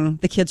dusting.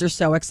 The kids are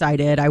so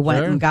excited. I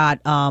went and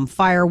got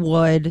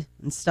firewood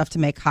and stuff to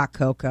make hot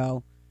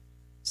cocoa.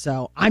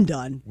 So I'm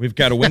done. We've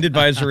got a wind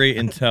advisory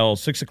until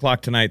 6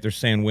 o'clock tonight. They're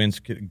saying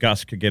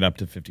gusts could get up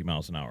to 50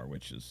 miles an hour,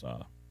 which is,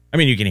 I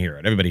mean, you can hear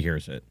it. Everybody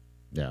hears it.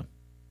 Yeah.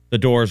 The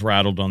doors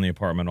rattled on the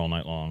apartment all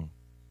night long.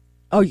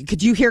 Oh,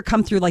 could you hear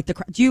come through like the?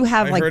 Do you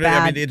have like heard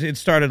bad? It. I mean, it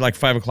started like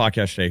 5 o'clock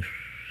yesterday.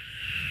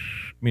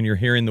 I mean, you're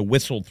hearing the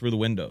whistle through the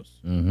windows.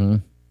 Mm-hmm.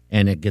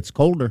 And it gets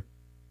colder.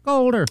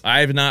 Colder.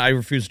 I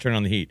refuse to turn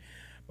on the heat.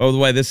 By the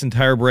way, this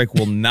entire break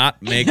will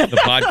not make the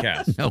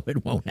podcast. No,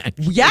 it won't.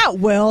 Actually. Yeah, it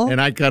will.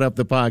 And I cut up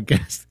the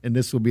podcast, and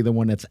this will be the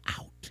one that's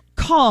out.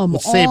 We'll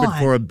save it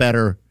for a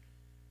better.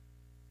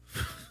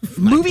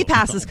 Movie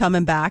Pass is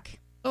coming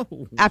back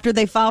after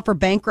they filed for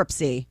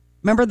bankruptcy.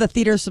 Remember the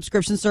theater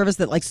subscription service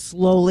that like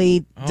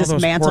slowly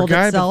dismantled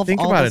itself?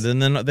 Think about it.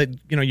 And then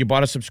you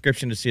bought a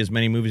subscription to see as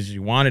many movies as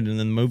you wanted, and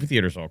then the movie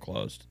theaters all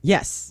closed.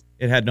 Yes.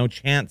 It had no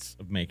chance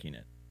of making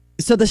it.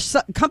 So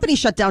the company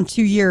shut down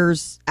 2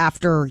 years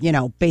after,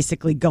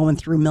 basically going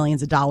through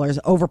millions of dollars,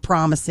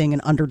 overpromising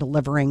and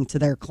under-delivering to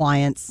their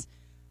clients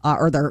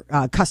or their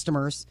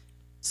customers.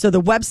 So the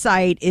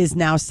website is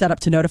now set up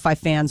to notify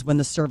fans when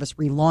the service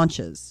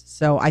relaunches.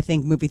 So I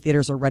think movie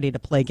theaters are ready to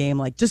play a game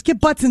like, just get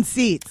butts and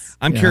seats.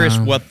 I'm curious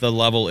what the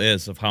level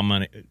is of how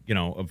many,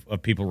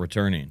 of people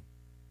returning.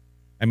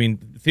 I mean,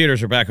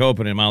 theaters are back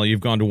open, and Molly, you've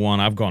gone to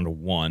one. I've gone to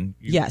one.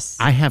 Yes.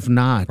 I have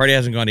not. Party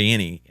hasn't gone to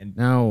any.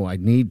 No, I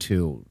need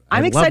to.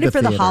 I'm excited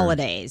for the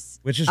holidays.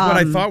 Which is what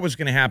I thought was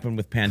going to happen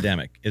with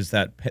pandemic, is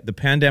that the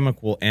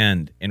pandemic will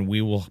end, and we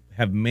will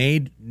have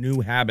made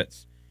new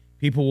habits.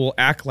 People will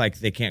act like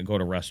they can't go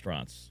to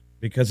restaurants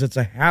because it's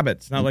a habit.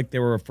 It's not like they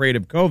were afraid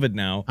of COVID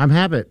now. I'm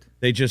habit.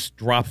 They just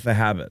drop the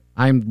habit.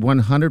 I'm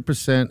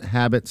 100%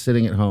 habit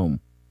sitting at home.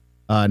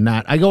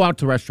 I go out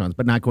to restaurants,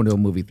 but not going to a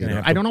movie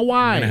theater. I don't know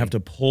why. I'm going to have to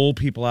pull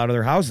people out of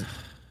their houses.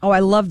 Oh,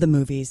 I love the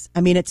movies.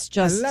 I mean, it's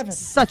just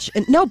such...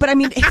 No, but I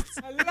mean...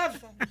 I love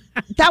them.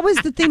 That was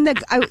the thing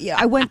that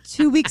I went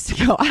 2 weeks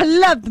ago. I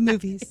love the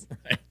movies.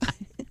 Right.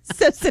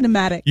 So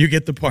cinematic. You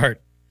get the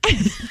part.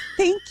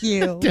 Thank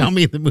you. Tell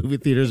me the movie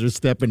theaters are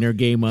stepping their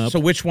game up. So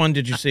which one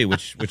did you see?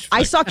 Which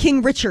I saw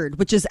King Richard,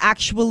 which is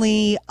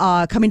actually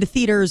coming to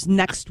theaters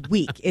next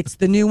week. It's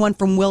the new one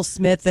from Will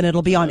Smith, and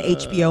it'll be on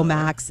HBO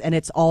Max, and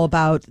it's all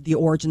about the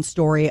origin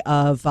story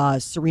of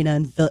Serena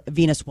and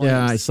Venus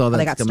Williams. Yeah, I saw that. How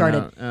they got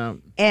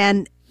started.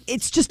 And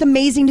it's just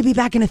amazing to be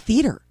back in a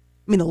theater.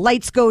 I mean, the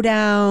lights go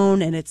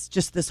down, and it's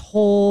just this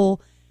whole...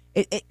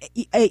 you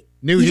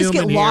just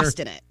get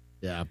lost in it.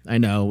 Yeah, I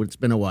know. It's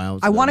been a while.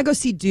 I want to go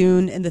see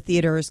Dune in the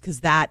theaters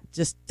because that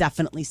just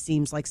definitely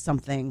seems like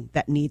something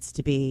that needs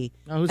to be.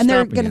 Oh, and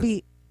they're going to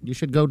be. You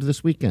should go to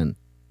this weekend.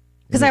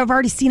 Because I've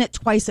already seen it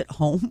twice at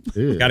home.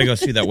 Got to go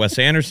see that Wes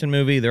Anderson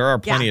movie. There are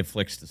plenty of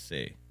flicks to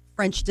see.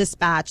 French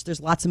Dispatch. There's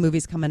lots of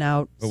movies coming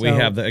out. But we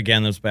have,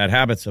 those bad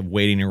habits of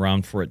waiting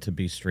around for it to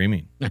be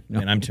streaming.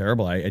 And I'm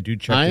terrible. I do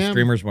check the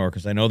streamers more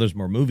because I know there's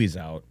more movies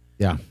out.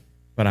 Yeah.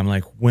 But I'm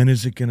like, when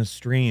is it going to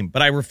stream?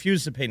 But I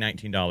refuse to pay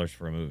 $19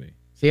 for a movie.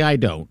 See, I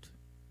don't.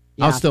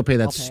 Yeah, I'll still pay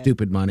that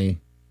stupid money.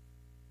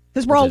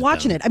 Because we're all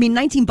watching it. I mean,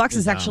 $19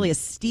 is actually a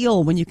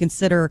steal when you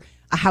consider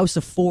a house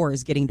of four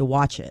is getting to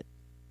watch it.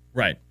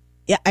 Right.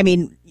 Yeah, I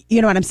mean,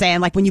 you know what I'm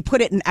saying? Like when you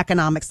put it in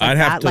economics like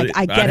that,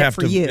 I get it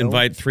for you. I'd have to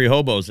invite 3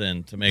 hobos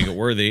in to make it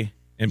worthy.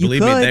 And believe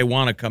me, they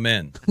want to come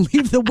in.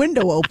 Leave the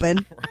window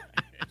open.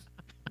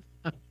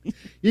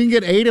 You can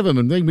get 8 of them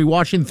and they can be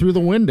watching through the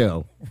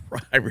window.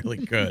 I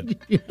really could.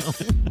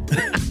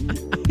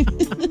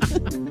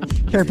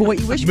 Careful what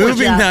you wish for,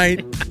 Movie Jeff.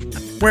 night.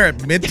 Where, at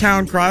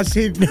Midtown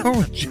Crossing?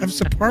 No,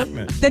 Jeff's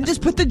apartment. Then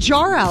just put the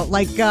jar out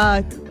like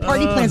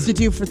Party plans to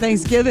do for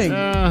Thanksgiving.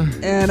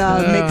 And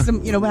make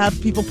some, have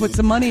people put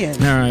some money in.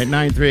 All right,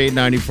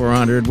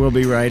 938-9400. We'll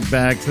be right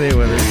back. Stay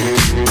with us.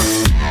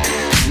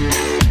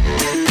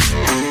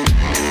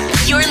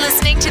 You're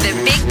listening to the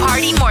Big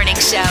Party Morning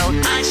Show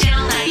on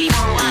Channel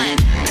 94.1.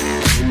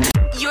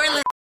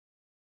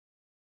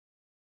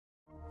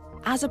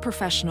 As a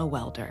professional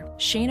welder,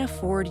 Shayna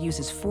Ford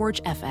uses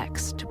Forge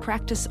FX to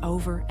practice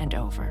over and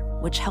over,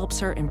 which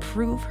helps her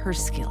improve her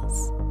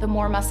skills. The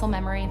more muscle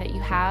memory that you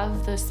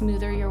have, the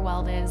smoother your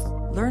weld is.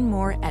 Learn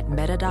more at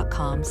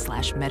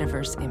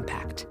meta.com/metaverse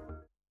impact.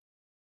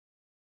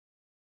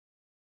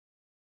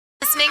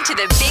 Listening to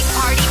the Big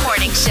Party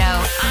Morning Show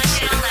on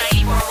Channel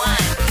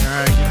 94.1.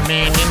 All right,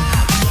 man.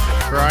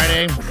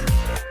 Friday.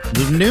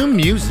 The new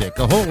music,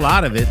 a whole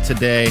lot of it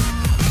today.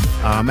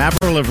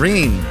 Avril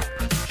Lavigne,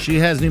 she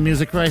has new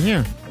music right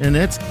here, and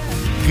it's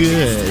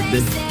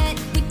good.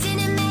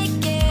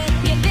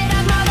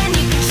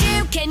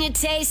 Can you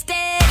taste it?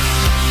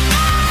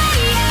 Oh,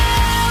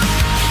 yeah.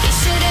 You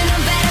should've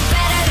known better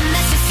than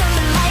mess with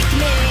someone like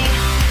me.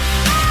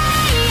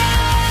 Oh,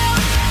 yeah.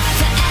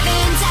 Forever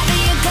and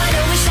ever you're gonna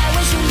wish I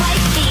was your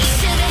wifey.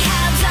 Should've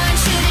held on,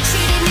 should've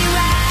treated me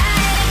right.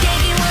 I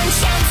gave you one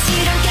chance,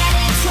 you don't get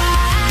it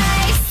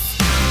twice.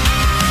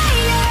 Oh,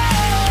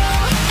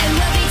 yeah. And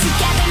we'll be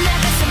together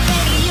never, so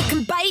baby you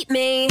can bite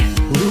me.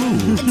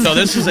 So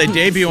this is a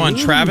debut on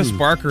Travis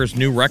Barker's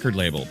new record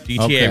label,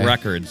 DTA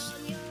Records.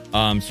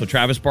 So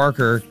Travis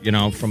Barker, you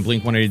know, from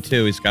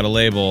Blink-182, he's got a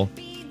label.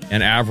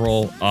 And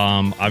Avril,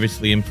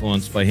 obviously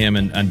influenced by him.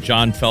 And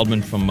John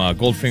Feldman from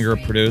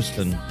Goldfinger produced.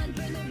 And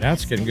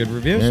that's getting good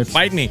reviews.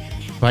 Bite Me.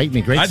 Bite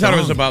Me, great I song. thought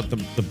it was about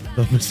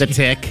the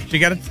tick. She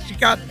got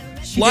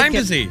Lyme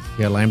disease.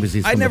 Yeah, Lyme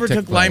disease. I from never the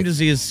tick took Lyme bite.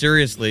 disease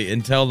seriously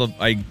until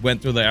I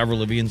went through the Avril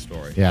Lavigne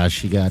story. Yeah,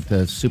 she got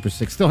super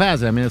sick. Still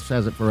has it. I mean, it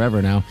has it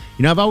forever now.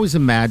 You know, I've always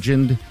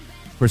imagined,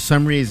 for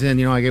some reason,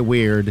 you know, I get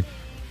weird,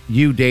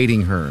 you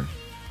dating her.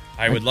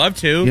 I would love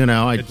to. You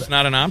know, it's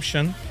not an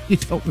option. You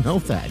don't know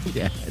that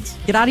yet.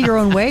 Get out of your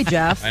own way,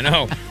 Jeff. I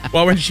know.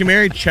 Well, when she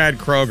married Chad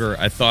Kroger,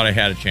 I thought I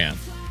had a chance.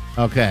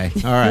 Okay,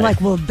 all right. You're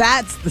like, well,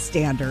 that's the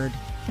standard.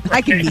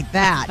 I can beat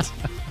that.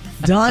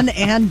 Done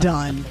and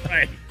done.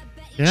 Right.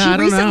 Yeah, she I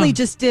don't recently know.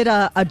 just did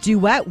a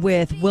duet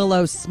with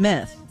Willow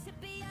Smith.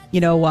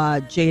 You know,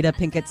 Jada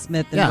Pinkett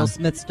Smith and Will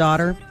Smith's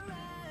daughter,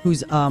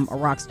 who's a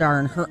rock star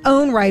in her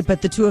own right.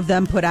 But the two of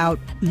them put out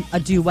a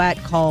duet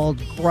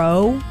called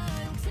Grow.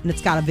 And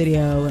it's got a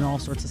video and all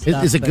sorts of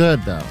stuff. Is it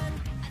good, though?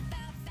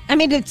 I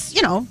mean, it's,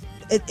 you know,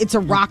 it's a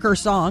rocker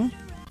song.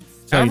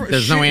 So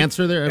there's no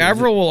answer there?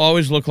 Avril will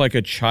always look like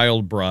a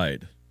child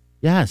bride.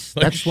 Yes,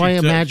 Like that's why I she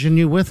does. imagine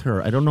you with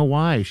her. I don't know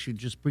why. She'd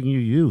just bring you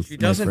youth. She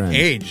doesn't my friend.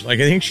 age. Like,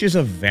 I think she's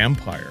a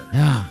vampire.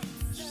 Yeah.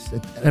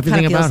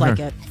 Everything Kinda about feels her. like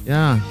it.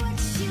 Yeah. But I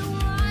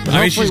mean,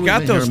 hopefully she's we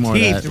got can those hear more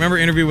of teeth. that. Remember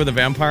Interview with a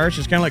Vampire?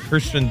 She's kind of like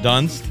Kirsten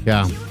Dunst.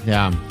 Yeah.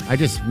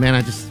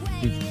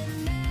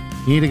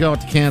 You need to go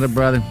out to Canada,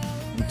 brother.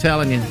 I'm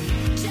telling you.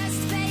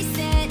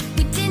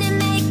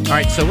 All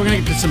right, so we're going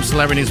to get to some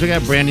celebrities. We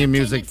got brand new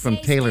music from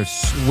Taylor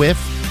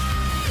Swift.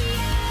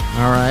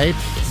 All right.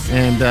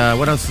 And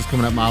what else is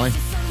coming up, Molly?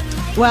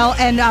 Well,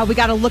 and we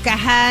got to look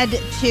ahead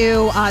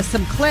to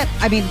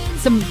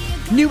some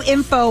new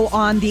info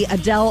on the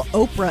Adele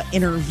Oprah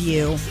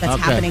interview that's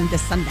happening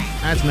this Sunday.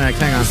 That's next.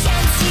 Hang on.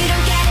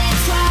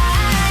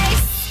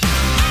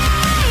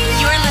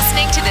 You're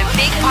listening to the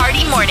Big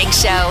Party Morning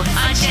Show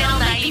on Channel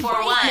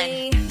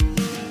 94.1.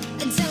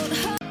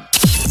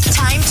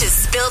 Time to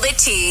spill the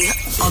tea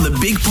on the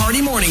Big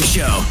Party Morning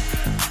Show.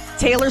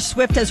 Taylor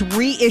Swift has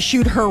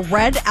reissued her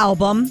Red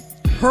album,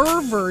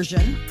 her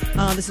version.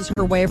 This is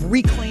her way of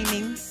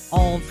reclaiming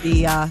all of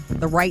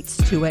the rights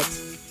to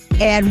it.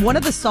 And one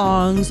of the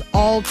songs,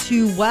 All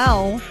Too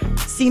Well,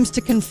 seems to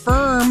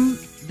confirm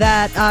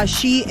that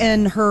she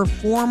and her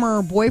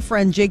former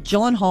boyfriend, Jake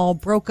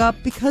Gyllenhaal, broke up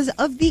because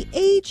of the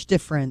age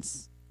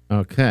difference.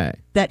 Okay.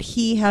 That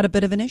he had a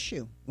bit of an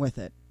issue with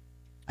it.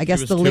 I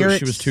guess the lyrics...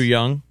 She was too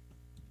young?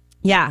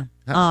 Yeah.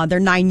 They're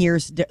 9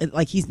 years...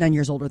 Like, he's 9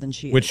 years older than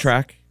she is. Which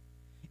track?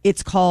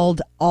 It's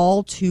called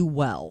All Too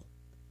Well.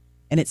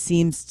 And it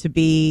seems to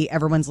be...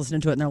 Everyone's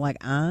listening to it and they're like,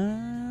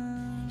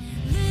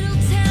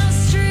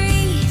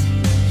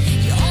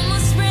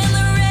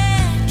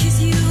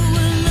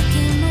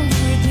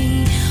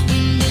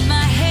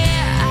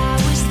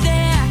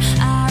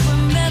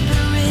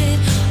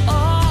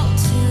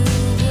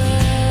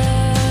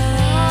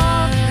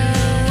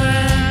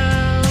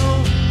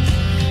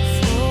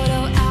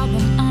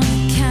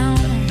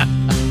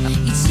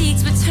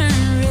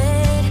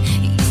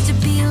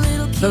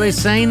 So they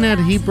saying that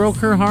he broke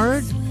her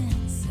heart?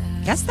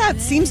 guess that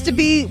seems to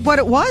be what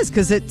it was,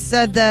 because it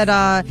said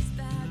that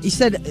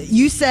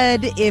you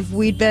said if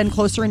we'd been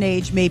closer in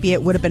age, maybe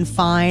it would have been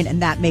fine,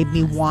 and that made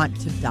me want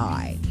to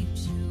die.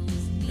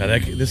 Yeah,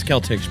 this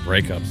gal takes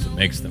breakups and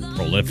makes them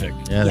prolific.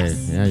 Yeah,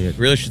 Yes.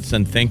 Really should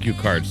send thank you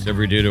cards to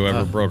every dude who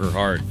ever broke her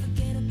heart.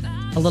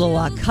 A little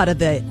cut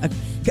of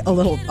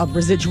a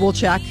residual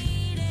check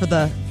for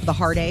the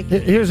heartache.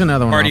 Here's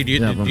another one. Marty, do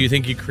you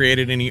think you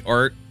created any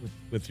art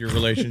with your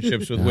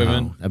relationships with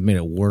women? I've made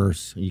it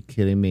worse. Are you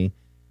kidding me?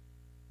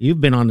 You've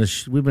been on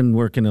this. We've been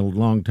working a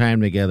long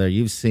time together.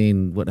 You've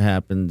seen what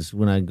happens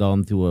when I've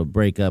gone through a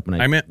breakup.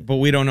 And I meant, but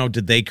we don't know.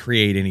 Did they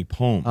create any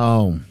poems?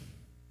 Oh,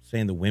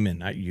 saying the women,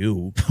 not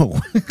you.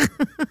 Oh,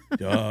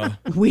 duh.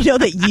 We know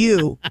that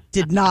you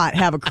did not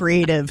have a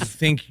creative. I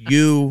think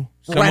you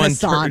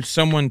renaissance.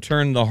 Someone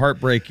turned the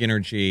heartbreak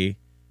energy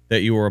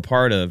that you were a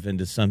part of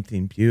into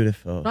something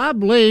beautiful.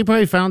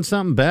 Probably found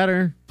something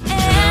better. Oh.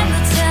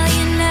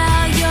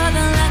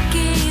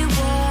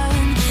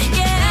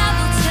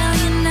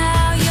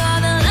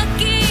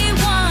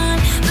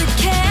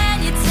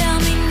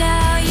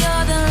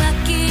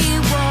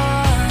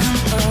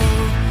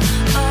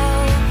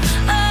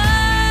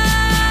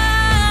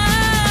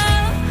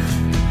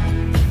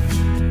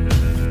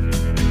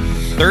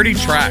 30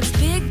 tracks.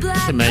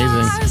 It's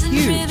amazing. It's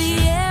huge.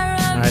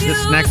 All right,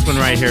 this next one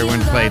right here,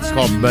 when played, it's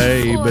called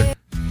Babe.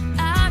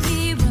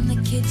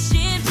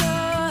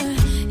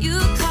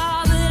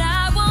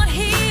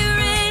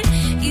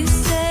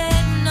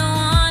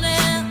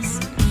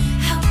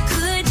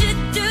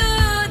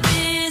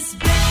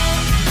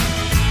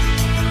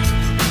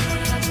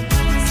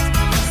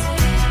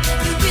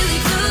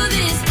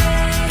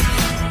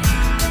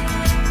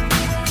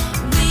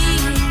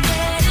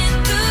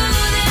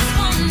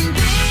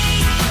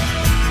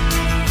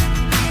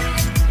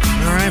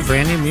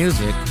 Brand new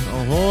music,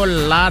 a whole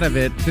lot of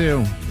it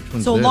too.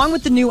 So along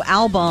with the new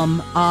album,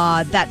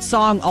 that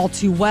song All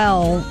Too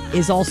Well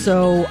is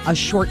also a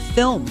short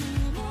film,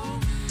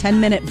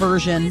 10-minute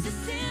version.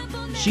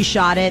 She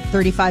shot it,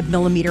 35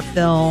 millimeter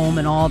film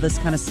and all this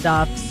kind of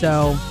stuff.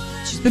 So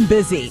she's been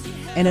busy,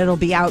 and it'll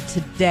be out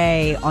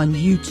today on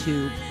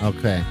YouTube.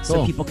 Okay, cool.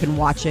 So people can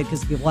watch it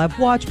because people have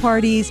watch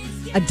parties.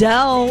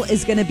 Adele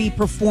is going to be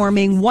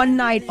performing one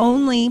night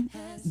only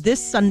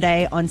this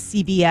Sunday on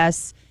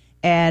CBS.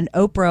 And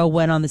Oprah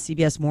went on the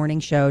CBS Morning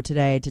Show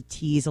today to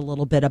tease a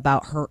little bit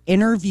about her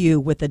interview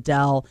with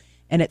Adele.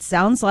 And it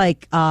sounds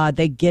like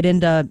they get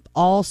into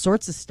all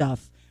sorts of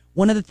stuff.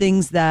 One of the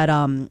things that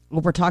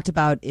Oprah talked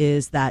about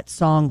is that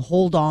song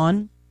Hold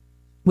On,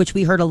 which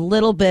we heard a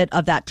little bit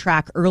of that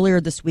track earlier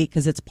this week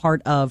because it's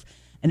part of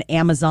an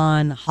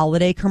Amazon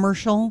holiday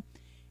commercial.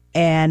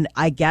 And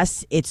I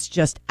guess it's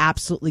just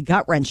absolutely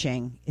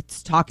gut-wrenching.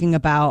 It's talking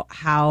about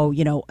how,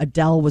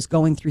 Adele was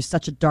going through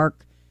such a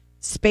dark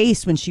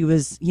space when she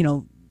was,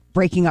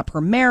 breaking up her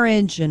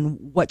marriage and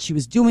what she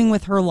was doing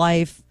with her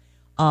life.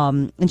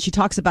 And she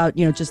talks about,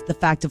 just the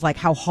fact of like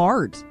how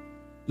hard,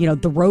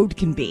 the road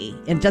can be.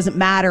 And it doesn't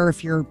matter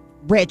if you're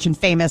rich and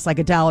famous like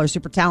Adele or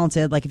super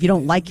talented. Like if you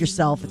don't like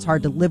yourself, it's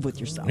hard to live with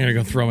yourself. I'm going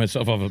to go throw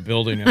myself off a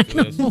building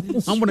after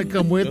this. I'm going to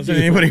come with Doesn't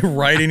you. anybody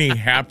write any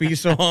happy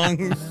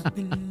songs?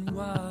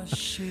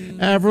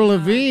 Avril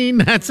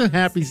Lavigne, that's a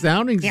happy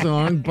sounding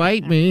song.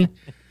 Bite Me.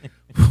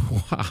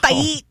 Wow.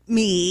 Bite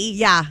Me.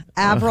 Yeah.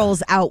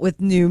 Avril's out with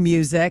new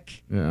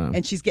music. Yeah.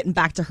 And she's getting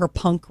back to her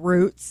punk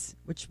roots,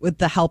 which with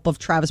the help of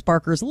Travis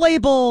Barker's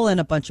label and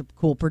a bunch of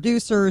cool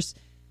producers.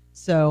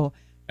 So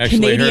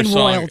Actually, Canadian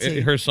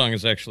royalty. her song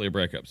is actually a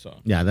breakup song.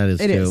 Yeah, that is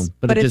It too. is.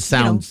 But But it it's, just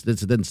sounds, it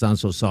doesn't sound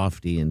so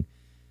softy and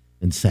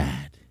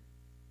sad.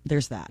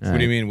 There's that. What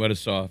do you mean? What is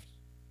soft?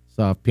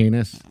 Soft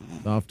penis,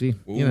 softy.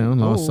 Ooh.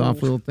 Little Ooh.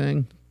 soft little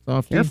thing.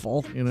 Softy.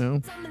 Careful. Forever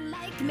and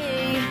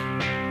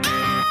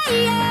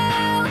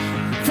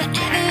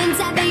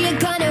ever you're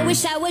gonna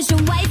wish I was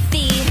your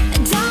wifey.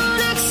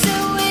 Don't act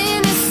so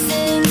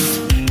innocent.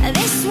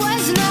 This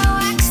was no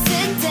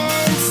accident.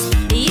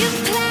 You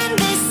planned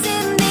this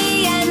in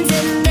the end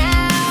and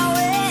now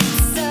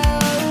it's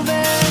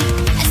over.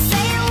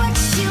 Say what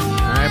you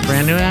want. All right,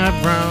 brand new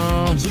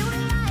Avril.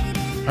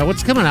 All right,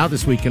 what's coming out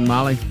this weekend,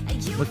 Molly?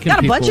 What can Got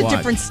a people bunch of watch?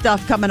 different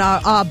stuff coming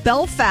out.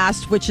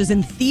 Belfast, which is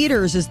in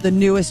theaters, is the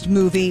newest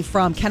movie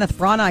from Kenneth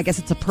Branagh. I guess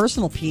it's a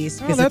personal piece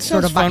because that it's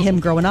sort of sounds about fun.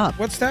 him growing up.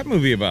 What's that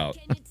movie about?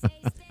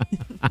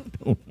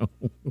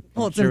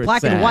 Well, it's Sure in it's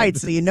black and sad. white,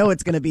 so you know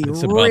it's going to be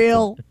It's about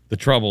real. the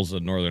troubles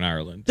of Northern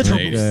Ireland. The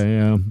troubles.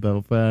 Yeah,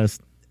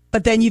 Belfast.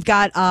 But then you've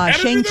got Enemy the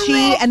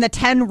Shang-Chi Rock. and the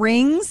 10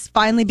 Rings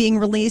finally being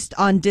released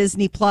on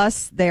Disney+.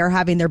 They are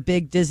having their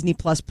big Disney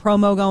Plus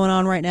promo going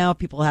on right now. If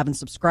people haven't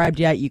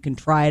subscribed yet, you can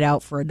try it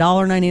out for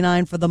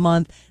 $1.99 for the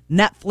month.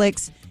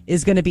 Netflix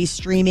is going to be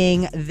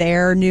streaming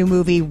their new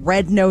movie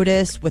Red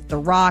Notice with The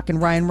Rock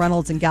and Ryan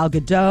Reynolds and Gal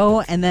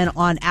Gadot. And then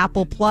on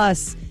Apple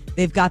Plus,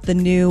 they've got the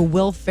new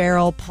Will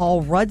Ferrell,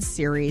 Paul Rudd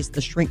series,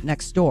 The Shrink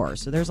Next Door.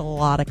 So there's a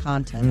lot of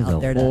content There's out a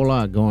there. whole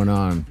lot going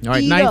on. All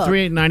right, Eat up.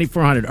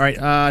 938-9400. All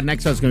right,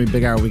 next up is going to be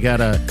Big Hour. We got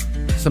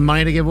some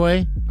money to give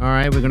away. All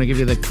right, we're going to give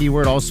you the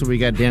keyword. Also, we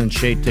got Dan and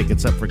Shay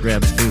tickets up for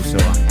grabs, too, so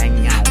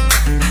hang out.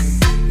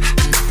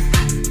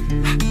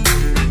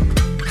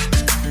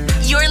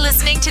 You're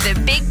listening to the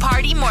Big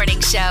Party Morning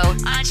Show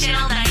on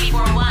Channel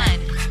 94.1.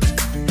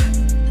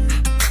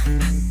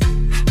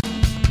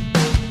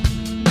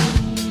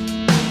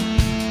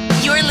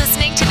 You're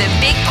listening to the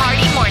Big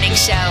Party Morning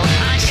Show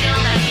on Channel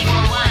 94.1.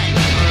 All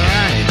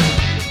right.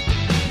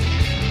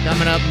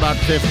 Coming up in about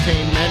 15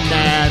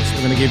 minutes,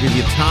 we're going to give you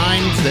the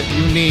times that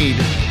you need.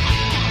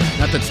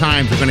 Not the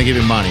times, we're going to give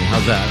you money.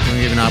 How's that? We're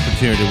going to give you an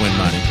opportunity to win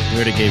money. We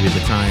already gave you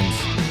the times.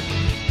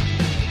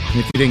 And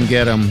if you didn't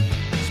get them,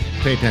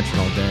 pay attention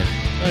all day.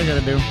 That's all you got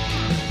to do.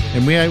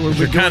 And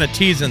we're kind of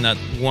teasing that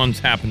one's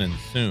happening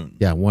soon.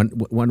 Yeah, one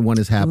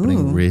is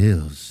happening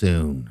real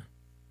soon.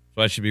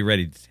 So I should be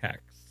ready to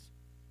text.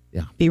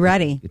 Yeah. Be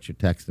ready. Get your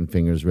texting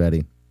fingers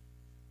ready.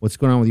 What's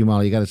going on with you,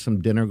 Molly? You got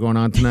some dinner going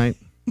on tonight?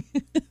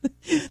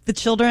 The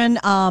children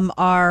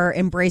are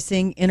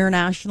embracing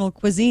international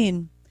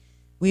cuisine.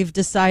 We've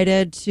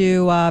decided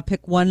to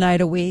pick one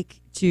night a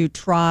week to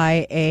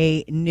try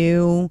a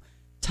new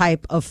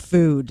type of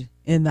food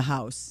in the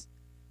house.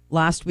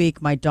 Last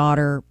week, my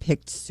daughter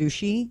picked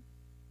sushi.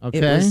 Okay.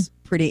 It was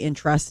pretty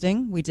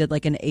interesting. We did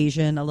like an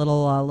Asian, a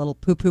little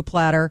poo-poo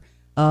platter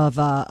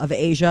of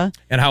Asia.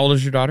 And how old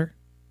is your daughter?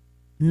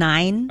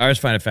 9. I always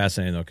find it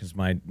fascinating, though, because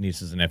my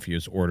nieces and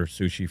nephews order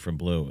sushi from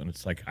Blue. And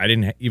it's like, I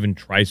didn't even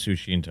try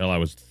sushi until I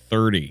was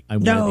 30. I'm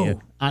with you.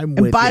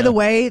 And by the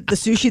way, the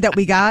sushi that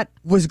we got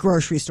was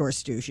grocery store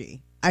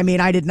sushi. I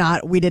mean,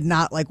 we did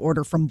not like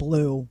order from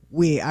Blue.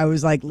 I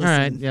was like, listen. All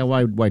right. Yeah,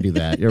 why do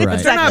that? You're right.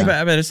 It's not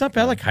bad. I mean, it's not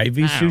bad. Like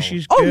Hy-Vee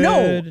sushi's good. Oh,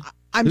 no.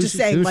 I'm just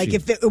saying, sushi. like,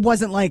 if it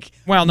wasn't like.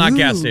 Well, not ooh.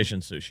 gas station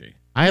sushi.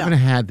 I haven't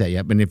had that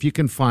yet, but if you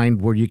can find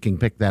where you can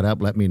pick that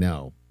up, let me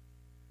know.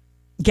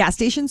 Gas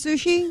station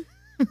sushi?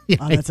 Yeah.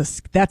 Oh,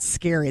 that's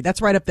scary. That's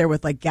right up there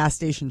with like gas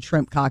station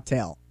shrimp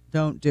cocktail.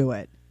 Don't do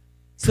it.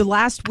 So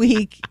last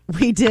week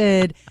we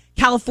did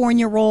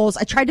California rolls.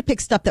 I tried to pick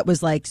stuff that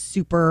was like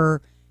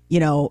super,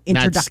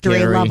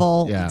 introductory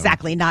level. Yeah.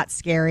 Exactly. Not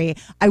scary.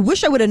 I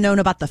wish I would have known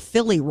about the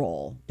Philly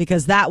roll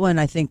because that one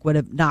I think would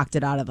have knocked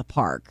it out of the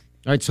park.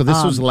 All right. So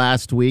this was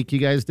last week you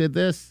guys did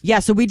this? Yeah.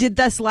 So we did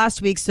this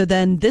last week. So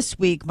then this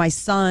week my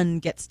son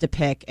gets to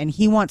pick and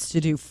he wants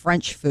to do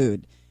French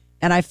food.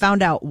 And I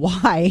found out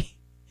why.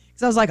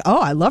 So I was like, oh,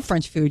 I love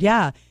French food.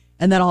 Yeah.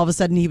 And then all of a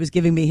sudden he was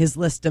giving me his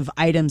list of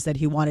items that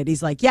he wanted.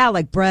 He's like, yeah,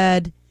 like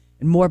bread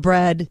and more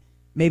bread,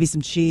 maybe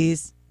some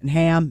cheese and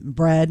ham and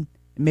bread.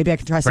 And maybe I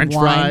can try French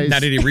some wine. fries. Now,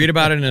 did he read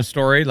about it in a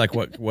story? Like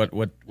what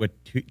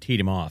teed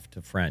him off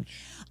to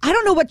French? I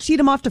don't know what cheat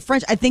him off to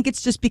French. I think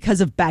it's just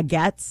because of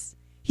baguettes.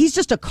 He's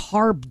just a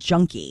carb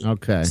junkie.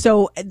 Okay.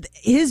 So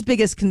his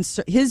biggest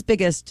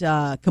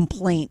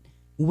complaint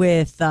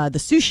with the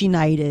sushi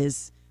night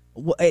is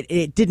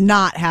it did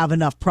not have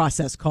enough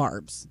processed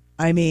carbs.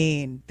 I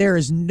mean, there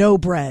is no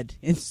bread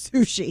in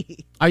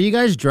sushi. Are you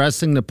guys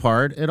dressing the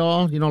part at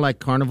all? Like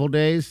carnival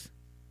days?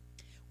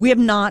 We have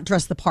not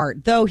dressed the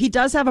part, though he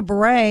does have a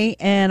beret,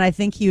 and I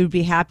think he would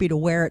be happy to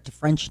wear it to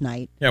French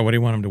night. Yeah, what do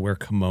you want him to wear?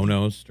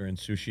 Kimonos during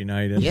sushi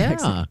night?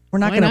 Yeah. We're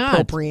not going to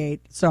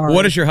appropriate. Sorry.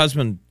 What does your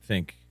husband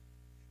think?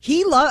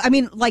 He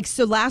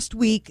so last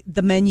week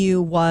the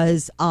menu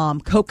was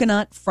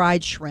coconut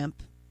fried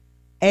shrimp,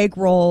 egg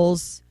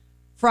rolls,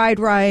 fried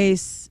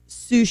rice,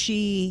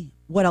 sushi.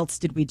 What else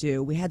did we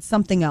do? We had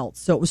something else.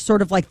 So it was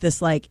sort of like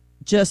this, like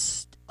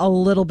just a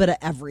little bit of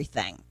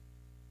everything.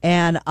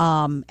 And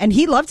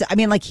he loved it. I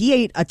mean, like he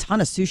ate a ton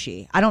of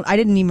sushi. I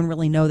didn't even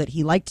really know that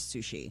he liked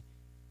sushi.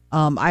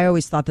 I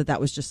always thought that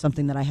was just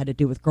something that I had to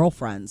do with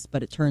girlfriends,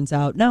 but it turns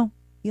out, no,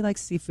 he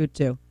likes seafood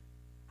too.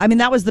 I mean,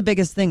 that was the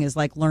biggest thing is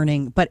like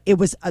learning, but it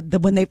was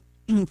when they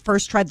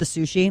first tried the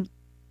sushi,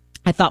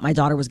 I thought my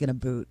daughter was going to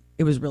boot.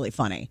 It was really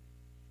funny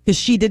because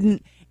she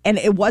didn't, and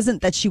it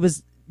wasn't that she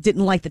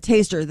didn't like the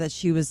taste or that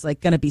she was like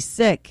going to be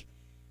sick.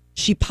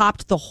 She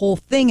popped the whole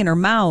thing in her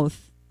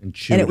mouth and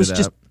chewed it was it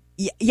just, up.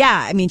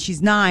 yeah. I mean,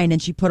 she's 9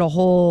 and she put a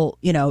whole,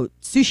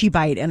 sushi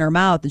bite in her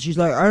mouth and she's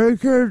like, I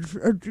can't,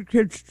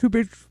 it's too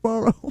big to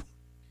swallow.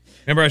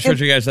 Remember I showed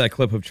you guys that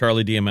clip of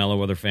Charlie D'Amello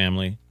with her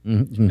family?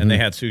 Mm-hmm. And they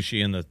had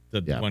sushi and the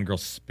one girl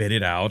spit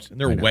it out.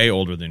 And they're way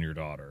older than your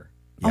daughter.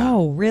 Yeah.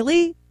 Oh,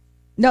 really?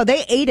 No,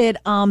 they ate it.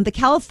 The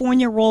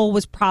California roll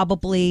was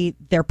probably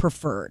their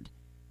preferred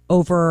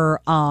over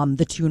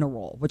the tuna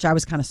roll, which I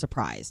was kind of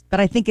surprised. But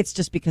I think it's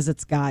just because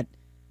it's got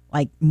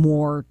like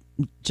more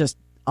just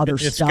other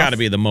stuff. It's got to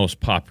be the most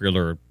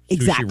popular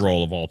sushi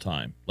roll of all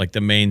time. Like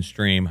the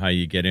mainstream, how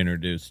you get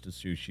introduced to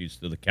sushis,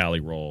 to the Cali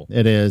roll.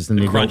 It is. The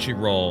crunchy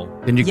roll.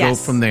 Then you go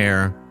from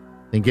there,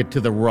 then get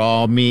to the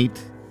raw meat.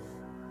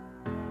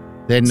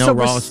 Then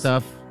raw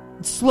stuff.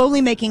 Slowly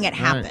making it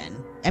happen.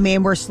 Right. I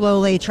mean, we're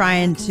slowly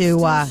trying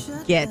to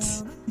get...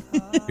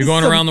 You're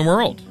going around the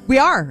world. We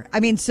are. I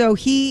mean, so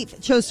he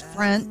chose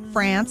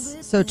France.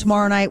 So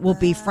tomorrow night will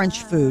be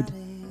French food.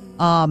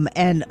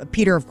 And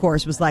Peter, of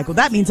course, was like, well,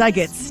 that means I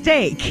get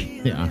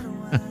steak. Yeah.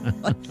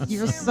 Like,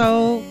 you're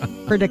so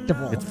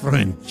predictable. It's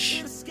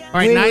French. All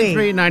right,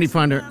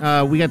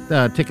 938-9500. We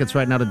got tickets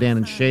right now to Dan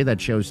and Shay. That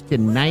show's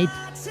tonight.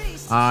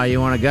 You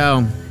want to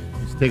go?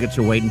 These tickets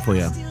are waiting for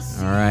you.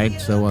 All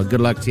right, so good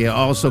luck to you.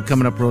 Also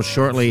coming up real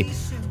shortly,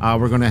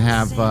 we're going to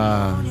have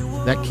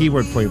that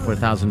keyword for you for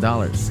 $1,000. All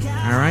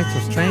right, so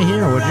let's try it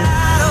here, would you?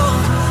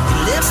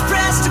 Lips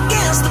pressed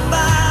against the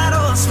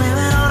bottle,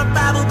 slamming on a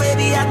Bible,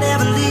 baby, I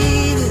never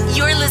leave it.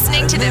 You're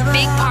listening to the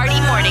Big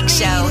Party Morning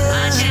Show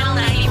on Channel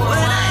 94.1. When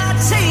I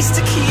taste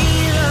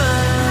tequila.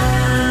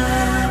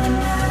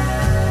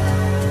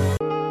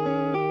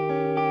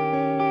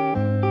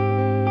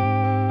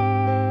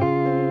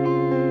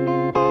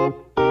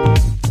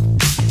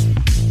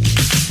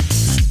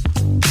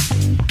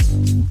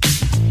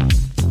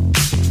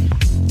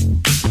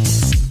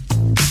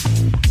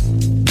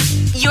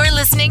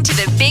 Listening to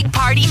the Big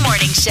Party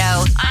Morning Show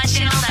on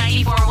Channel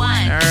 94.1. All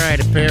right,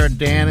 a pair of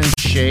Dan and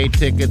Shay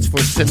tickets for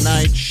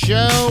tonight's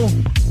show.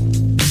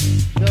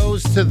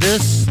 goes to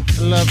this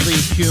lovely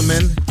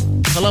human.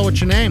 Hello,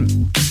 what's your name?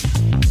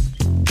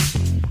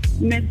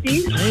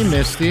 Misty. Hey,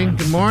 Misty.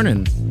 Good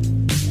morning.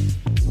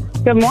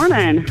 Good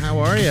morning. How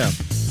are you?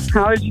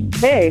 How was your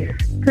day?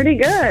 Pretty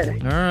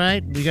good. All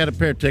right. We got a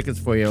pair of tickets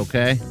for you,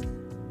 okay?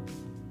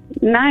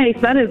 Nice.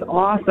 That is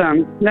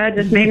awesome. That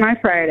just made my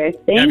Friday.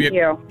 Thank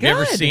you. Have you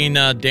ever seen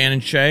Dan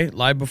and Shay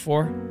live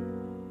before?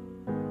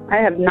 I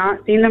have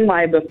not seen them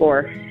live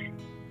before.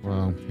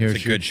 Well, here's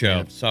it's a good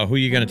show. So who are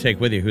you going to take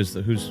with you?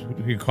 Who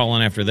you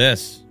calling after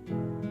this?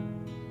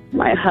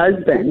 My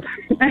husband.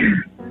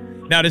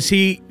 Now, does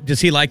he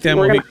like them?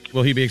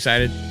 Will he be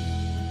excited?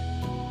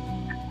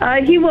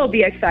 He will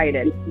be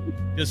excited.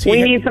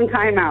 We need some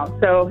time out,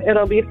 so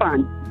it'll be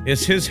fun.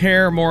 Is his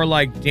hair more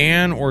like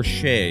Dan or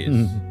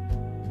Shay's?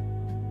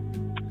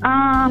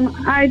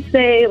 I'd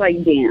say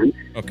like Dan.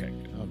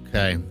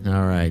 Okay.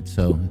 All right.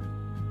 So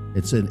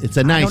it's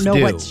a nice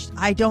dude.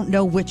 I don't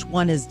know which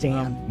one is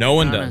Dan. No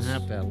one does. I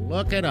have to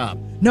look it up.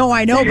 No,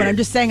 I know, but I'm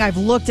just saying I've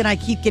looked and I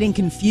keep getting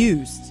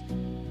confused.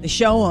 They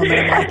show them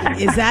and I'm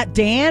like, is that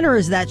Dan or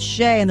is that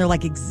Shay? And they're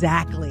like,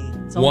 exactly.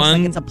 It's almost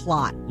like it's a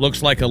plot.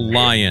 Looks like a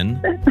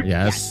lion.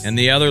 Yes. And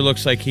the other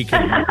looks like he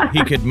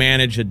could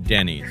manage a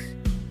Denny's.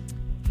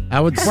 I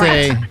would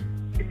say,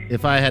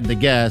 if I had to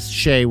guess,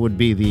 Shay would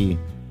be the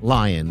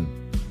lion.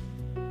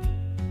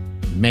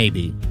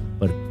 Maybe,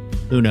 but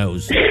who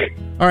knows?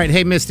 All right,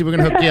 hey, Misty, we're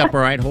going to hook you up, all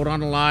right? Hold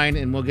on the line,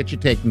 and we'll get you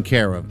taken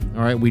care of.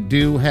 All right, we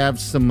do have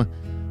some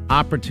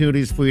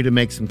opportunities for you to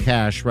make some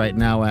cash right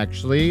now,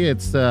 actually.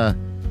 It's a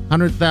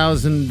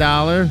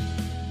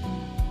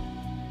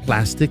 $100,000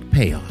 plastic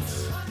payoff.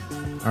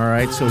 All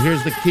right, so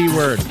here's the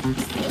keyword.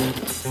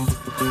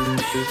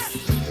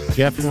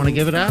 Jeff, you want to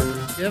give it up?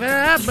 Give it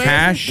up, baby.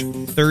 Cash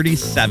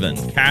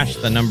 37. Cash,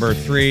 the number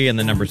 3 and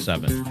the number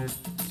 7.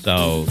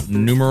 So,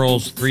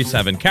 numerals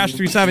 37. Cash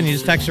 37, you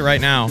just text it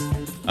right now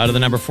out of the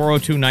number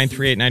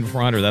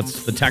 402-938-9400.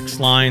 That's the text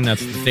line.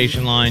 That's the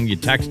station line. You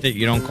text it.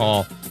 You don't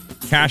call.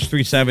 Cash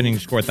 37, and you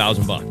score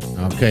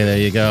 $1,000. Okay, there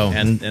you go.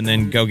 And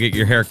then go get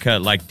your hair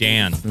cut like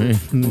Dan.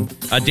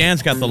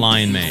 Dan's got the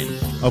lion mane.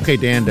 Okay,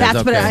 Dan does.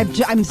 That's what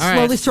I'm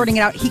slowly sorting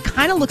it out. He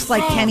kind of looks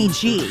like Kenny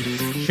G.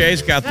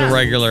 Shay's got the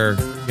regular,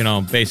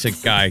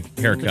 basic guy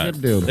haircut.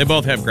 They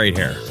both have great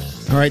hair.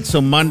 All right, so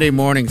Monday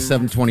morning,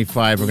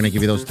 7:25, we're going to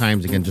give you those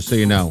times again, just so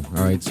you know.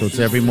 All right, so it's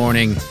every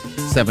morning,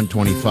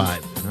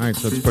 7:25. All right,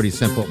 so it's pretty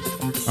simple.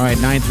 All right,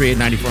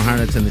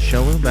 938-9400, it's in the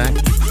show. We're back.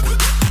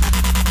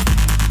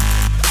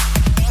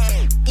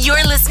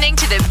 You're listening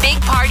to the Big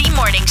Party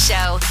Morning Show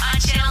on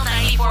Channel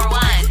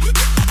 94.1.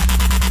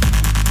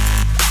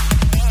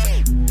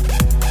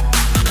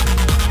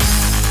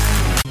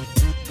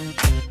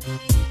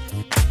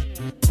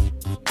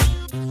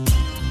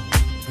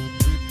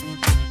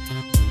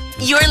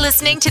 You're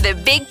listening to the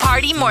Big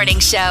Party Morning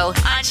Show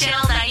on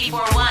Channel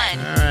 94.1.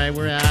 All right,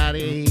 we're out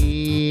of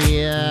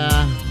here.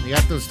 You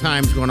got those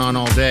times going on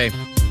all day.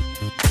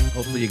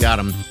 Hopefully you got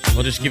them.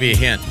 We'll just give you a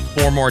hint.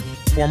 Four more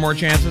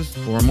chances?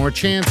 4 more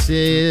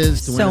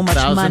chances to win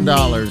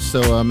 $1,000.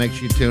 So make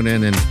sure you tune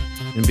in and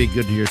be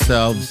good to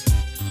yourselves.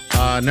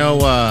 No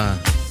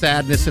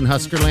sadness in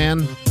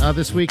Huskerland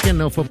this weekend.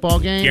 No football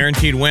game.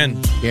 Guaranteed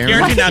win.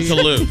 Guaranteed not to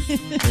lose.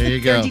 There you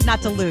go. Guaranteed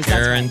not to lose.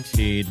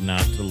 Guaranteed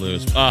not to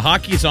lose.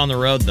 Hockey's on the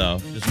road, though.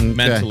 Just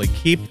mentally.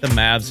 Keep the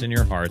Mavs in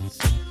your hearts.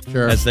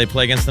 Sure. As they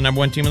play against the number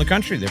 1 team in the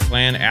country. They're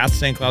playing at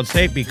St. Cloud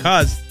State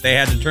because they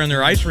had to turn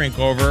their ice rink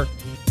over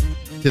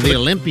to the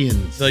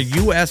Olympians. The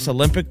U.S.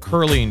 Olympic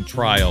curling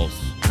trials.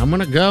 I'm going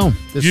to go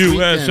this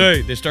USA.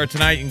 weekend. They start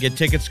tonight. You can get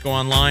tickets, go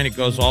online. It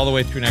goes all the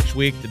way through next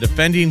week. The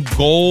defending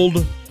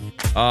gold,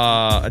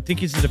 I think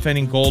he's the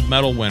defending gold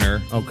medal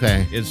winner.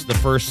 Okay. Is the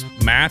first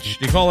match.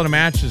 Do you call it a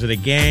match? Is it a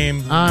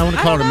game? I want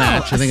to call it a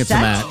match. I think it's a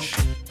match.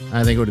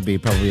 I think it would be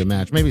probably a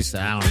match. Maybe,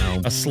 I don't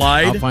know. A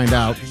slide? I'll find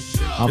out.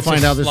 I'll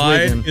find out this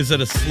weekend. Is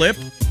it a slip?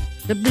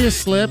 Could be a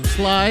slip,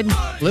 slide,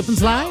 flip and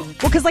slide. Well,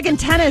 because like in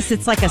tennis,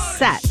 it's like a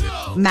set,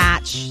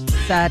 match,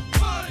 set.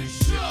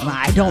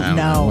 I don't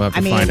know. We'll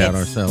have to find out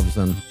ourselves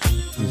and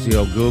use the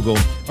old Google.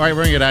 All right,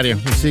 we're going to get out of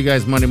here. We'll see you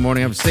guys Monday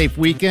morning. Have a safe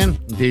weekend.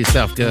 Do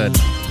yourself good.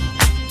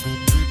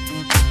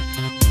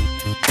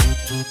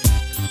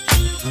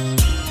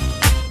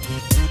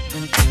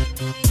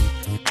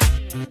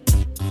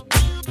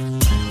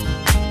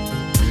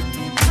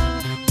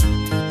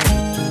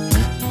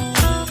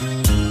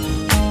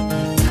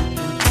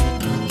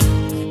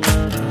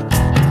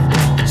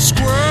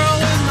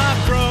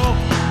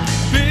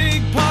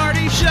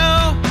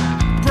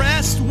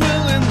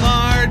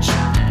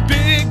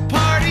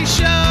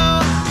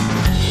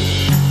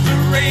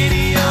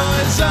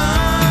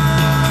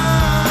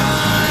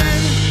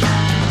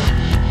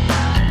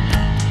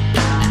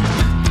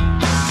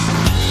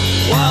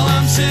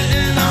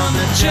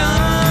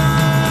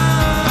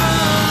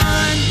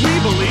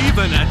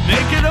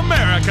 Naked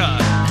America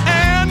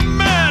and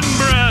man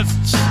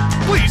breasts.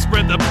 Please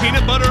spread the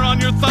peanut butter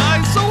on your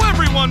thighs so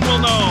everyone will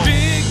know.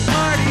 Big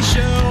Party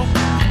Show.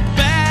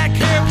 Back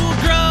hair will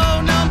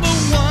grow. Number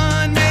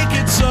 1, make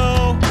it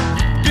so.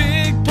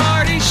 Big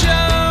Party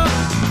Show.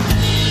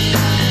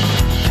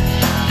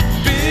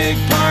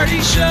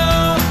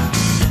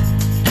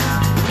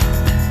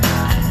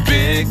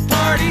 Big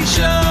Party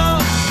Show.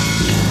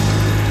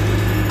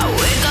 I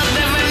wake up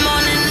every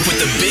morning with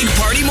the Big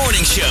Party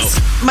Morning Show.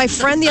 My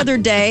friend the other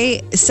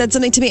day said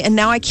something to me, and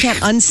now I can't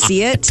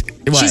unsee it.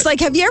 What? She's like,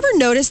 have you ever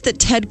noticed that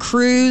Ted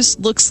Cruz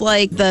looks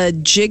like the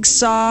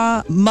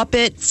Jigsaw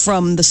Muppet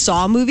from the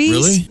Saw movies?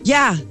 Really?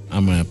 Yeah.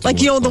 I'm gonna have to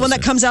Like, you know, the one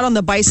that comes out on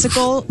the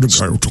bicycle? The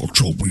guy who talks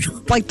so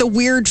weird. Like the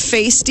weird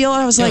face deal.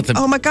 I was like,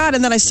 oh my God.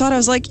 And then I saw it. I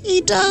was like,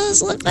 he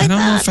does look like I don't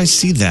know that. if I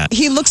see that.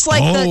 He looks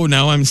like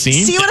now I'm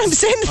seeing. See what I'm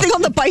saying? The thing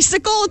on the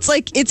bicycle? It's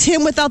like, it's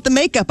him without the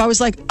makeup. I was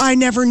like, I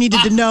never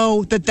needed to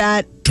know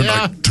that.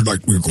 Tonight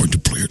we're going to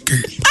play a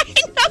game. I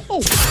know.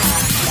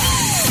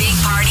 Big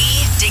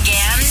Party,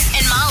 DeGan,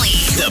 and Molly.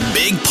 The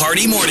Big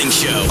Party Morning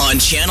Show on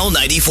Channel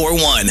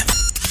 94.1.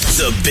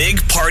 The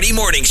Big Party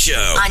Morning Show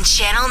On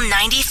Channel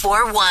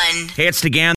 94.1. Hey, it's DeGan.